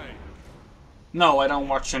strike. No, I don't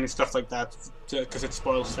watch any stuff like that, because it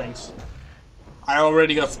spoils things. I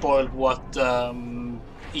already got spoiled what Ida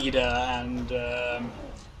and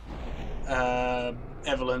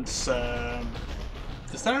Evelyn's...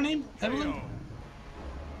 is that her name? Evelyn?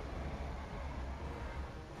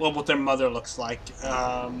 Well, what their mother looks like. But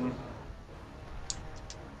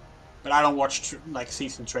I don't watch like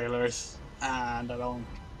season trailers, and I don't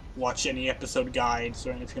watch any episode guides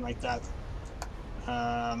or anything like that.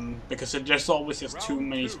 Because there's always just too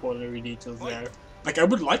many spoilery details there. Like, I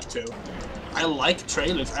would like to. I like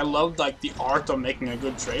trailers. I love like the art of making a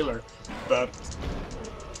good trailer, but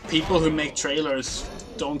people who make trailers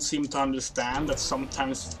don't seem to understand that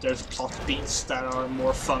sometimes there's plot beats that are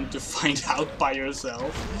more fun to find out by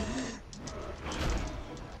yourself.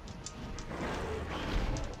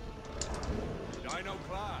 Dino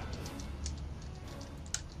class.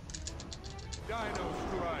 Dino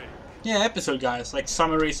strike. Yeah, episode guys, like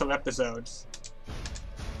summaries of episodes.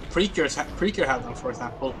 Precure have them, for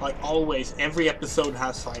example. Like always, every episode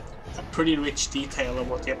has like a pretty rich detail of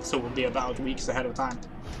what the episode will be about weeks ahead of time.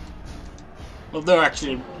 Well, you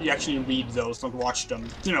actually read those, not watch them.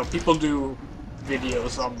 You know, people do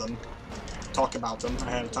videos of them, talk about them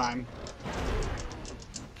ahead of time.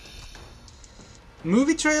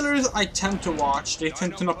 Movie trailers I tend to watch. They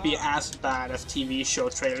tend to not be as bad as TV show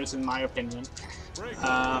trailers, in my opinion.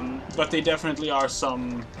 But they definitely are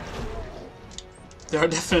some... There are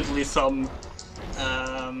definitely some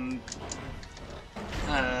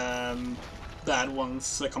bad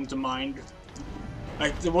ones that come to mind.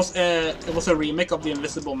 Like there was a remake of The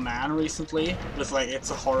Invisible Man recently.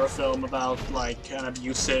 It's a horror film about like an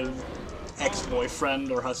abusive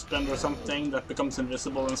ex-boyfriend or husband or something that becomes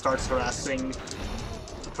invisible and starts harassing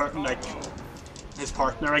his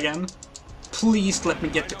partner again. Please let me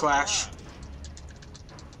get the Clash.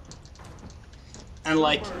 And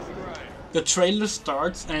like the trailer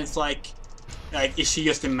starts and it's like is she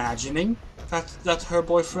just imagining that her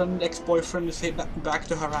ex-boyfriend is back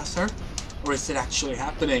to harass her? Or is it actually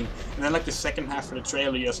happening? And then like the second half of the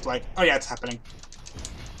trailer, you're just like, oh yeah, it's happening.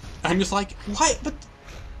 And I'm just like, why? But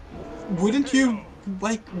wouldn't you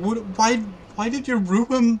like? Why did you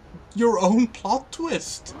ruin your own plot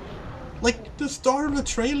twist? Like the start of the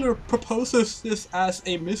trailer proposes this as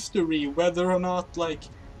a mystery, whether or not like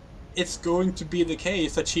it's going to be the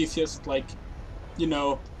case that she's just like, you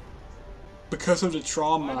know, because of the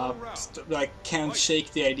trauma, like can't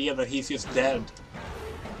shake the idea that he's just dead.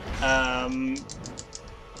 And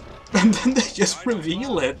then they just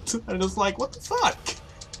reveal it, and it's like, what the fuck?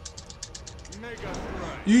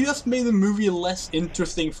 You just made the movie less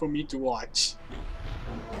interesting for me to watch.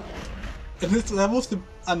 And that was the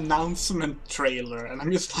announcement trailer, and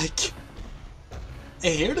I'm just like, I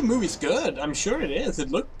hear the movie's good, I'm sure it is,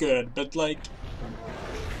 it looked good, but like,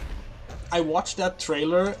 I watched that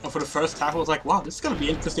trailer, and for the first half I was like, wow, this is gonna be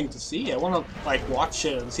interesting to see. I wanna like watch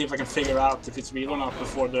it and see if I can figure out if it's real or not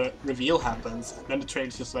before the reveal happens. And then the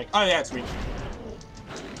trailer's just like, oh yeah, it's real.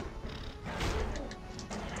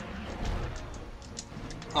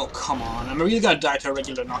 Oh, come on. I'm really gonna die to a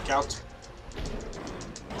regular knockout.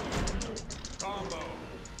 Combo.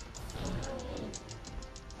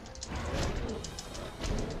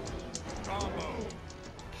 Combo.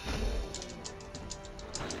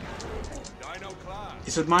 Dino Clash.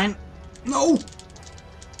 Is it mine? No!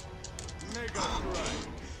 Mega Strike.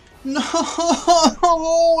 No!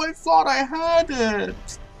 I thought I had it!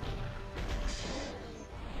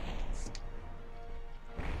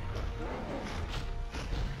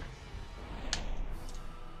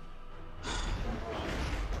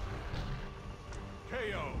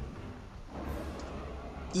 KO.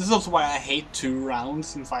 This is also why I hate 2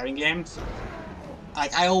 rounds in fighting games.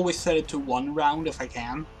 Like, I always set it to 1 round if I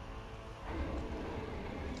can.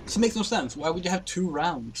 This makes no sense. Why would you have 2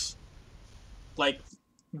 rounds? Like,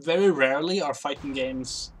 very rarely are fighting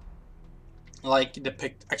games like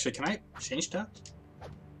depict. Actually, can I change that?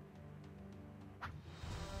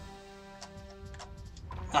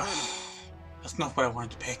 That's not what I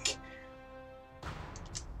wanted to pick.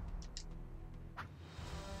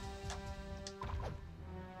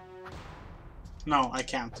 No, I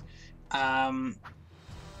can't.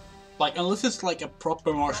 Like, unless it's like a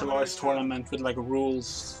proper martial arts tournament with like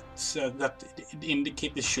rules so that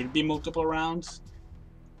indicate there should be multiple rounds.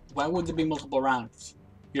 Why would there be multiple rounds?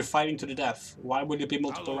 You're fighting to the death. Why would there be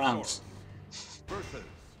multiple rounds? Versus.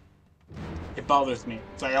 It bothers me.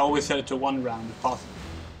 So I always set it to 1 round if possible.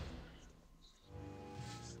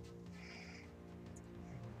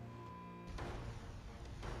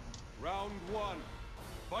 Round 1.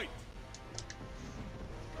 Fight.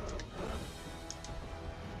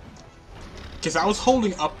 Because I was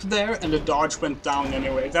holding up there and the dodge went down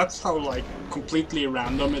anyway. That's how like completely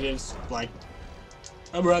random it is. Like,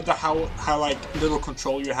 about how like little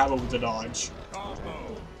control you have over the dodge.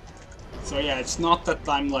 Combo. So yeah, it's not that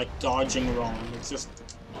I'm like dodging wrong. It's just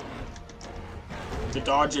the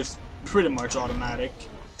dodge is pretty much automatic.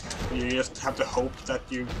 You just have to hope that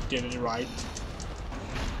you did it right.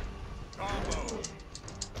 Combo.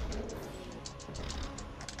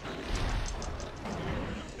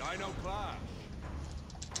 Dino Clash.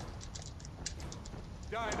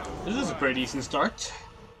 Dino This is a Strike. pretty decent start.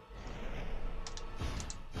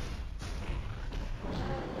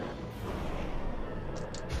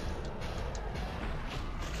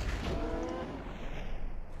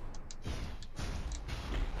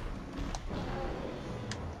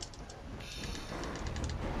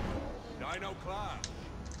 Dino Clash.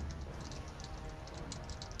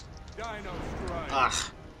 Dino Strike.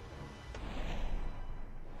 Ah.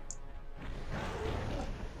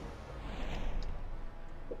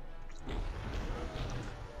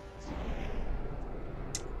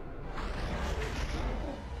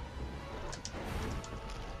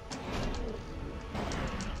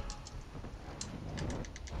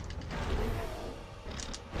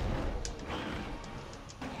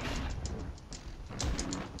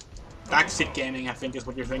 Backseat gaming, I think, is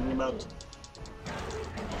what you're thinking about.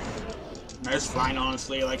 That's fine,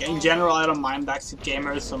 honestly. Like, in general, I don't mind backseat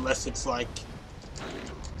gamers unless it's like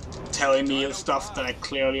telling me stuff that I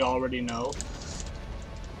clearly already know.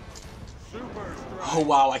 Super Oh Strike.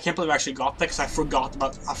 wow, I can't believe I actually got that because I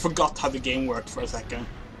forgot how the game worked for a second.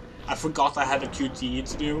 I forgot I had a QTE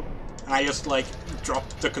to do, and I just like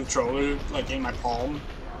dropped the controller like in my palm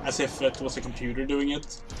as if it was a computer doing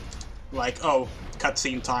it. Like, oh,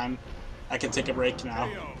 cutscene time. I can take a break now.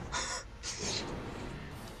 KO.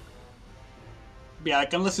 Yeah,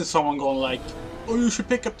 like, unless it's someone going like, oh, you should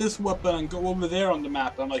pick up this weapon and go over there on the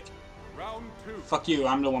map. I'm like, Round 2. fuck you,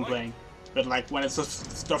 I'm the one playing. But like, when it's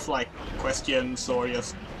just stuff like questions or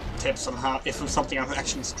just tips on how, if it's something I'm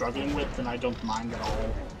actually struggling with, then I don't mind at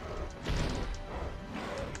all.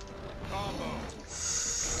 Combo.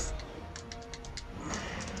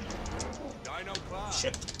 Dino Clash.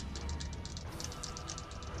 Shit.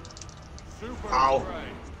 Super Ow. Strike.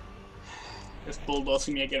 It's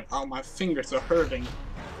bulldozing me again. Ow, my fingers are hurting.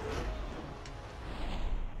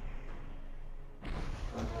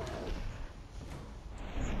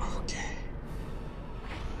 Okay.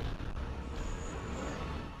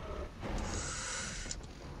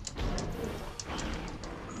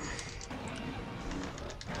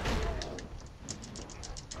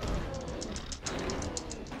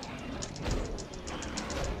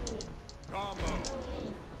 Combo.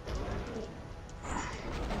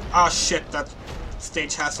 Ah shit, that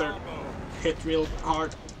stage hazard Combo. hit real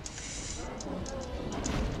hard.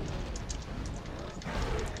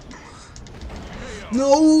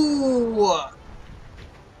 No!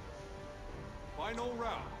 Final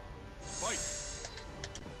round. Fight.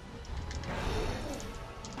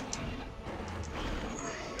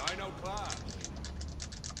 Dino clash.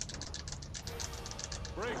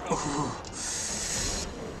 Break up.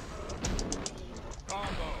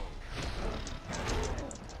 Combo.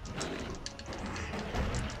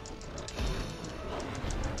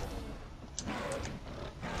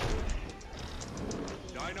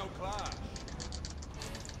 Dino clash.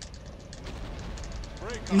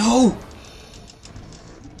 Break up. No!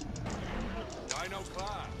 Dino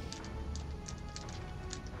clash.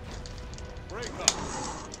 Break up.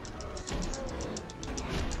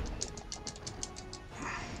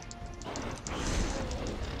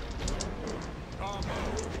 Combo.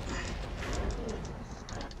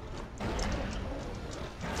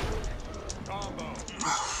 Combo.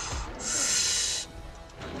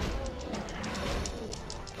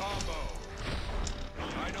 Combo.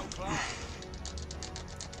 Dino clash.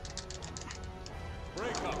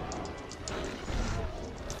 Break up.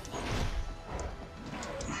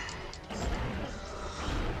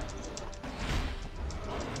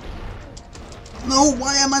 No,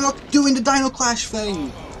 why am I not doing the Dino Clash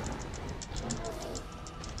thing?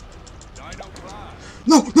 Dino clash.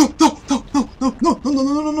 No, no, no, no, no, no, no, no, no,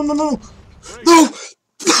 no, no, no, no, no, no!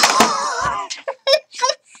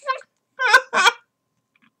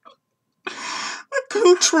 The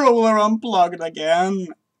controller unplugged again.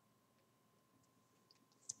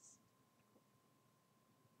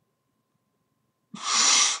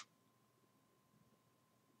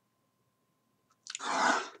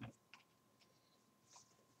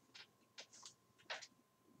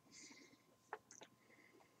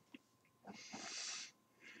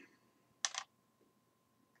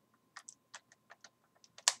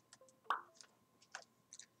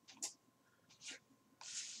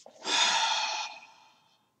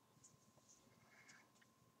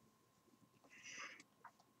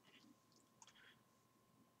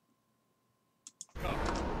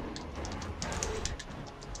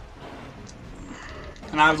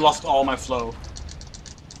 And I've lost all my flow.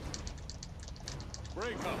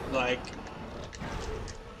 Break up. Like,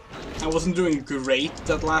 I wasn't doing great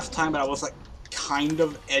that last time, but I was like kind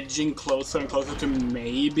of edging closer and closer to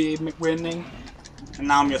maybe winning. And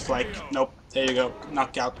now I'm just like, nope, there you go,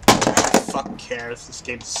 knockout. Fuck cares, this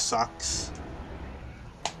game sucks.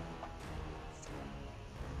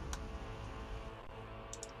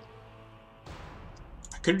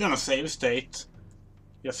 I could have done a save state.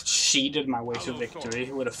 Just cheated my way to victory.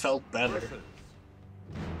 It would have felt better.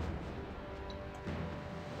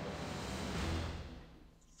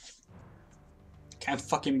 Can't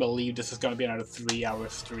fucking believe this is gonna be another 3-hour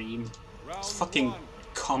stream. It's fucking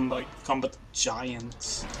combat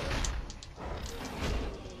giants.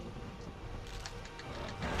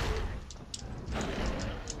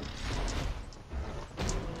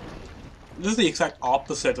 This is the exact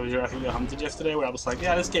opposite of Jurassic Hunted yesterday, where I was like,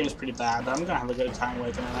 yeah, this game is pretty bad, but I'm gonna have a good time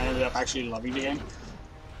with it, and I ended up actually loving the game.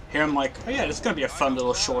 Here I'm like, oh yeah, this is gonna be a fun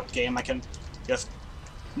little short game I can just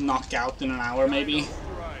knock out in an hour maybe.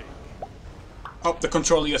 Oh, the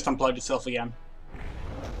controller just unplugged itself again.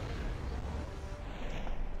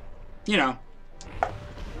 You know.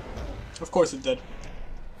 Of course it did.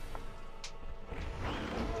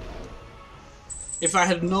 If I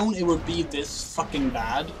had known it would be this fucking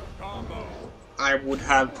bad, I would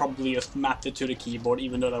have probably just mapped it to the keyboard,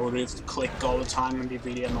 even though that would just click all the time and be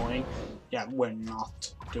really annoying. Yeah, we're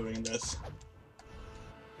not doing this.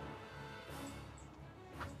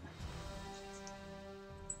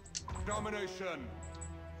 Domination.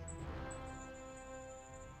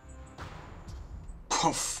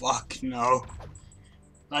 Oh fuck no.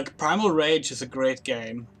 Like, Primal Rage is a great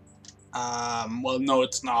game. Well no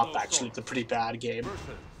it's not actually, it's a pretty bad game.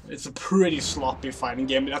 It's a pretty sloppy fighting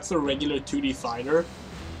game, but that's a regular 2D fighter.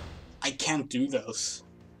 I can't do those.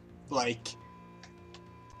 Like...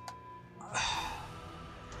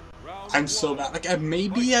 I'm so bad. Like,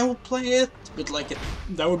 maybe I will play it, but like,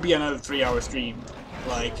 that would be another 3-hour stream.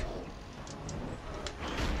 Like...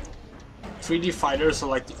 3D fighters are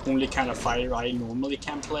like the only kind of fighter I normally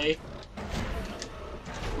can play.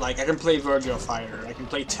 Like, I can play Virtua Fighter, I can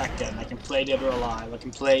play Tekken, I can play Dead or Alive, I can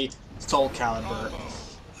play Soul Calibur.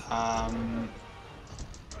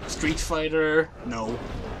 Street Fighter? No.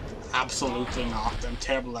 Absolutely not. I'm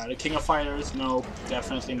terrible at it. King of Fighters? No,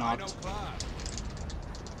 definitely not.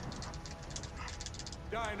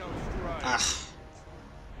 Ah.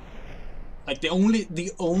 Like, the only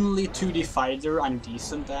 2D fighter I'm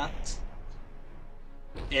decent at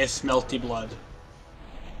is Melty Blood.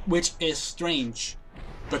 Which is strange.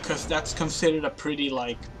 because that's considered a pretty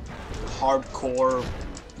like hardcore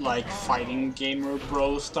like fighting gamer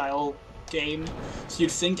bro style game. So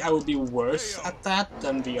you'd think I would be worse at that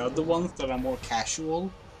than the other ones that are more casual.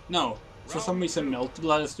 No, for some reason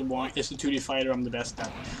Multi-Blood is the 2D fighter I'm the best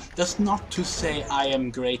at. That's not to say I am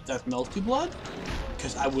great at Multi-Blood,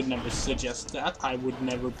 because I would never suggest that. I would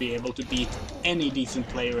never be able to beat any decent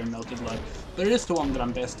player in Multi-Blood, but it is the one that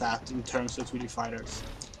I'm best at in terms of 2D fighters.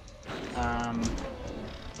 I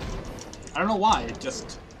don't know why, it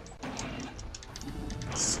just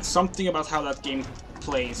something about how that game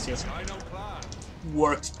plays just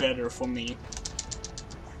works better for me.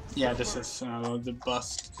 Yeah, this is the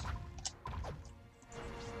bust.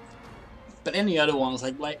 But any other ones,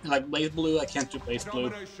 like Blaze Blue, I can't do Blaze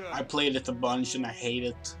Blue. I played it a bunch and I hate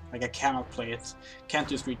it. Like I cannot play it. Can't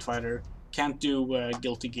do Street Fighter. Can't do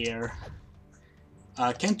Guilty Gear.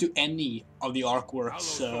 Can't do any of the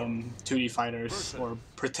ArcWorks 2D fighters or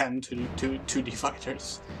pretend to do 2D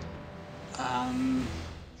fighters.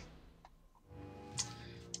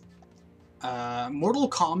 Mortal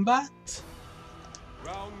Kombat.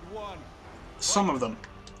 Round 1. Some of them.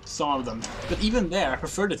 But even there, I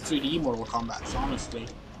prefer the 3D Mortal Kombat, honestly.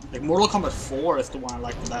 Like, Mortal Kombat 4 is the one I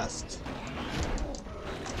like the best.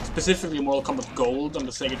 Specifically Mortal Kombat Gold on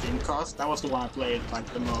the Sega Dreamcast, that was the one I played, like,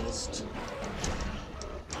 the most.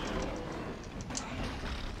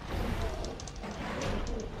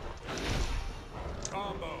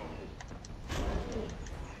 Combo.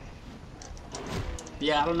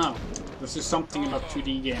 Yeah, I don't know. There's just something about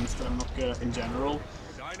 2D games that I'm not good at in general.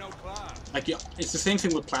 Like, yeah, it's the same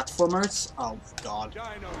thing with platformers. Oh my god.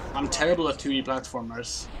 I'm terrible at 2D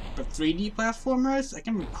platformers. But 3D platformers, I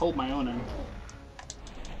can hold my own in.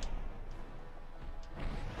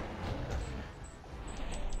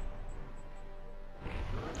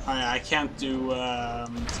 I can't do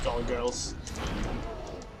Skullgirls.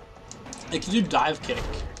 I can do Dive Kick.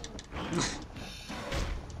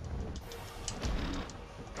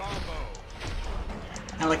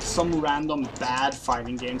 And like some random bad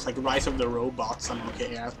fighting games like Rise of the Robots I'm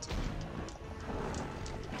okay at.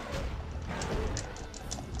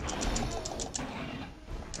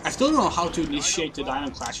 I still don't know how to initiate the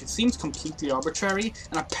Dino Clash. It seems completely arbitrary,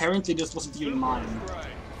 and apparently this wasn't even mine.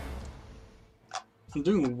 I'm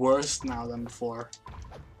doing worse now than before.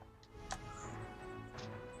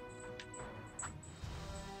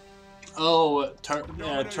 Oh,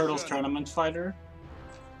 Turtles Tournament Fighter.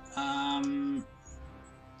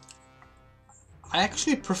 I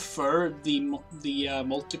actually prefer the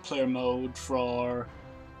multiplayer mode for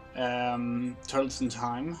Turtles in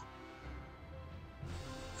Time,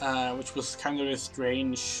 which was kind of a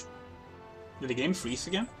strange. Did the game freeze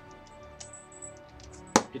again?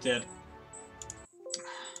 It did.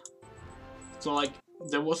 So like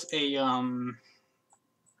there was a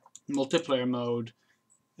multiplayer mode,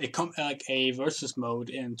 like a versus mode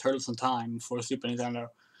in Turtles in Time for Super Nintendo.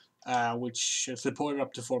 Which supported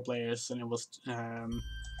up to 4 players, and it was, you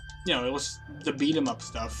know, it was the beat 'em up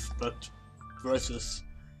stuff, but versus.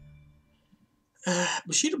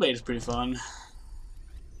 Bushido Blade is pretty fun.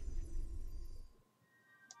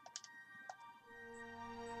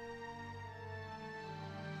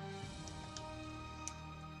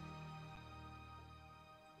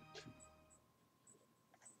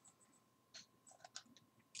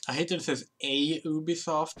 I hate that it says a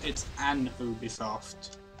Ubisoft, it's an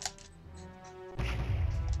Ubisoft.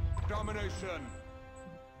 Domination.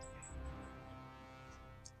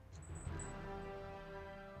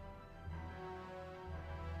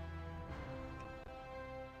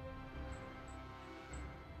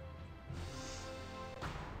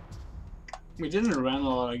 We didn't run a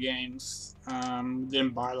lot of games.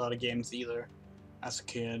 Didn't buy a lot of games either as a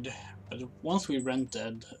kid. But once we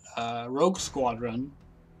rented Rogue Squadron,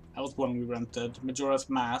 that was one we rented. Majora's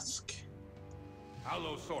Mask.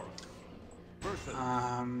 Allosaurus. There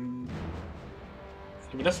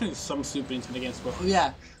were definitely some Super Nintendo games. But oh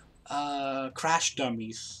yeah, Crash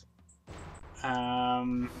Dummies.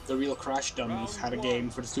 The real Crash Dummies had a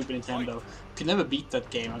game for the Super Nintendo. Could never beat that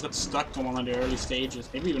game. I got stuck on one of the early stages,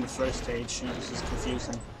 maybe even the first stage. You know, this is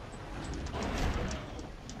confusing.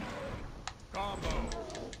 Combo.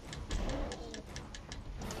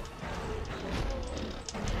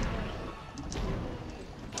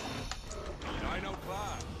 Dino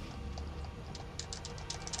Clash.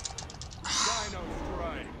 Dino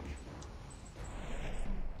Strike.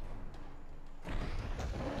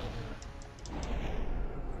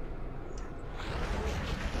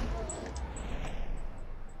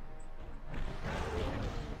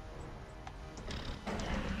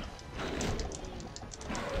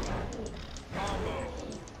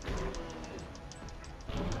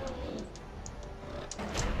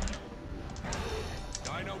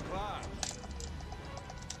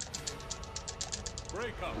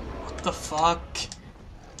 up. What the fuck?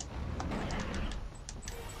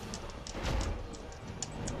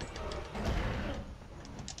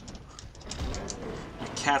 My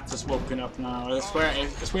cat has woken up now. I swear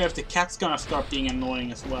if the cat's gonna start being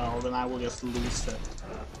annoying as well, then I will just lose it.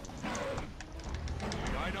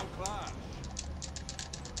 Dino clash.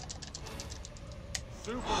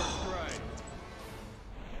 Super strike.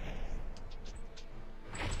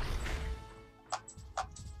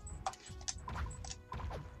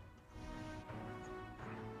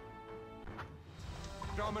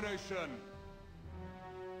 Domination.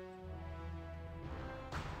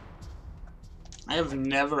 I have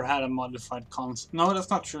never had a modified console. No, that's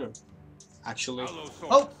not true. Actually. Allosaurus.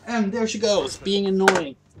 Oh, and there she goes, being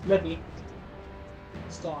annoying. Let me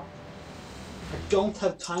stop. I don't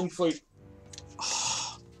have time for it.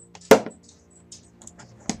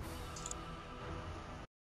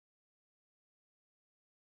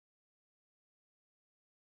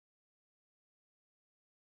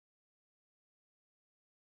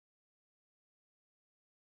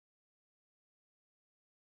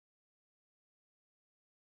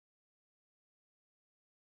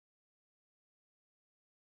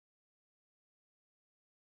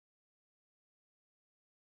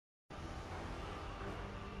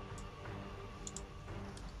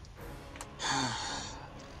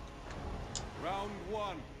 Round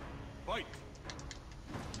one. Fight.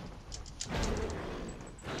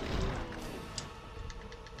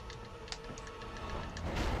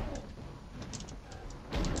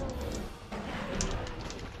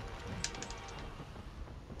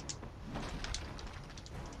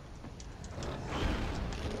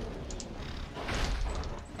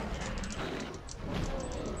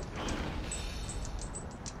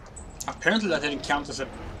 Apparently that didn't count as a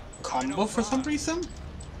combo for some reason.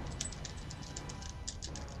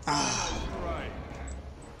 Strike.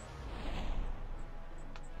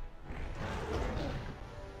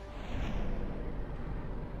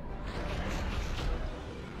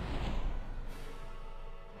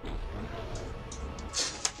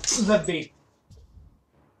 Let me.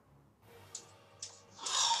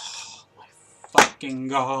 My fucking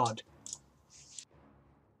god.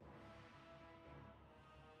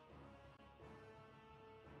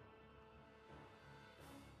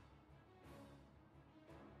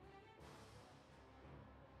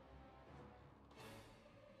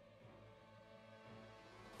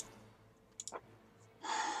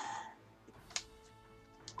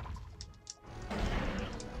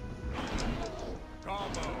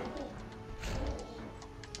 Combo.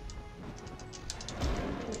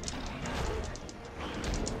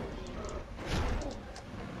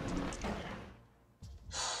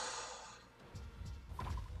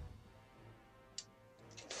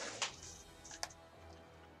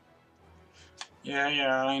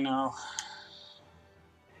 Yeah, I know.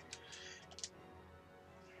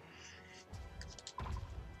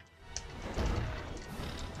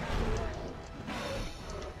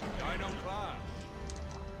 Dino clash.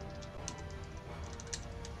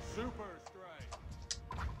 Super strike.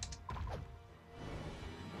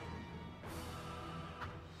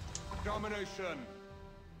 Domination.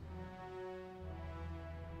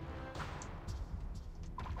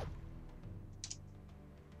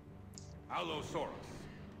 Allosaurus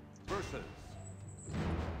versus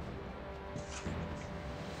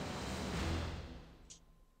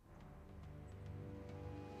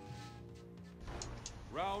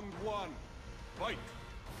round one. Fight.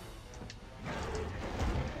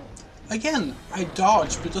 Again, I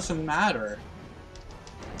dodged, but it doesn't matter.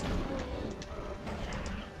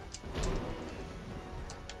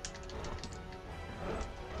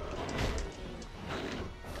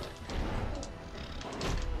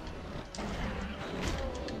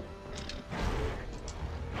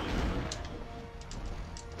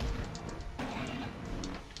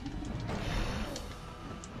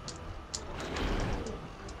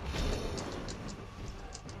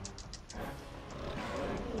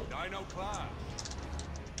 Dino clash.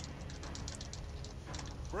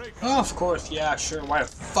 Break Oh, of course, yeah, sure, why the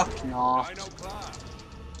fuck not? Dino clash.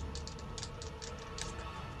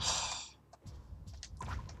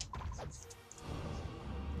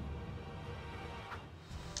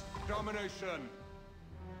 Domination.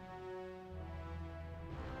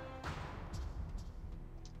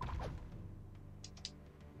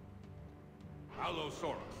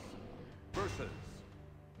 Allosaurus versus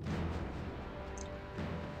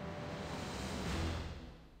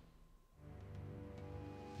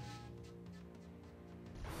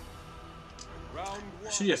round I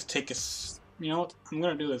one. should just take a... You know what? I'm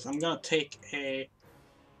gonna do this. I'm gonna take a...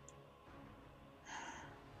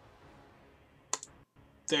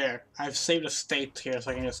 There, I've saved a state here so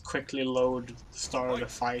I can just quickly load the start of the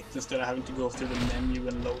fight instead of having to go through the menu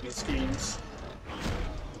and loading screens.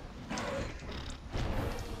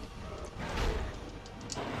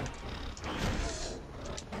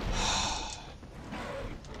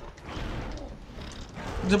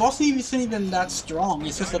 The boss isn't even that strong,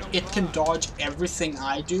 it's just that it can dodge everything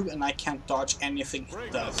I do and I can't dodge anything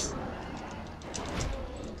it does.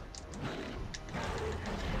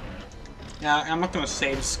 Yeah, I'm not gonna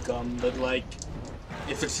save Scum, but like,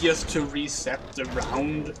 if it's just to reset the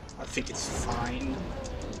round, I think it's fine.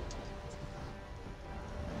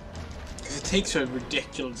 Because it takes a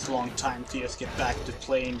ridiculous long time to just get back to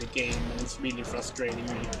playing the game, and it's really frustrating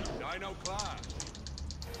me. Dino class.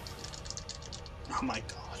 Oh my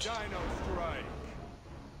god. Dino strike.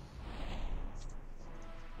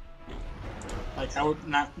 Like, I would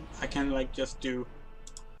not, I can like just do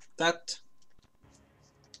that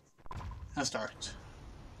and start.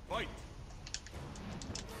 Fight.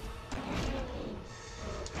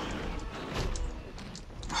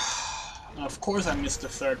 And of course I missed the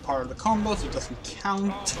third part of the combo, so it doesn't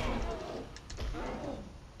count. Combo.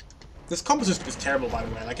 This combo system is terrible, by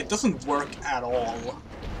the way, like it doesn't work at all.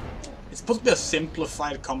 It's supposed to be a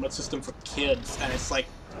simplified combat system for kids, and it's like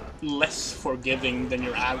less forgiving than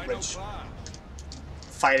your Dino average class.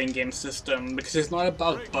 fighting game system, because it's not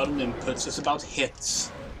about button inputs, it's about hits,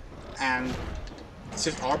 and it's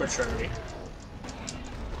just arbitrary.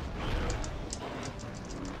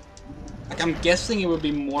 Like, I'm guessing it would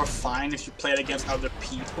be more fine if you played against other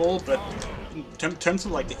people, but in terms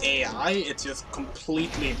of like the AI, it's just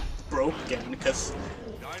completely broken, because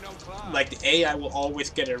Dino class. like the AI will always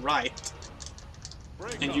get it right,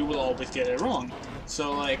 Break and you will always get it wrong.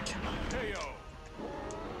 So like, KO.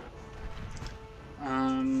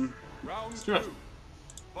 Round two. two.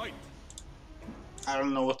 Fight. I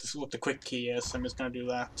don't know what the quick key is. I'm just gonna do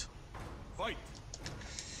that. Fight.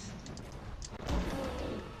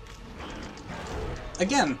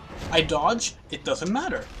 Again, I dodge. It doesn't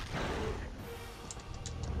matter.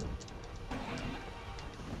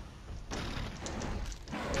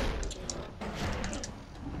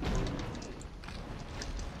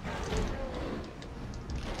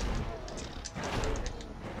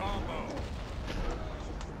 Combo.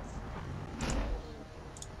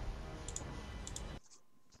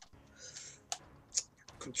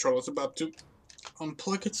 Controller's about to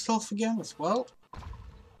unplug itself again as well.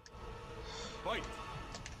 Fight.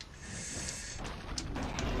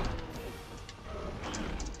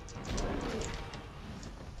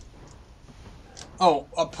 Oh,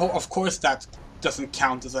 of course that doesn't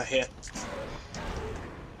count as a hit.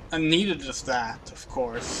 And neither does that, of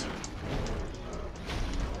course.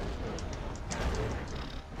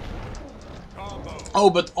 Combo.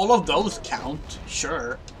 Oh, but all of those count,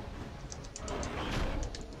 sure.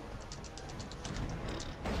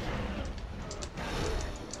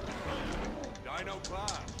 Dino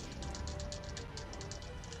class.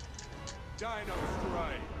 Dino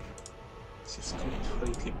strike. It's just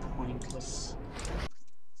completely pointless.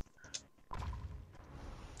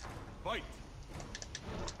 Fight.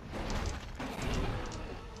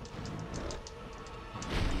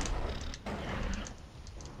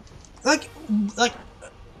 Like,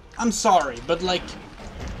 I'm sorry, but like,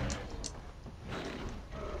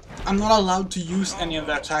 I'm not allowed to use any of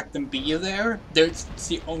the attack and be there. It's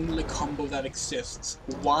the only combo that exists.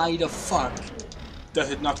 Why the fuck does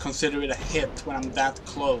it not consider it a hit when I'm that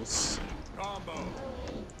close? Combo.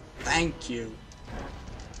 Thank you.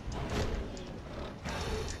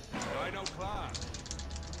 Dino class.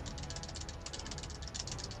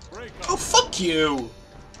 Break Oh, up. fuck you!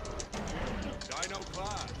 Dino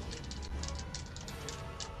class.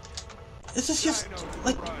 This is just,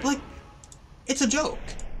 like, it's a joke.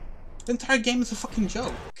 The entire game is a fucking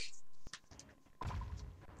joke.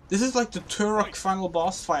 This is like the Turok final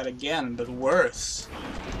boss fight again, but worse.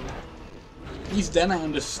 At least then I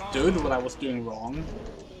understood what I was doing wrong.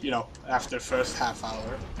 You know, after the first half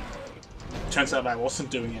hour. Turns out I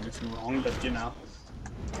wasn't doing anything wrong, but you know.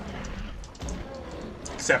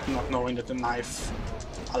 Except not knowing that the knife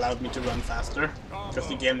allowed me to run faster. Because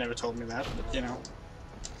the game never told me that, but you know.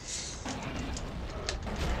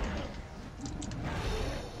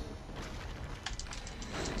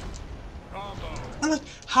 And like,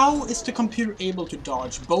 how is the computer able to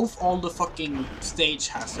dodge both all the fucking stage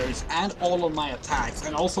hazards and all of my attacks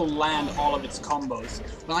and also land all of its combos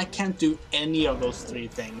when I can't do any of those three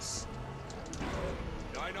things?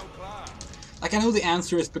 Dino class. Like, I know the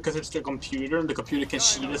answer is because it's the computer and the computer can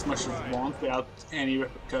cheat as much as it wants without any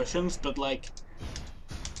repercussions, but like,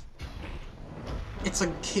 it's a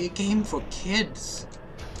game for kids.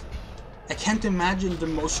 I can't imagine the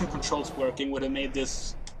motion controls working would have made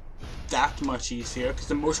this that much easier, because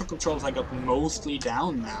the motion controls I got mostly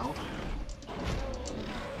down now.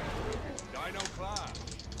 Dino class.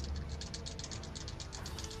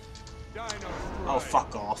 Dino strike. Oh,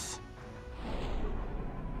 fuck off.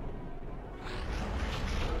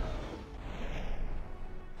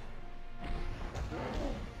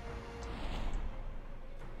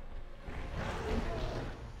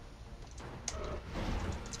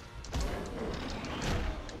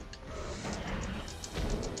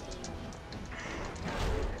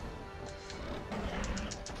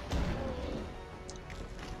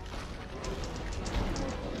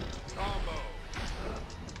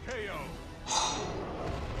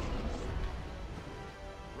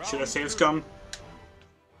 Should I save scum?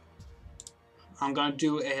 I'm gonna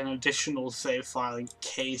do an additional save file in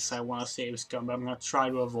case I want to save scum, but I'm gonna try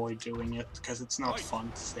to avoid doing it because it's not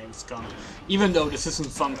fun to save scum. Even though this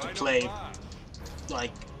isn't fun to play,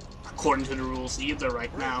 like, according to the rules either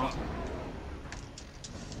right now.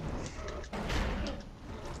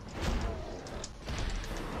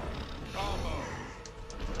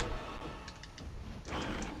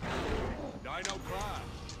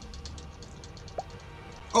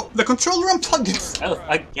 Oh, the controller unplugged itself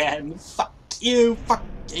again. Fuck you, fuck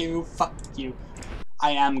you, fuck you.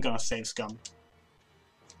 I am gonna save scum.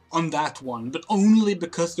 On that one, but only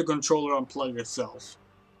because the controller unplugged itself.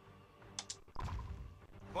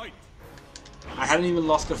 Fight. I haven't even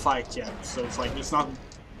lost the fight yet, so it's like, it's not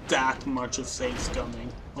that much of save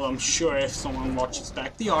scumming. Well, I'm sure if someone watches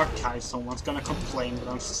back the archive, someone's gonna complain that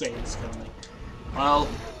I'm save scumming. Well,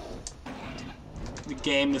 the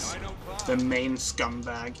game is the main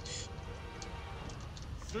scumbag.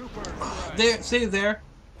 There, see there,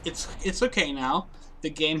 it's okay now. The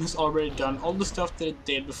game has already done all the stuff that it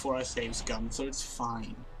did before I saved scum, so it's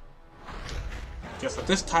fine. Just at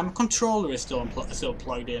this time, a controller is still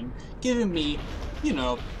plugged in, giving me, you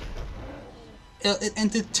know,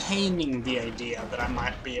 entertaining the idea that I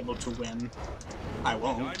might be able to win. I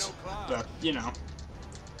won't, but you know.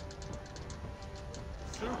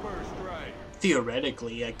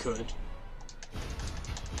 Theoretically, I could.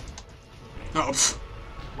 Oh, pff.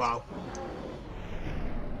 Wow.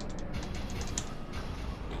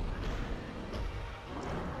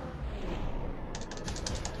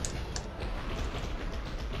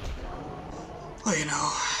 Well, you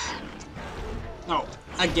know. Oh,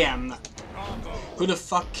 again. Who the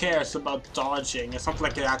fuck cares about dodging? It's not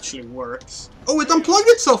like it actually works. Oh, it unplugged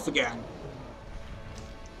itself again!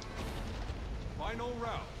 Final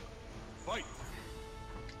round. Fight.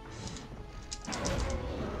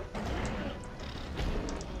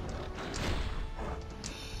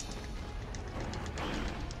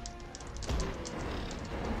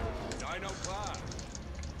 Dino class.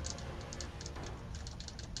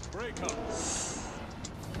 Break up.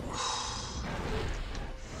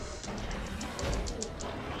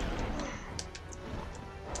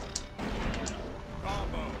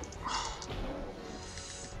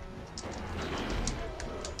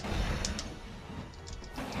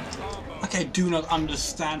 I do not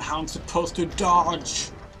understand how I'm supposed to dodge.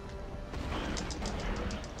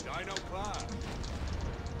 Dino class.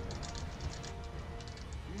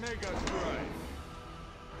 Mega strike.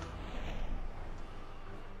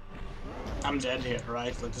 I'm dead here,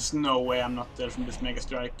 right? Like, there's no way I'm not dead from this Mega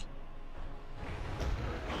Strike.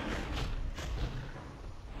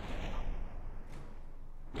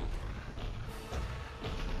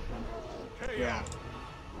 Yeah.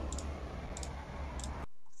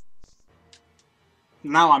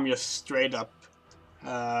 Now I'm just straight up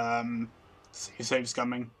saves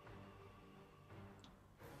coming.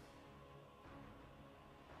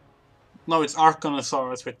 No, it's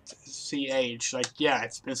Archosaurus with CH. Like, yeah,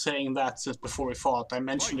 it's been saying that since before we fought. I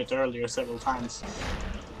mentioned it earlier several times.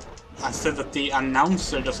 I said that the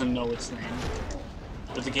announcer doesn't know its name.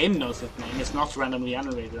 But the game knows its name. It's not randomly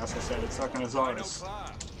generated, as I said. It's Archosaurus.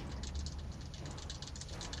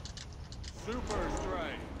 Super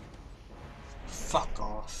strike. Fuck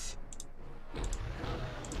off.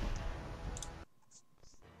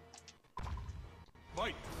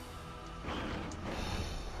 Fight.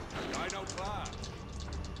 Dino class.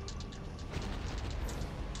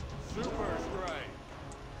 Super strike.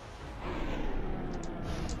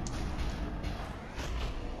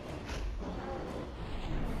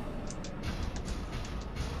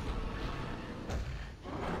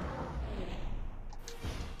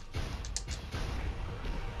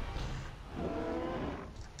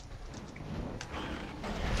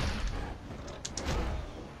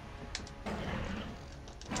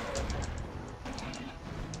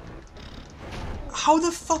 How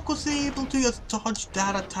the fuck was he able to just dodge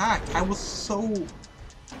that attack? I was so...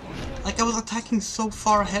 Like, I was attacking so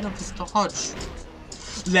far ahead of his dodge.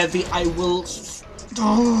 Levy, I will...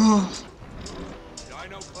 Oh.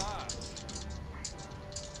 Dino class.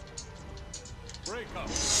 Break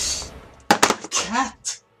up.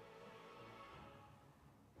 Cat!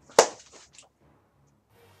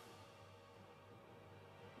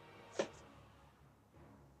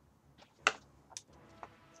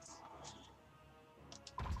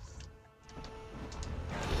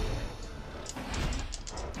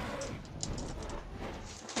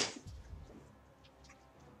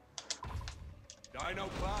 Dino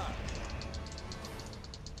class.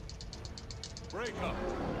 Break up.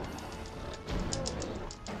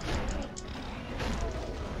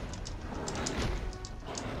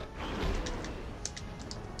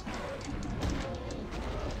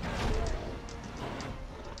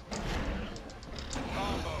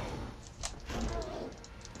 Combo.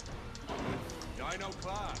 Dino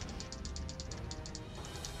class.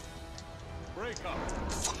 Break up.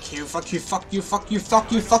 Fuck you, fuck you, fuck you, fuck you,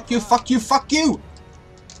 fuck you, fuck you, fuck you, fuck you!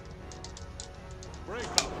 Break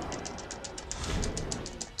up.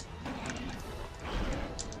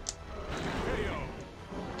 KO.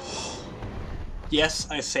 Yes,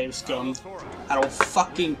 I saved scum. Allosaurus. I don't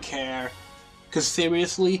fucking care. Cause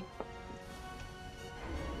seriously,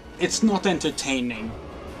 it's not entertaining.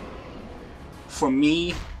 For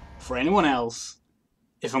me, for anyone else,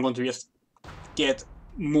 if I'm going to just get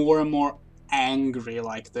more and more angry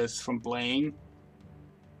like this from playing.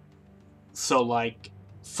 So like,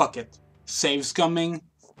 fuck it. Save scumming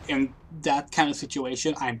in that kind of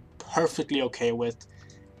situation, I'm perfectly okay with.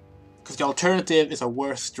 Because the alternative is a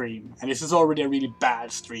worse stream. And this is already a really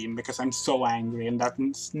bad stream because I'm so angry and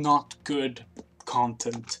that's not good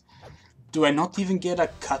content. Do I not even get a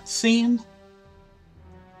cutscene?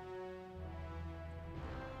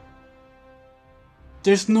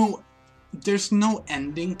 There's no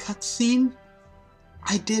ending cutscene?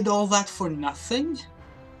 I did all that for nothing?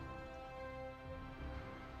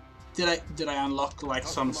 Did I unlock like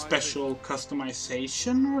some special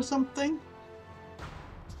customization or something?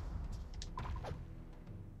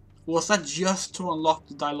 Was that just to unlock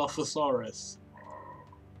the Dilophosaurus?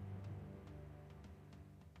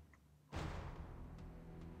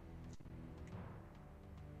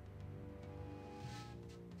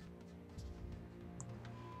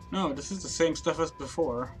 No, this is the same stuff as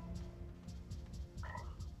before.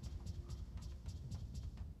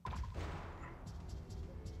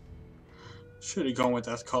 Should have gone with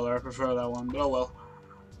that color, I prefer that one, but oh well.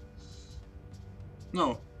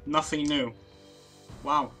 No, nothing new.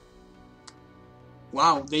 Wow.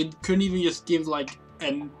 Wow, they couldn't even just give like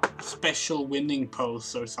a special winning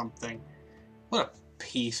pose or something. What a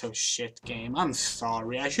piece of shit game. I'm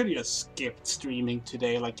sorry, I should have just skipped streaming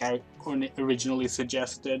today like I originally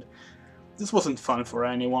suggested. This wasn't fun for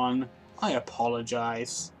anyone. I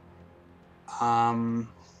apologize.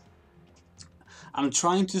 I'm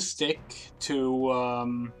trying to stick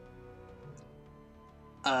to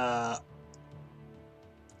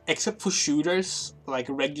except for shooters, like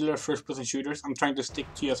regular first-person shooters, I'm trying to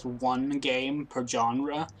stick to just one game per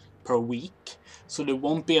genre per week. So there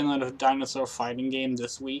won't be another dinosaur fighting game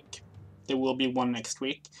this week. There will be one next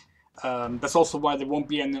week. That's also why there won't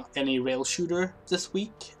be any rail shooter this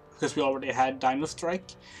week, because we already had Dino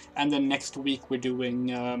Strike. And then next week we're doing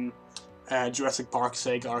Jurassic Park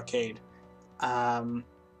Sega Arcade. But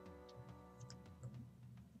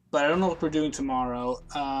I don't know what we're doing tomorrow.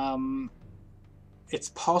 It's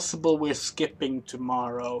possible we're skipping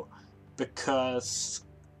tomorrow because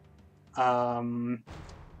on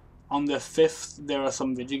the 5th there are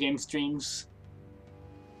some video game streams,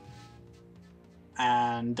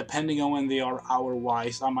 and depending on when they are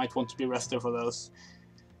hour-wise, I might want to be rested for those.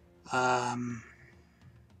 But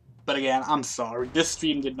again, I'm sorry, this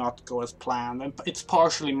stream did not go as planned, and it's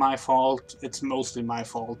partially my fault, it's mostly my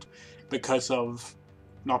fault, because of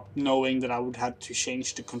not knowing that I would have to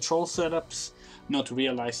change the control setups, not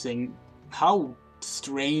realizing how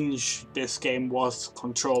strange this game was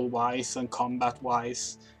control-wise and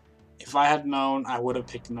combat-wise. If I had known, I would have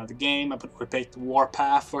picked another game. I would have picked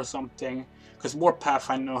Warpath or something, because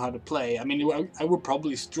Warpath I know how to play. I mean, I would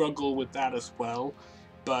probably struggle with that as well,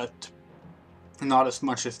 but not as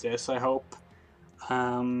much as this, I hope.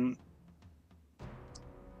 If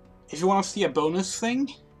you want to see a bonus thing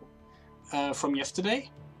from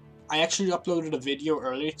yesterday, I actually uploaded a video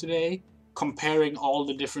earlier today comparing all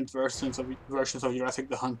the different versions of Jurassic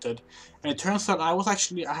the Hunted, and it turns out I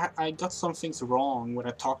got some things wrong when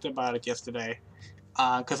I talked about it yesterday,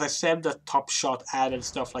 because I said that Top Shot added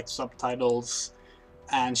stuff like subtitles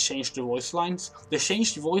and changed the voice lines. The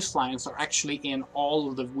changed voice lines are actually in all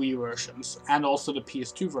of the Wii versions and also the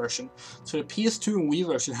PS2 version. So the PS2 and Wii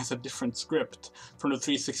version has a different script from the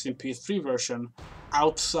 360 and PS3 version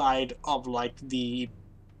outside of like the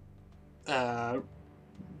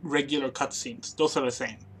regular cutscenes. Those are the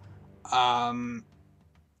same.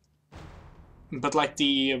 But like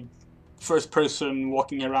the first person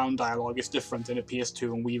walking around dialogue is different in the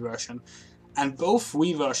PS2 and Wii version. And both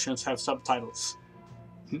Wii versions have subtitles.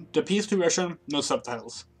 The PS2 version, no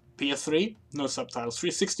subtitles. PS3, no subtitles.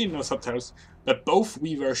 360, no subtitles. But both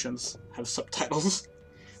Wii versions have subtitles.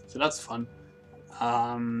 So that's fun.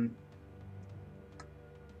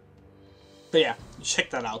 But yeah, check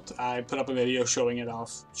that out. I put up a video showing it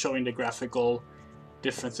off, showing the graphical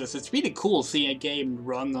differences. It's really cool seeing a game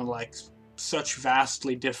run on like such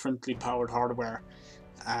vastly differently powered hardware.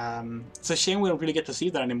 It's a shame we don't really get to see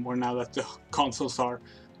that anymore now that the consoles are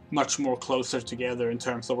much more closer together in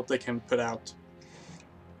terms of what they can put out.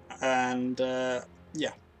 And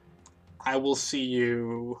yeah, I will see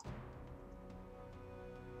you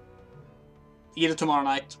either tomorrow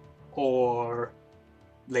night or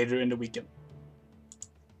later in the weekend.